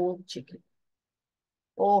buy a whole chicken.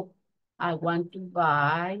 Or I want to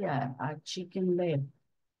buy a chicken leg.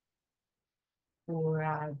 Or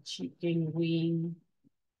a chicken wing.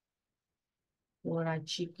 Or a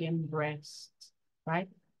chicken breast. Right?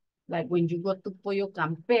 Like when you go to Pollo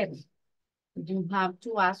Campero, you have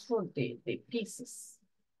to ask for the pieces.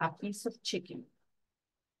 A piece of chicken.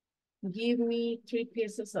 Give me 3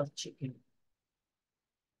 pieces of chicken.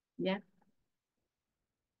 Yeah.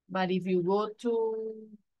 But if you go to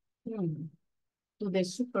the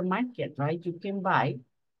supermarket, right, you can buy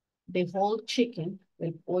the whole chicken,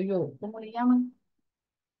 el pollo, ¿cómo le llaman?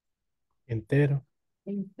 Entero.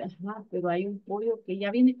 Ajá, pero hay un pollo que ya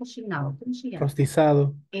viene cocinado. ¿Cómo se llama?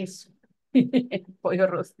 Rostizado. Eso. Pollo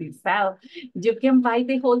rostizado. You can buy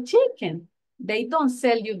the whole chicken. They don't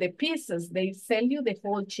sell you the pieces. They sell you the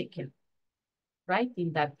whole chicken. Right?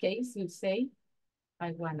 In that case, you say,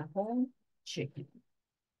 I want a whole chicken.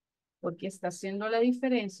 Porque está haciendo la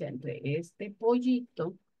diferencia entre este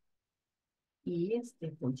pollito y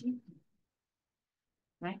este pollito.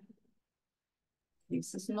 Right?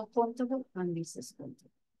 This is not countable and this is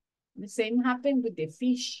countable. The same happened with the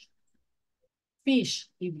fish. Fish,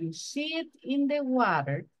 if you see it in the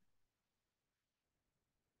water,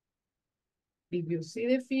 if you see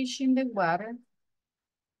the fish in the water,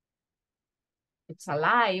 it's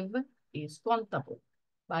alive, it's countable.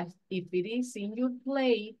 But if it is in your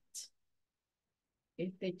plate,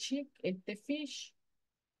 este fish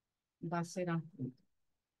va a ser uncontable.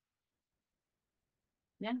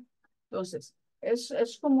 ¿Ya? Entonces,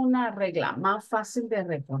 es como una regla más fácil de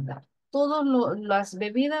recordar. Todas las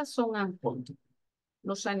bebidas son uncontable.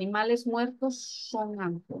 Los animales muertos son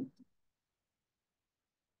uncontable.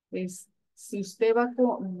 Pues, si usted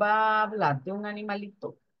va a hablar de un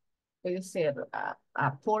animalito, puede ser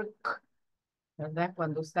a pork, ¿verdad?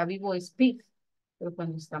 Cuando está vivo es pig, pero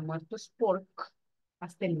cuando está muerto es pork.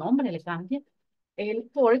 Hasta el nombre le cambia. El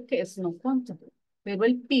pork es no countable, pero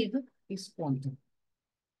el pig es countable.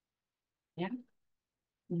 ¿Ya?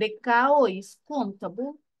 The cow is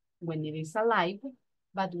countable when it is alive,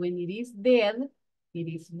 but when it is dead, it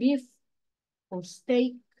is beef or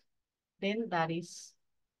steak, then that is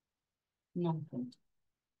No.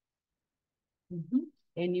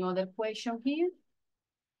 Any other question here?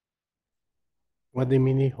 What do you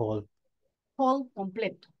mean whole? Whole,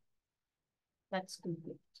 completo. That's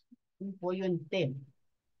complete. Un pollo entero.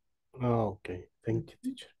 Oh, okay. Thank you,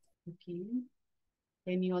 teacher. Okay.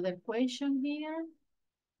 Any other question here?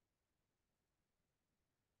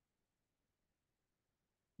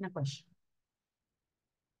 Una question.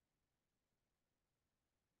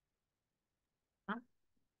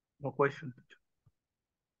 No question.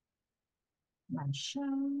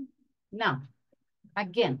 Question. Now,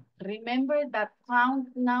 again, remember that count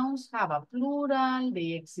nouns have a plural,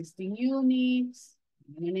 the existing units,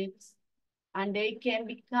 and they can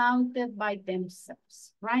be counted by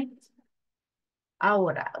themselves, right?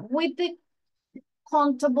 Ahora, with the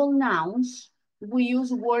countable nouns, we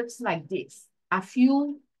use words like this. A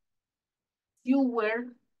few,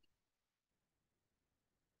 fewer,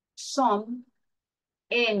 some,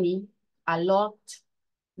 any, a lot,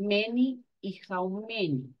 many y how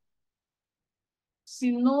many.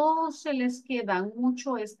 Si no se les quedan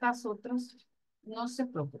mucho estas otras, no se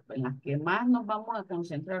preocupen. Las que más nos vamos a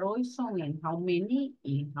concentrar hoy son en how many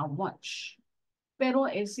y how much. Pero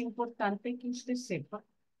es importante que usted sepa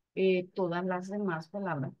todas las demás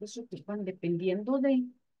palabras que se ocupan dependiendo de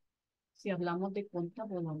si hablamos de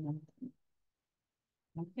contable o no.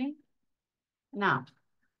 ¿Ok? Now,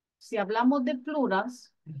 si hablamos de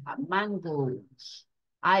plurals, mangoes.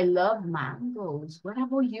 I love mangoes. What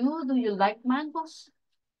about you? Do you like mangoes?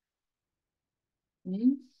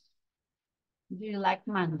 Hmm? Do you like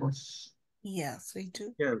mangoes? Yes, I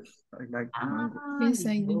do. Yes, I like mango. Yes,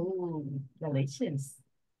 I do. Oh, delicious.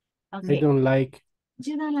 I Okay. don't like.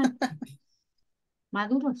 You don't like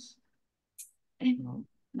maduros? No.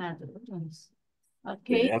 Maduros.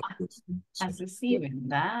 Okay. Verdes. Así sí,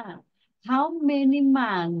 ¿verdad? How many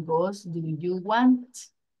mangoes do you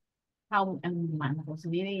want? How mangos?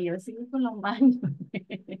 Mire, yo sigo con los mangos.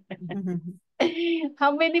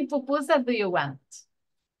 How many pupusas do you want?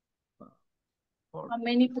 How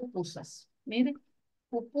many pupusas? Mire,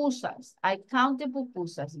 pupusas. I count the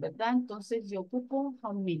pupusas, ¿verdad? Entonces yo ocupo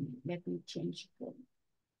how many. Let me change it.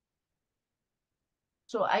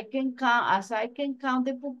 So I can count, as I can count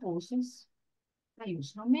the pupusas, I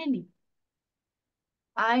use how many.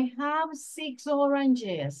 I have 6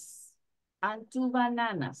 oranges and 2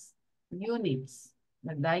 bananas. Units.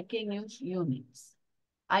 But I can use units.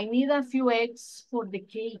 I need a few eggs for the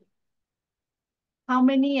cake. How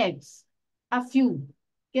many eggs? A few.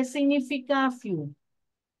 ¿Qué significa a few?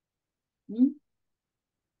 ¿Mm?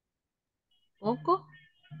 ¿Poco?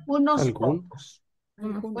 Unos ¿Algún? pocos.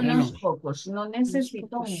 Unos Unos Bueno. pocos. No necesito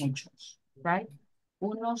pocos. muchos. Right?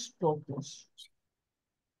 Unos pocos.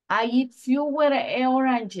 I eat fewer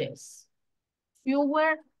oranges.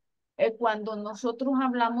 Fewer, cuando nosotros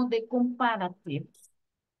hablamos de comparative,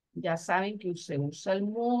 ya saben que se usa el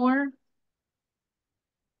more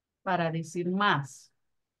para decir más.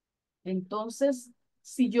 Entonces,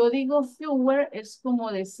 si yo digo fewer, es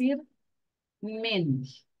como decir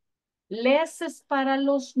menos. Less es para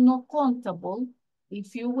los no contable y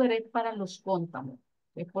fewer es para los contable.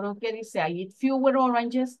 Es por lo que dice, I eat fewer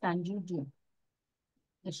oranges than you do.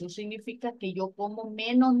 Eso significa que yo como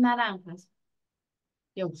menos naranjas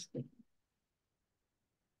que usted.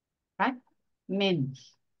 ¿Right?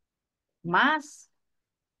 Menos. Más,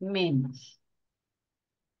 menos.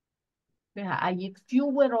 I eat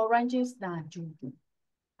fewer oranges than you do.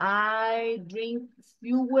 I drink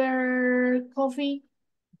fewer coffee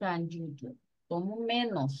than you do. Tomo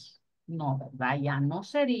menos. No, ¿verdad? Ya no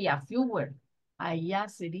sería fewer. Allá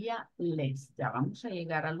sería less. Ya vamos a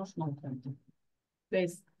llegar a los no contables.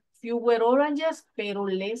 Pues, fewer oranges, pero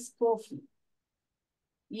less coffee.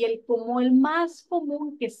 Y como el más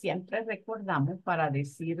común que siempre recordamos para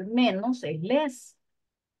decir menos es less.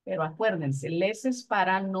 Pero acuérdense, less es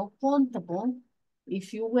para no contable y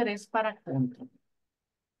fewer es para contable.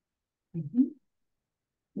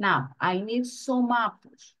 Now, I need some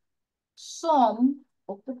apples. Some,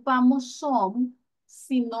 ocupamos some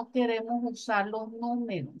si no queremos usar los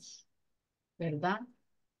números, ¿verdad?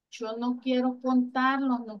 Yo no quiero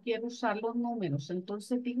contarlos, no quiero usar los números,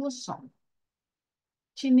 entonces digo some.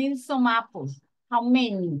 She needs some apples. How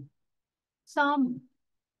many? Some.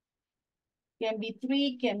 Can be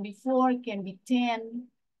 3, can be 4, can be 10.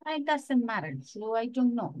 It doesn't matter, so I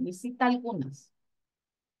don't know. Necesita algunas.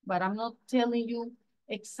 But I'm not telling you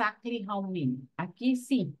exactly how many. Aquí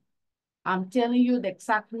sí. I'm telling you the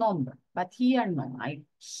exact number, but here no.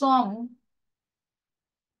 Some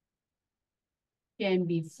can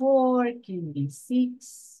be 4, can be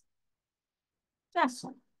 6. That's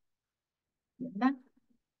all. ¿Verdad?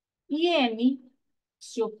 Y any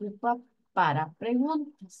se ocupa para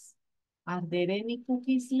preguntas. Are there any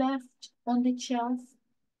cookies left on the shelf?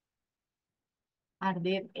 Are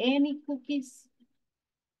there any cookies?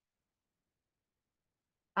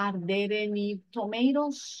 Are there any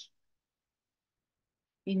tomatoes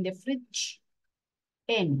in the fridge?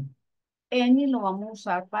 Any. Any lo vamos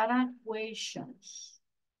a usar para questions.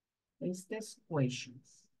 Este es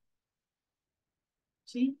questions.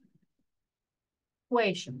 ¿Sí?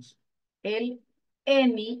 Questions. El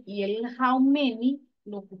any y el how many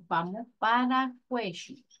lo ocupamos para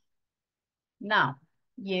questions. Now,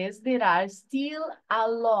 yes, there are still a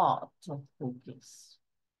lot of cookies.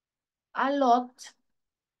 A lot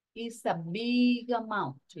is a big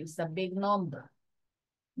amount, it's a big number.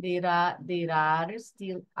 There are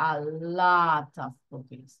still a lot of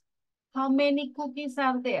cookies. How many cookies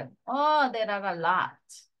are there? Oh, there are a lot.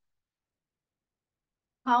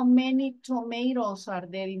 How many tomatoes are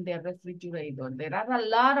there in the refrigerator? There are a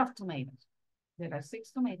lot of tomatoes. There are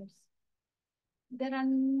 6 tomatoes. There are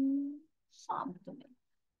some tomatoes.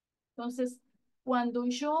 Entonces, cuando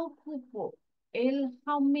yo ocupo el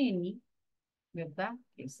how many, ¿verdad?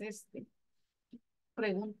 Que es este.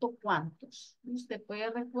 Pregunto cuántos. Usted puede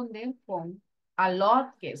responder con a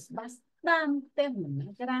lot, que es bastante,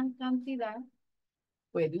 una gran cantidad.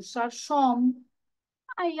 Puede usar some.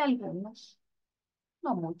 Hay algunos.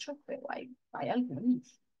 No muchos, pero hay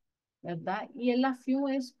algunos. ¿Verdad? Y el a few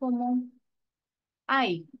es como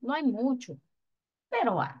hay. No hay mucho,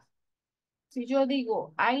 pero hay. Si yo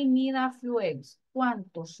digo, I need a few eggs,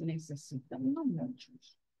 ¿cuántos necesitan? No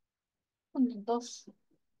muchos. Con 2.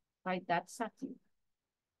 Right, that's a few.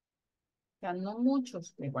 O sea, no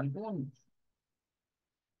muchos, pero algunos.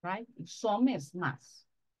 Right? Y some es más.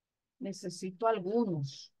 Necesito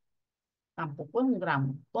algunos. Tampoco es un gran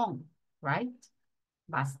montón. Right?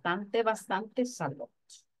 Bastante, bastante salud.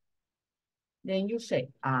 Then you say,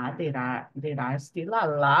 there are still a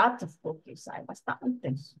lot of cookies. Hay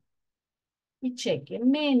bastantes. Y cheque,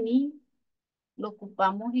 many lo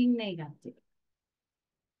ocupamos en negative.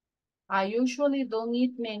 I usually don't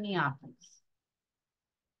eat many apples.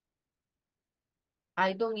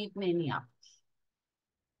 I don't eat many apples.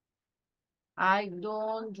 I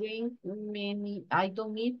don't eat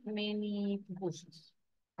many pupusas.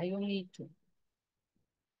 I only eat 2.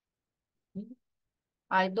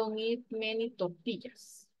 I don't eat many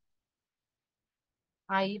tortillas.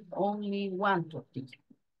 I eat only 1 tortilla.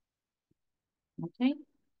 Okay?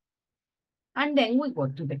 And then we go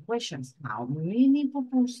to the questions. How many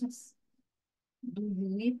pupusas do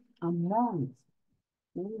you eat a month?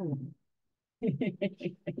 Ooh.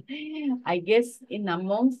 I guess in a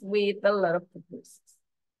month we eat a lot of pupusas.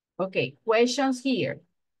 Okay, questions here.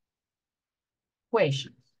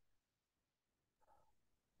 Questions.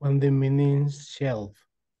 On the meaning shelf.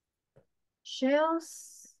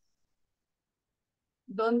 Shelves.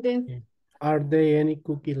 ¿Dónde? Are there any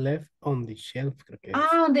cookies left on the shelf? Creo que es.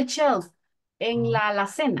 On the shelf. En la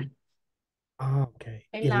alacena. Ok.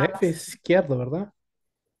 En Y la left es izquierdo, ¿verdad?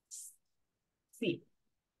 Sí,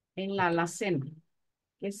 en la alacena.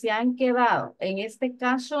 Que se han quedado. En este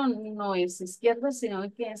caso no es izquierda, sino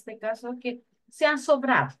que en este caso que se han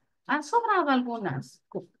sobrado. Han sobrado algunas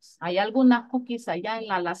cookies. Hay algunas cookies allá en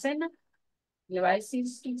la alacena. Le va a decir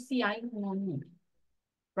sí, sí hay, no, no.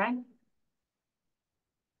 Right?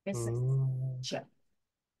 Ese es shelf.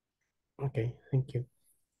 Okay, thank you.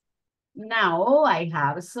 Now I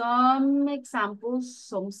have some examples,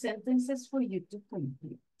 some sentences for you to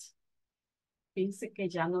complete. Fíjense que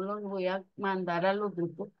ya no los voy a mandar a los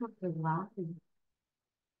grupos porque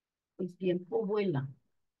el tiempo vuela.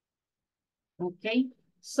 Okay,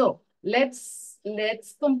 so let's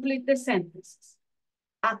complete the sentences.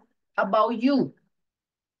 About you.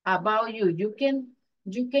 About you. You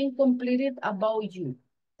can complete it about you.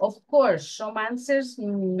 Of course, some answers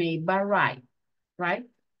may vary, right?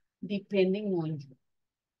 Depending on you.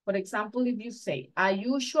 For example, if you say, I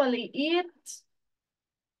usually eat,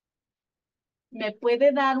 ¿me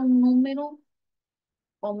puede dar un número?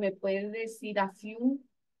 ¿O me puede decir a few?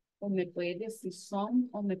 ¿O me puede decir some?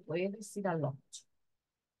 ¿O me puede decir a lot?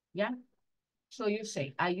 ¿Ya? So you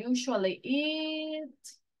say, I usually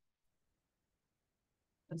eat.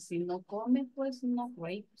 Si no come, pues no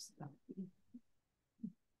grapes.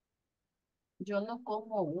 Yo no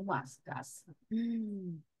como uvas, casa.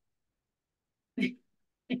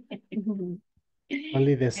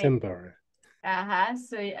 Only December.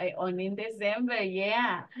 So only in December,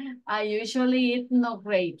 yeah. I usually eat no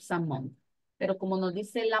grapes a month. Pero como nos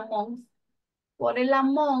dice el among, por el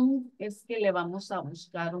among es que le vamos a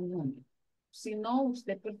buscar un número. Si no,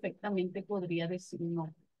 usted perfectamente podría decir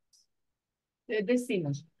no.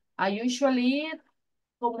 Decimos, I usually eat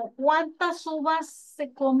 ¿Como cuántas uvas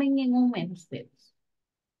se comen en un mes ustedes?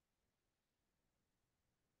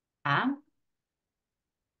 ¿Ah?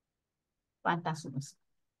 ¿Cuántas uvas?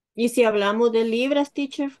 ¿Y si hablamos de libras,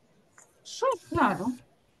 teacher? Sí, claro.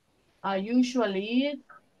 I usually eat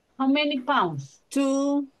how many pounds?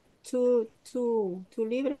 Two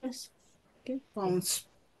libras. Okay. Pounds.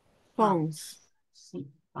 Pounds. Sí,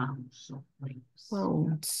 pounds of grapes.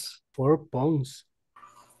 Pounds. 4 pounds.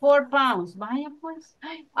 4 pounds. Vaya pues.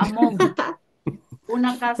 A month.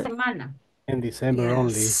 Una cada semana. In December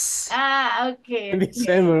Yes. Ah, only. okay. In Okay.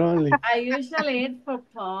 December only. I usually eat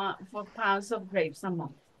 4 pounds of grapes a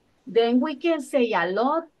month. Then we can say a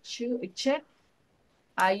lot. Check.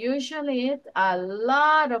 I usually eat a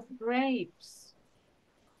lot of grapes.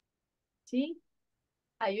 See?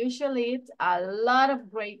 I usually eat a lot of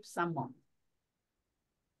grapes a month.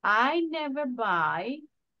 I never buy.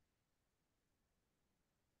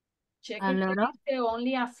 Check A it, lot of. dice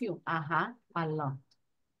only a few. Ajá, a lot.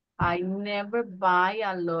 I never buy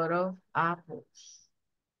a lot of apples.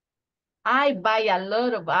 I buy a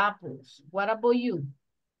lot of apples. What about you?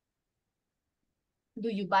 Do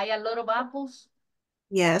you buy a lot of apples?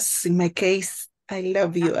 Yes, in my case, I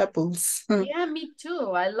love you apples. Yeah, me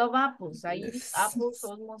too. I love apples. I eat Yes. apples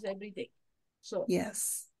almost every day. So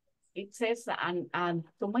Yes. it says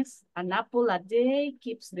Thomas, an apple a day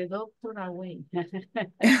keeps the doctor away.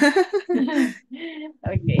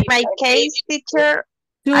 Okay. My case, teacher,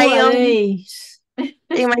 Two I a only, day.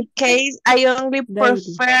 in my case, I only Daily.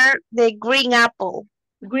 prefer the green apple.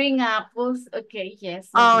 Green apples. Okay, yes.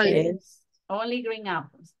 Only. Yes. Only green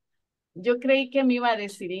apples. Yo creí que me iba a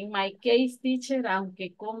decir, in my case, teacher,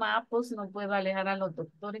 aunque coma apples, no puedo alejar a los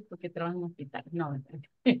doctores porque trabajo en hospital. No,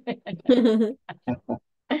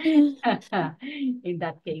 in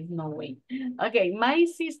that case, no way. Okay, my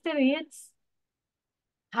sister eats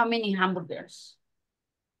how many hamburgers?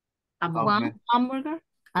 One hamburger?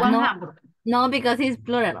 One No, hamburger. no, because it's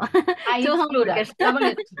plural. I Two eat plural. hamburgers.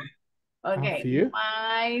 Double two. Okay, few?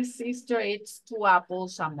 my sister eats 2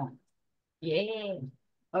 apples a month. Yeah.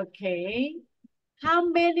 Okay. How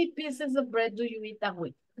many pieces of bread do you eat a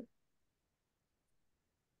week?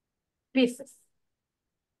 Pieces.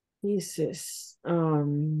 Pieces.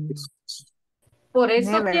 Por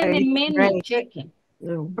eso Never tiene eat many, bread. chequen.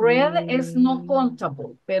 No. Bread es no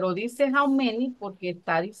contable, pero dice how many porque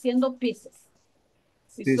está diciendo pieces.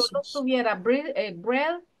 Si solo Pieces. tuviera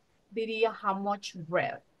bread, diría how much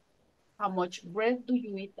bread. How much bread do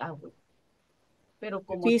you eat a week? Pero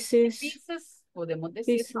como dice Pieces. pieces, podemos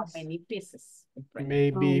decir how Pieces. many pieces. of bread.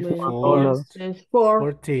 Maybe $4.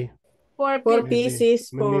 40. 4 Four pieces.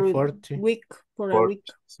 pieces Maybe for 40. week. For a 4, week.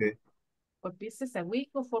 sí. 4 pieces a week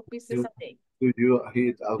or 4 pieces You, a day? do you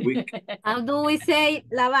eat a week? How do we say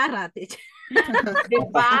la barra, teacher? The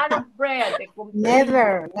bar of bread. The complete.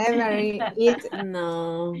 Never eat.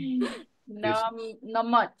 No. No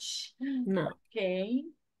much. No. Okay.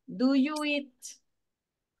 Do you eat?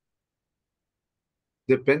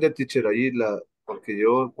 Depende, teacher, ahí porque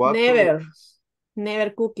yo 4. Never.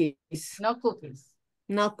 Never cookies. No cookies.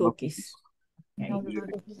 No cookies. Okay. No You-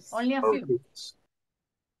 cookies. Only a no few. cookies.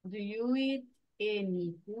 Do you eat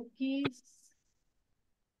any cookies?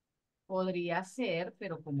 Podría ser,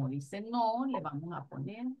 pero como dice no, le vamos a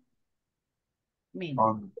poner many.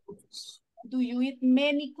 Cookies. Do you eat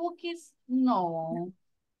many cookies? No.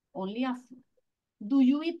 Only a few. Do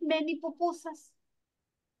you eat many pupusas?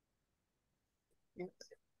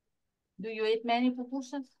 Do you eat many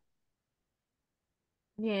pupusas?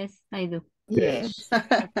 Yes, I do. Yes.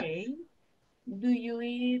 Okay. Do you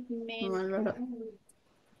eat many?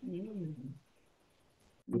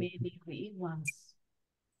 Many big ones.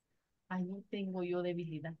 Ahí tengo yo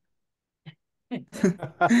debilidad.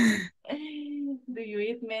 Do you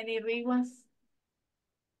eat many riguas?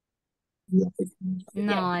 No,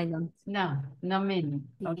 Yeah. I don't. No, not many.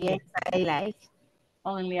 Okay. Yes, I like.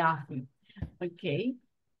 Only a few. Okay.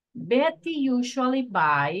 Betty usually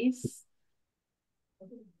buys.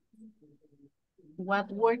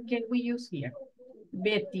 What word can we use here?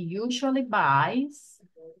 Betty usually buys.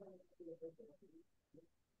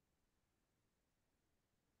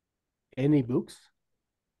 Any books?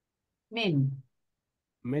 Many.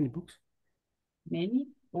 Many books? Many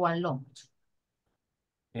or a lot?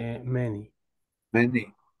 Many.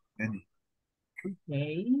 Many.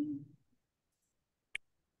 Okay.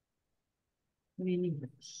 Many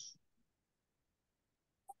books.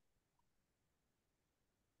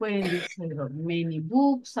 Pueden decir many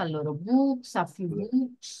books, a lot of books, a few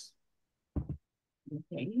books.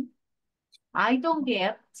 Okay. I don't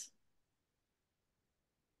get.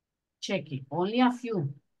 Check it. Only a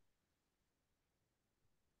few.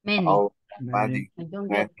 Many. How Many. I don't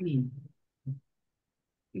get many.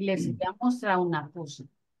 Y les voy a mostrar una cosa,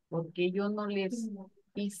 porque yo no les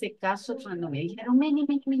hice caso cuando me dijeron many,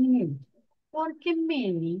 many, many, many. Porque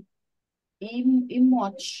many y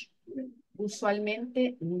much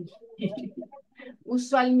usualmente,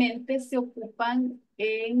 usualmente se ocupan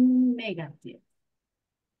en negativo.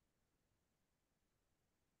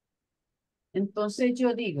 Entonces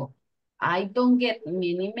yo digo, I don't get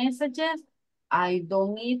many messages, I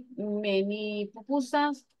don't eat many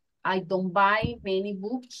pupusas, I don't buy many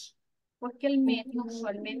books, porque el many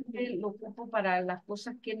usualmente lo ocupo para las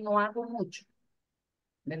cosas que no hago mucho,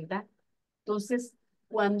 ¿verdad? Entonces,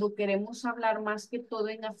 cuando queremos hablar más que todo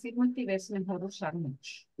en afirmativo, es mejor usar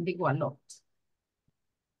mucho. Digo a lot.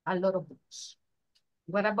 A lot of books.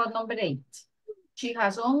 What about number 8? She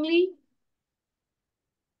has only.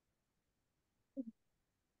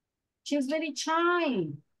 She's very shy.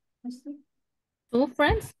 Two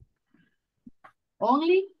friends.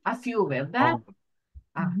 Only a few, ¿verdad?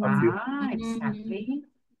 A few. Ajá, exactly.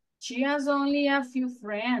 She has only a few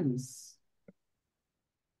friends.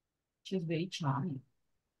 She's very shy.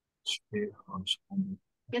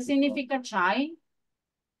 ¿Qué significa shy?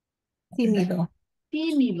 Tímido.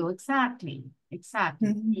 Tímido, exactly.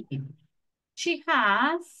 Exactly. Tímido. She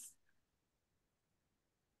has.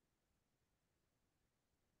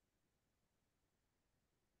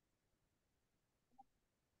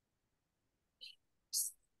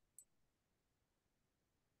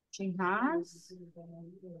 She has.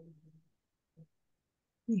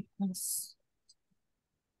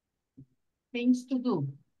 Things to do.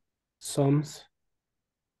 Some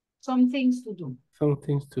Some things to do.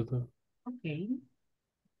 things to do. Okay.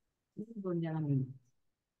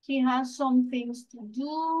 He has some things to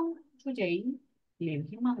do today. Leave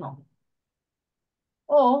him alone.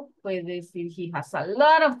 O puede decir, he has a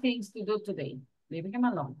lot of things to do today. Leave him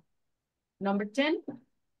alone. Number 10.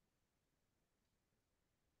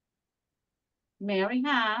 Mary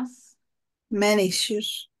has Many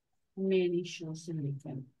shoes. many shoes in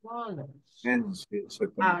different colors. Menos, sí, A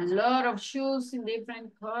exactamente. lot of shoes in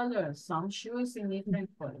different colors. Some shoes in different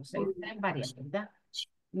colors. Ahí está en varias, ¿verdad?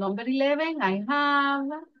 Number 11, I have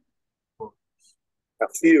A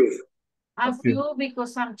few. a few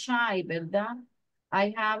because I'm shy, ¿verdad?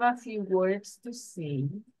 I have a few words to say.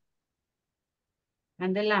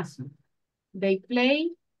 And the last one, they play.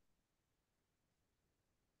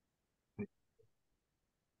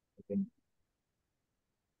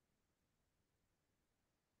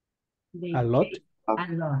 They A lot. play a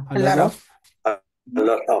lot. A lot of. A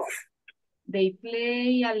lot of. They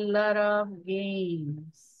play a lot of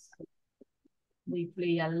games. They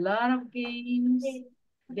play a lot of games.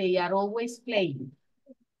 They are always playing.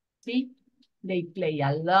 See? They play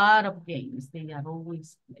a lot of games. They are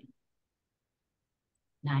always playing.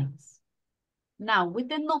 Nice. Now, with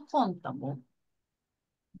the no countable,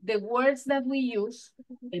 the words that we use,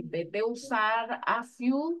 en vez de usar a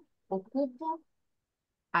few, ocupo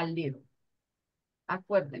a little.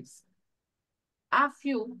 Acuérdense. A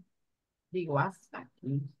few, digo hasta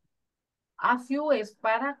aquí. A few es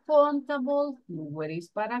para countable, fewer es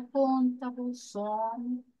para countable,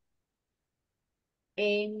 some,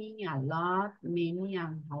 any, a lot, many,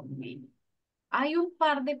 and how many. Hay un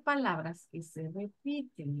par de palabras que se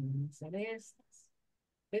repiten en ser estas.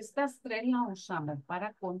 Estas tres las usamos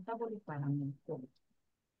para countable y para no countable.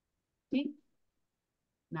 ¿Sí?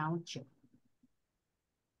 Now check.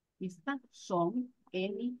 Estas son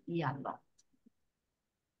any y a lot.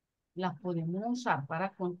 Las podemos usar para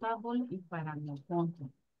countable y para no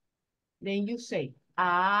countable. Then you say,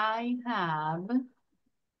 I have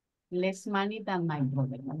less money than my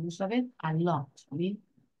brother. Vamos a ver, a lot. ¿Sí?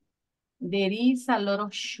 There is a lot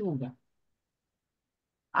of sugar.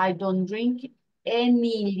 I don't drink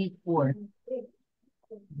any liquor.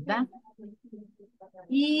 ¿Verdad?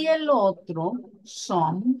 Y el otro,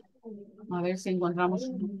 some. A ver si encontramos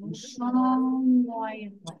some. No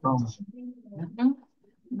hay.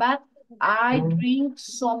 But I drink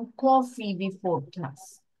some coffee before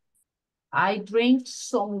class. I drink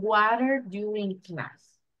some water during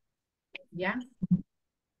class. ¿Ya?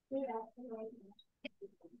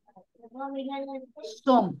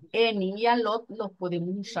 Some, any y a lot los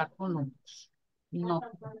podemos usar con los dos. No.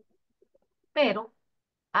 Pero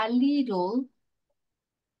a little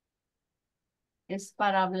es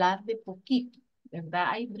para hablar de poquito,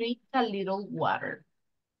 ¿verdad? I drink a little water.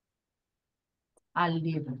 A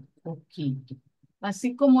little, poquito.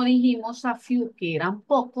 Así como dijimos a few que eran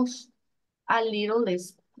pocos, a little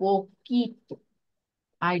es poquito.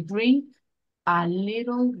 I drink a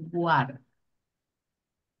little water.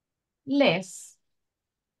 Less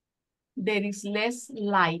There is less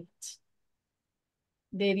light.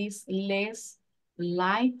 There is less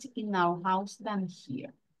light in our house than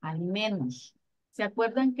here. Al menos. ¿Se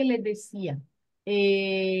acuerdan que les decía?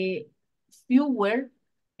 Fewer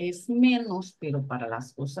es menos, pero para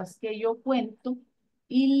las cosas que yo cuento.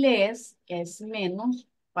 Y less es menos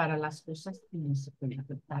para las cosas que no se pueden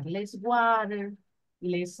afectar. Less water,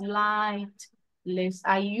 less light, less.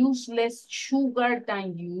 I use less sugar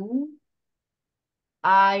than you.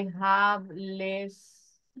 I have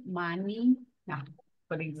less money.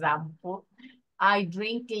 For example, I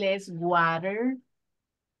drink less water.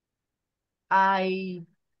 I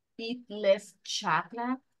eat less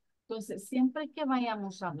chocolate. Entonces, siempre que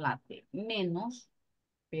vayamos a hablar de menos,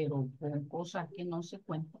 pero con cosas que no se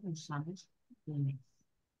cuentan, usamos less.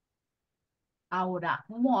 Ahora,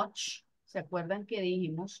 much, ¿se acuerdan que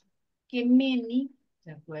dijimos que many?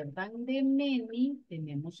 ¿Se acuerdan de many?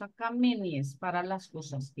 Tenemos acá many, es para las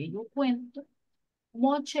cosas que yo cuento.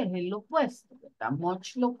 Much es el opuesto, ¿verdad?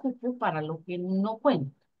 Much lo ocupo para lo que no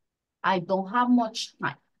cuento. I don't have much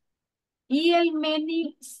time. Y el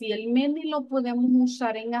many, si el many lo podemos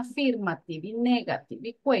usar en affirmative y negative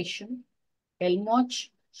equation, el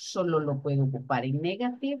much solo lo puedo ocupar en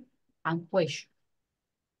negative and question.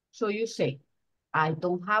 So you say, I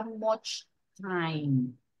don't have much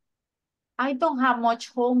time. I don't have much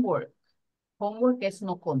homework. Homework es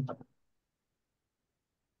no contable.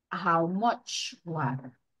 How much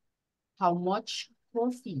water? How much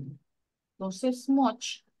coffee? Entonces,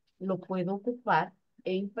 much lo puedo ocupar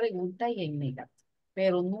en pregunta y en negativa,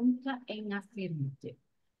 pero nunca en afirmativo.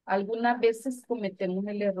 Algunas veces cometemos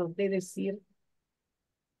el error de decir,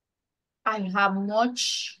 I have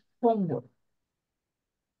much homework.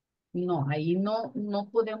 No, ahí no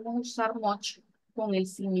podemos usar much con el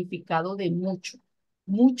significado de mucho.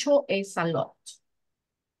 Mucho es a lot.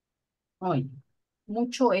 Oye,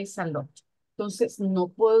 mucho es a lot. Entonces, no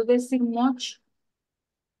puedo decir much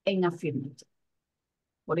en afirmativo.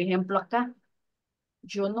 Por ejemplo, acá,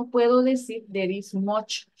 yo no puedo decir there is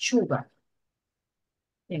much sugar.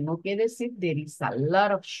 Tengo que decir there is a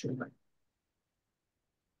lot of sugar.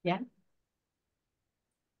 ¿Ya?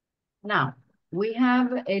 Now, we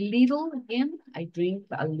have a little again. I drink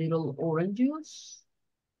a little orange juice.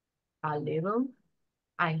 A little.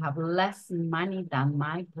 I have less money than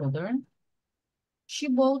my brother. She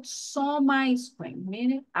bought some ice cream.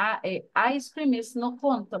 Meaning, ice cream is not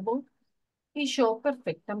countable. Y yo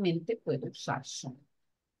perfectamente puedo usar some.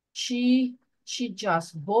 She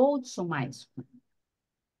just bought some ice cream.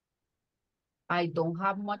 I don't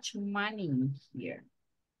have much money in here.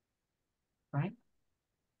 Right?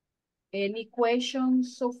 Any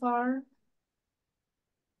questions so far?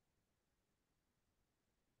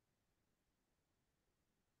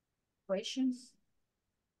 Questions?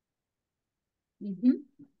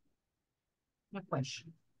 A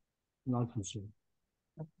question. Not to say.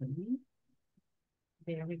 Okay.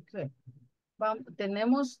 Very good.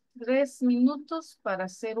 Tenemos 3 minutos para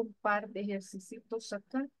hacer un par de ejercicios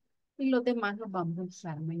acá y los demás los vamos a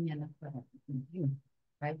usar mañana para review.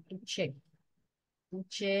 Right? To check. To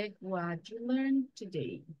check what you learned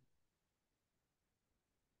today.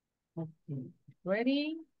 Okay.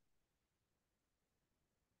 Ready?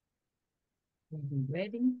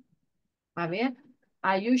 Ready? A ver,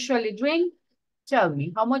 I usually drink. Tell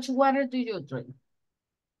me, how much water do you drink?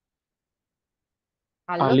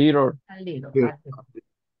 A little. A little. Yeah.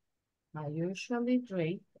 I usually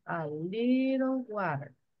drink a little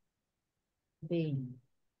water daily.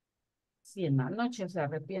 Si en la noche se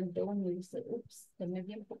arrepiente uno y dice, ups, se me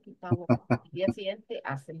dio un poquito agua. El día siguiente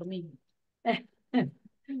hace lo mismo.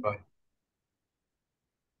 Bye.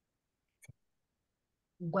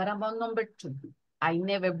 What about number 2? I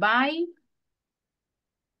never buy.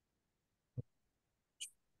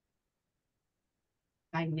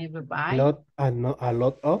 I never buy. A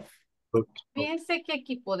lot of. Fíjense que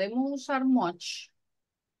aquí podemos usar much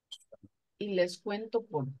y les cuento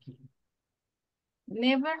por qué.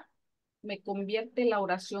 Never me convierte la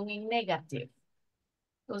oración en negative.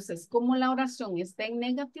 Entonces, como la oración está en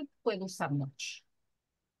negative, puedo usar much.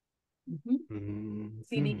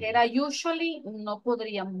 Si dijera usually, no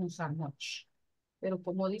podríamos usar much. Pero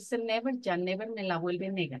como dice never, ya never me la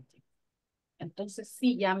vuelve negative. Entonces,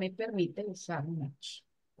 sí, ya me permite usar much.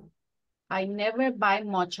 I never buy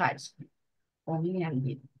much ice cream. Only a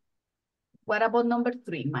little. What about number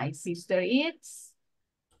 3? My sister eats.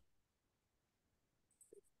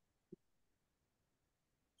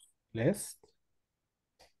 Less.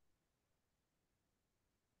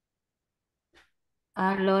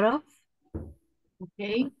 A lot of.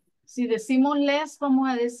 Ok. Si decimos less, vamos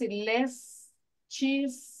a decir less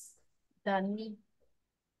cheese than me.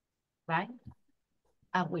 right?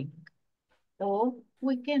 A week. Or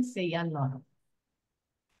we can say a lot of.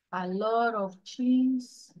 A lot of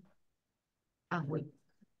cheese a week.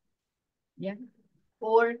 Yeah.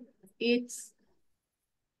 Or it's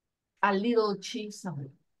a little cheese a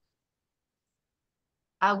week.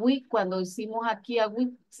 A week, cuando decimos aquí a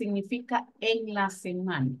week, significa en la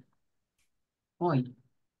semana. Hoy,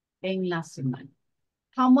 en la semana.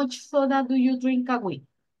 How much soda do you drink a week?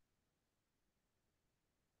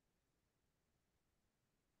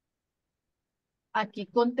 Aquí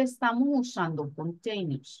contestamos usando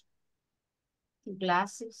containers. 2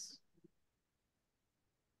 glasses,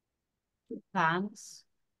 2 cans,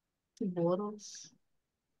 2 bottles.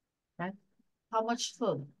 Right? How much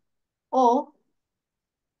soda? O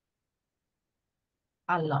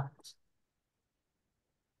a lot.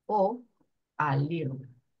 O a little.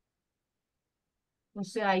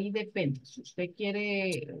 Entonces ahí depende. Si usted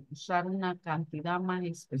quiere usar una cantidad más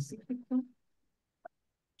específica,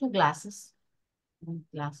 2 glasses. 2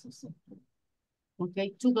 glasses.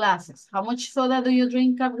 Okay, 2 glasses. How much soda do you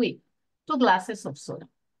drink a week? 2 glasses of soda.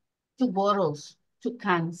 2 bottles, 2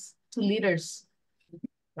 cans, 2 liters.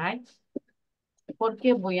 Right?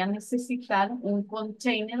 Porque voy a necesitar un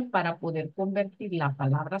container para poder convertir la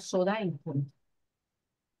palabra soda en punto.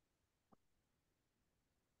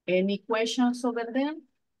 Any questions over there?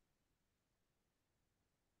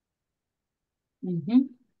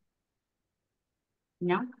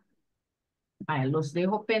 ¿No? Los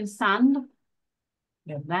dejo pensando,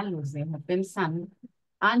 ¿verdad? Los dejo pensando.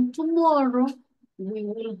 And tomorrow we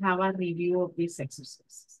will have a review of these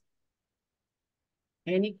exercises.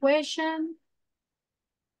 Any question?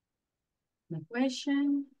 No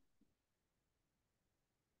question?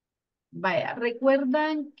 Vaya,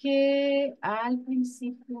 recuerdan que al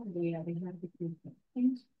principio, voy a dejar de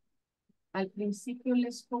compartir. Al principio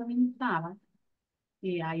les comentaba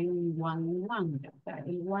que hay un one-on-one, ¿verdad?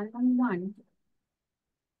 El one-on-one,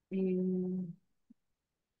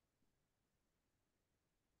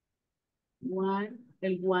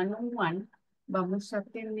 el one-on-one, vamos a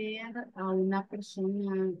tener a una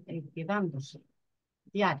persona quedándose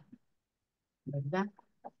diario, ¿verdad?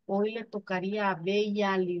 Hoy le tocaría a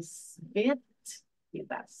Bella Lisbeth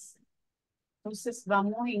quedarse. Entonces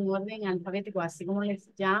vamos en orden alfabético, así como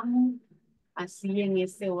les llamo, así en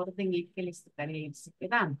ese orden es que les tocaría irse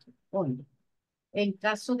quedando. Hoy, en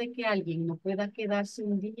caso de que alguien no pueda quedarse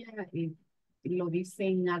un día, lo dice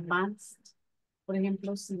en advance. Por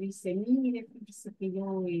ejemplo, si dice, mire, fíjese que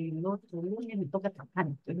yo el otro lunes me toca trabajar,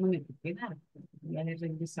 entonces no me puedo quedar, voy a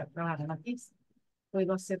regresar a trabajar a la 10.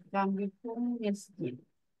 Puedo hacer cambios con el siguiente.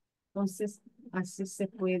 Entonces, así se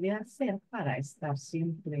puede hacer para estar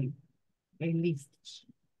siempre listos.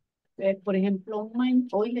 Por ejemplo,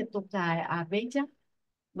 hoy le toca a Bella,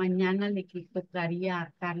 mañana le tocaría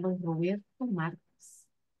a Carlos Roberto, martes,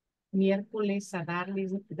 miércoles a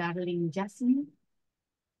Darling Jasmine,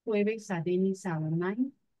 jueves a Denis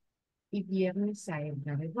Adonai y viernes a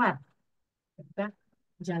Edgar Eduardo, ¿verdad?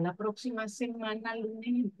 Ya la próxima semana, lunes,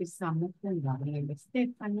 empezamos con Gabriel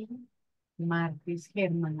Stephanie, martes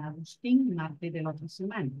Germán Agustín, martes de la otra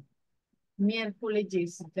semana, miércoles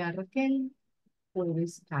Jessica Raquel,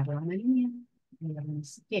 jueves Carla María,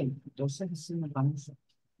 viernes Ken. Entonces así nos vamos a...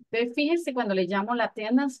 Pero fíjense cuando le llamo la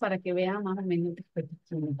tenaz para que vean más o menos después de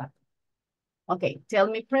qué nos va. Ok, tell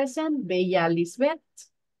me present, Bella Lisbeth.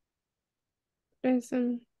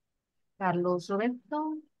 Present. Carlos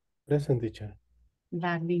Roberto. Present, teacher.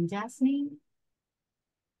 Darling Jasmine.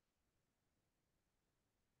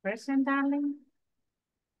 Present, darling.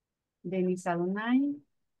 Denis Adonai.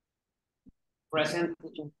 Present,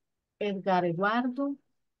 teacher. Edgar Eduardo.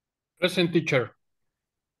 Present, teacher.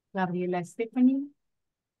 Gabriela Stephanie.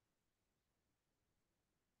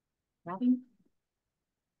 Robin.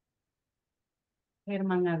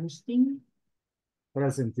 Germán Agustín.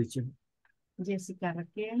 Present, teacher. Jessica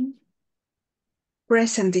Raquel.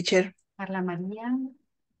 Present, teacher. Carla María.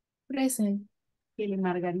 Present. Kelly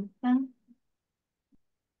Margarita.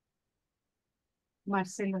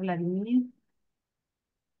 Marcelo Vladimir.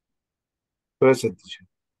 Present, teacher.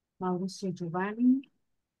 Mauricio Giovanni.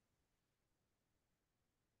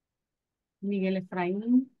 Miguel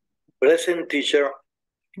Efraín. Present, teacher.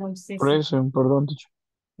 Moisés. Present, perdón, teacher.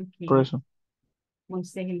 Okay. Present.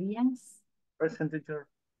 Moisés Elías. Present, teacher.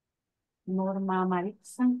 Norma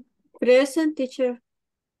Maritza. Present, teacher.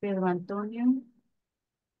 Pedro Antonio.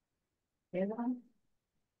 Pedro.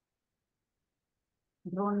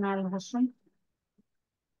 Ronald Josué.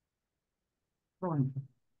 Ronald.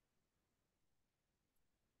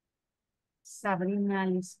 Sabrina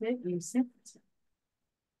Lisette.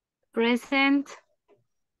 Present.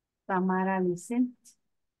 Tamara Lisette.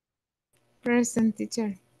 Present,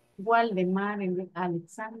 teacher. Waldemar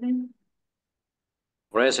Alexander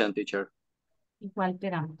Present, teacher. y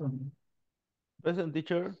Walter Antonio. Present,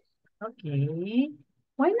 teacher. Okay.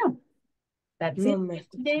 Bueno, that's No it me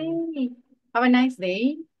for today. Have a nice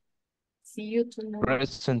day. See you tomorrow.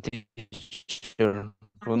 Present teacher.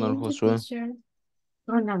 Ronald Thank you, Josué. teacher.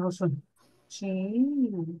 Ronald Rosso. Sí.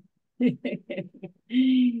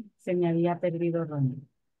 Se me había perdido Ronald.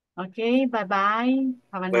 Okay, bye bye.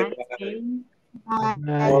 Have a Bye nice bye. day.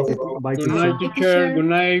 Night. Bye, Good teacher. night, teacher. Good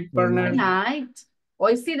night, Good partner. Good night. night.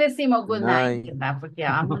 Hoy sí decimos good night, Night. ¿verdad? Porque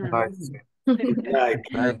vamos a... Nice. Good night.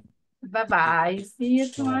 Night. Bye bye. See you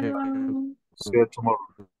teacher. tomorrow. See you tomorrow.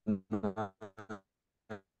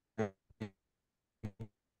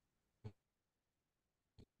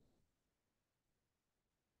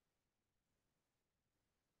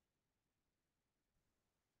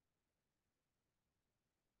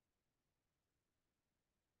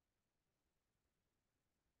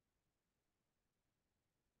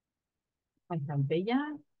 I have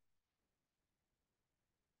Bella.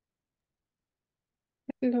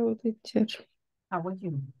 Hello, teacher. How are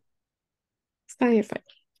you? Fine, fine.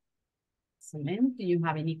 Excellent. Do you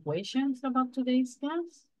have any questions about today's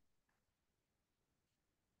class?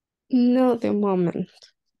 No, the moment.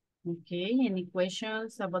 Okay. Any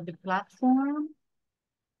questions about the platform?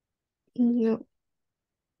 No.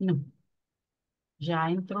 No. ¿Ya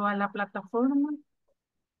entró a la plataforma?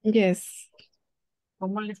 Yes.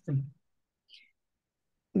 ¿Cómo le fue?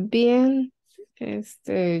 Bien.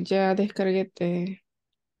 Ya descargué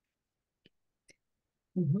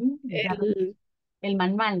Ya. el El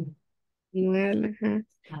manual. manual, ajá.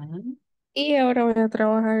 Ah, Y ahora voy a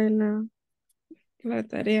trabajar en la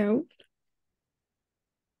tarea.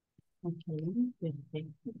 ok,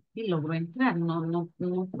 perfecto. Y logró entrar, no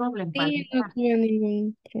problem para Sí, no entrar. tuve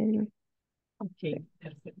ningún problema. Ok,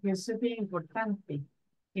 perfecto. Eso es bien importante,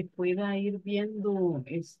 que pueda ir viendo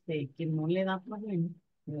que no le da problema,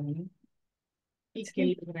 ¿verdad? Y que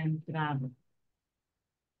Sí, logra entrar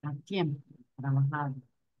a tiempo, trabajar.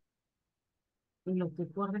 Y lo que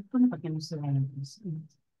corresponde para que no se vayan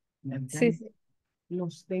personas, ¿verdad? sí, sí.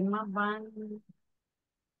 Los temas van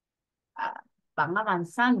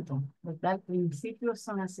avanzando, ¿verdad? Al principio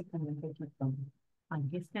son así como un poquito,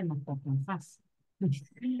 aunque no está tan fácil.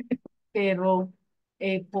 Pero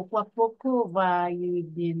poco a poco va a ir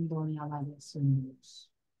viendo la variación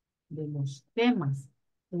de los temas.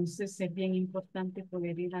 Entonces es bien importante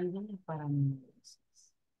poder ir al línea para memorizar.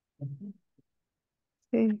 ¿Verdad?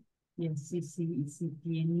 Sí. Y así, si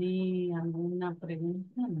tiene alguna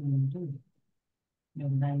pregunta, no dude,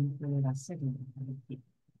 ¿verdad? Y poder hacerlo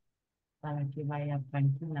para que vaya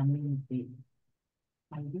tranquilamente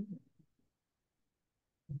al día.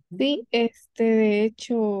 Sí, de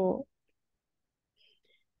hecho,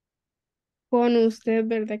 con usted,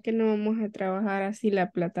 ¿verdad que no vamos a trabajar así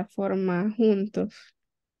la plataforma juntos?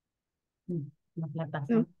 La No,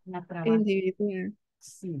 plataforma la trabaja, individual.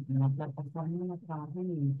 sí, la plataforma la trabaja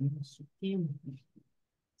en su tiempo.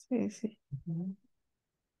 Sí, sí. Ujú.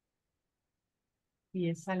 Y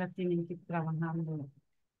esa la tienen que ir trabajando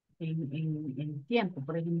en tiempo.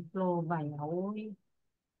 Por ejemplo, vaya, hoy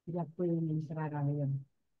ya pueden entrar a ver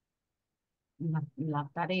la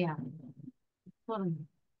tarea forma,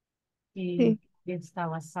 que Sí, está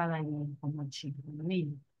basada en el como chico.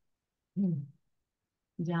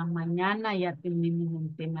 Ya mañana ya tenemos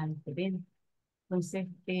un tema diferente. Entonces,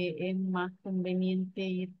 es más conveniente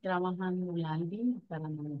ir trabajando la al día para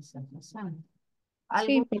no estar pasando.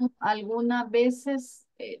 sí, Algunas veces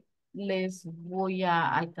les voy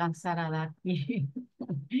a alcanzar a dar tiempo,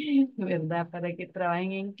 ¿verdad? Para que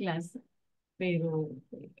trabajen en clase, pero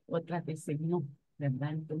otras veces no,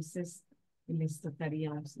 ¿verdad? Entonces, les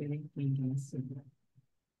tocaría a ustedes que irían a hacerlo.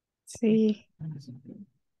 sí,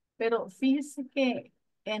 Pero fíjese que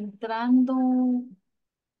entrando,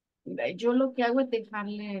 yo lo que hago es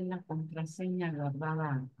dejarle la contraseña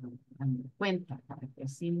guardada a mi cuenta para que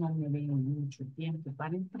así no me den mucho tiempo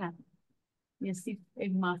para entrar. Y así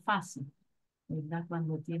es más fácil, ¿verdad?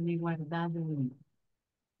 Cuando tiene guardado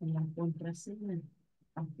en la contraseña.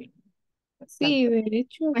 Ok. sí, de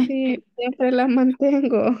hecho, sí, siempre las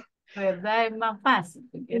mantengo. ¿Verdad? Es más fácil,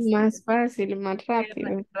 porque Es así más fácil, más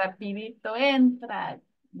rápido. rapidito entra,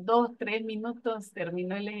 2, 3 minutos,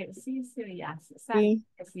 terminó el ejercicio y ya se sale, Sí,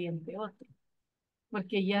 el siguiente otro.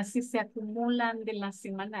 Porque ya si se acumulan de la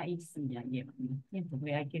semana, y sí, ya llevan más tiempo,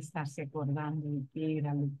 porque hay que estarse acordando de qué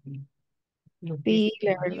era lo que sí, se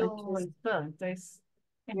la verdad que dio y sí, todo. Entonces,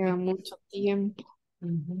 es lleva mejor. mucho tiempo.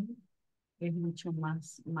 Ujú. Es mucho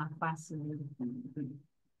más fácil,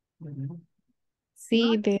 ¿verdad? Sí,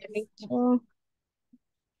 No, de hecho,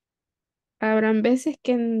 habrán veces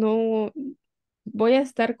que no voy a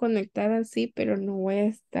estar conectada, sí, pero no voy a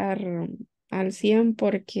estar al 100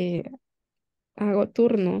 porque hago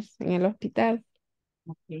turnos en el hospital.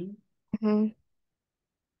 Ok, Ajá.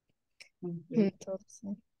 ok.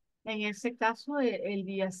 Entonces, En ese caso, el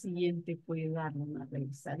día siguiente puede dar una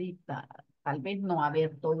revisadita. Tal vez no a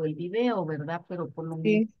ver todo el video, ¿verdad? Pero por lo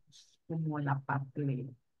menos sí, como la parte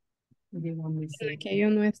de donde en se... la que yo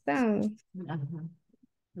no he estado. Ajá,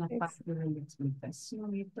 la Ex- parte de la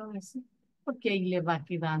explicación y todo eso. Porque ahí le va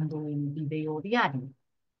quedando el video diario.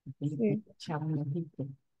 Le puede Sí, echar un ojito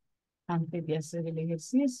antes de hacer el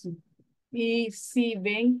ejercicio. Y si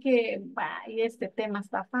ven que y este tema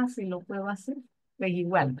está fácil, lo puedo hacer, pues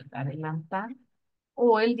igual, ¿verdad? Adelantar.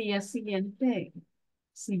 O el día siguiente,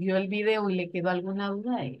 si vio el video y le quedó alguna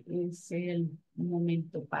duda, es el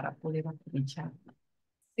momento para poder aprovechar.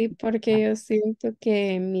 sí, porque yo siento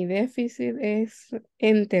que mi déficit es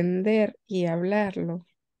entender y hablarlo.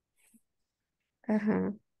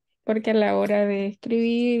 Ajá. Porque a la hora de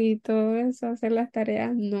escribir y todo eso, hacer las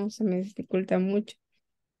tareas, no se me dificulta mucho.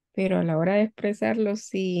 Pero a la hora de expresarlo,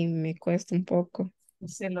 sí me cuesta un poco.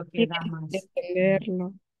 Eso es lo que Y da de más.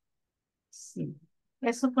 entenderlo. Sí,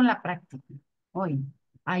 eso con la práctica. Hoy,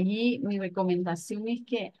 allí mi recomendación es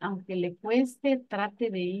que aunque le cueste, trate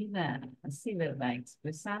de ir así, ¿verdad?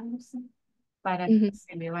 Expresándose para que Ujú,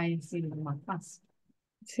 se le vaya siendo más fácil.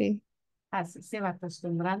 sí, Así se va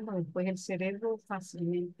acostumbrando, después el cerebro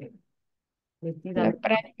fácilmente le tira la la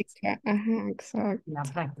práctica. Ajá, exacto.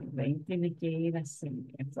 práctica. Ahí tiene que ir así,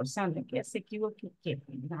 esforzando, que se equivoque, que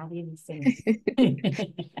nadie dice nada. Sí,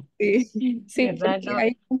 sí, ¿Verdad? porque No,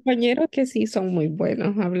 hay compañeros que sí son muy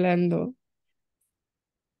buenos hablando,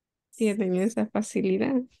 tienen esa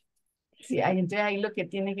facilidad. sí, entonces ahí lo que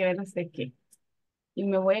tiene que ver es de que y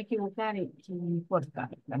me voy a equivocar y no importa,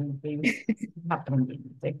 ¿verdad? Lo que yo estoy aprendiendo.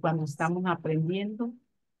 Entonces, cuando estamos aprendiendo,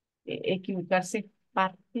 equivocarse es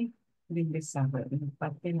parte del desarrollo, es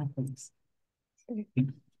parte de la aprendizaje. Sí.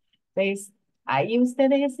 Entonces, ahí usted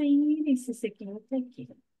déjese ir y si se equivoca, aquí,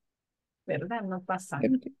 ¿verdad? No pasa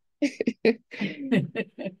nada.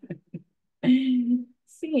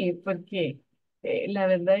 Sí, porque la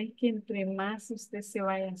verdad es que entre más usted se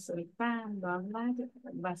vaya soltando a hablar,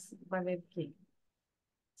 va a ver que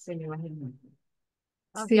se le va a ir muy bien.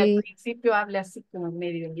 Aunque al Sí, principio hable así como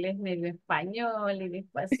medio inglés, medio español y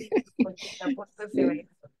despacito, poquito a poco se va a sí, ir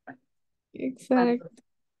soltando. exacto.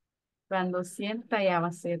 Cuando sienta ya va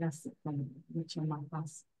a ser así como mucho más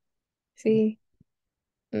fácil. Sí,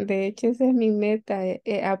 de hecho esa es mi meta,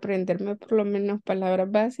 aprenderme por lo menos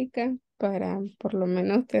palabras básicas para por lo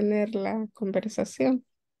menos tener la conversación.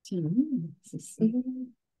 Sí, sí, sí,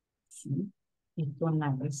 Ujú. sí. Y con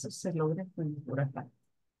eso se logra con pura práctica.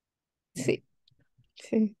 Sí,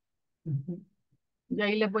 sí, Ujú. Yo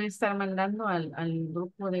ahí les voy a estar mandando al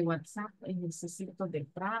grupo de WhatsApp ejercicios de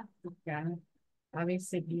práctica, a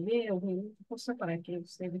veces videos y cosas para que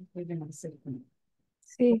ustedes puedan hacer un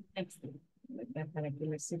sí, texto, ¿verdad? Para que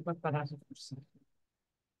les sirva para reforzar.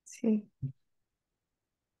 sí.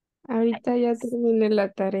 Ahorita ya terminé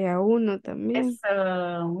la tarea uno también.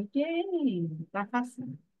 Eso, muy bien, está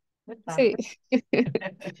fácil, ¿verdad? Sí.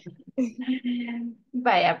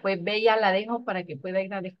 Vaya, pues ve, ya la dejo para que pueda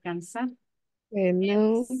ir a descansar.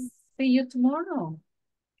 Bueno, See you tomorrow.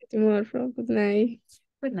 tomorrow, good night.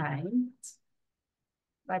 Good night.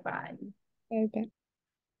 Bye bye. Bye bye.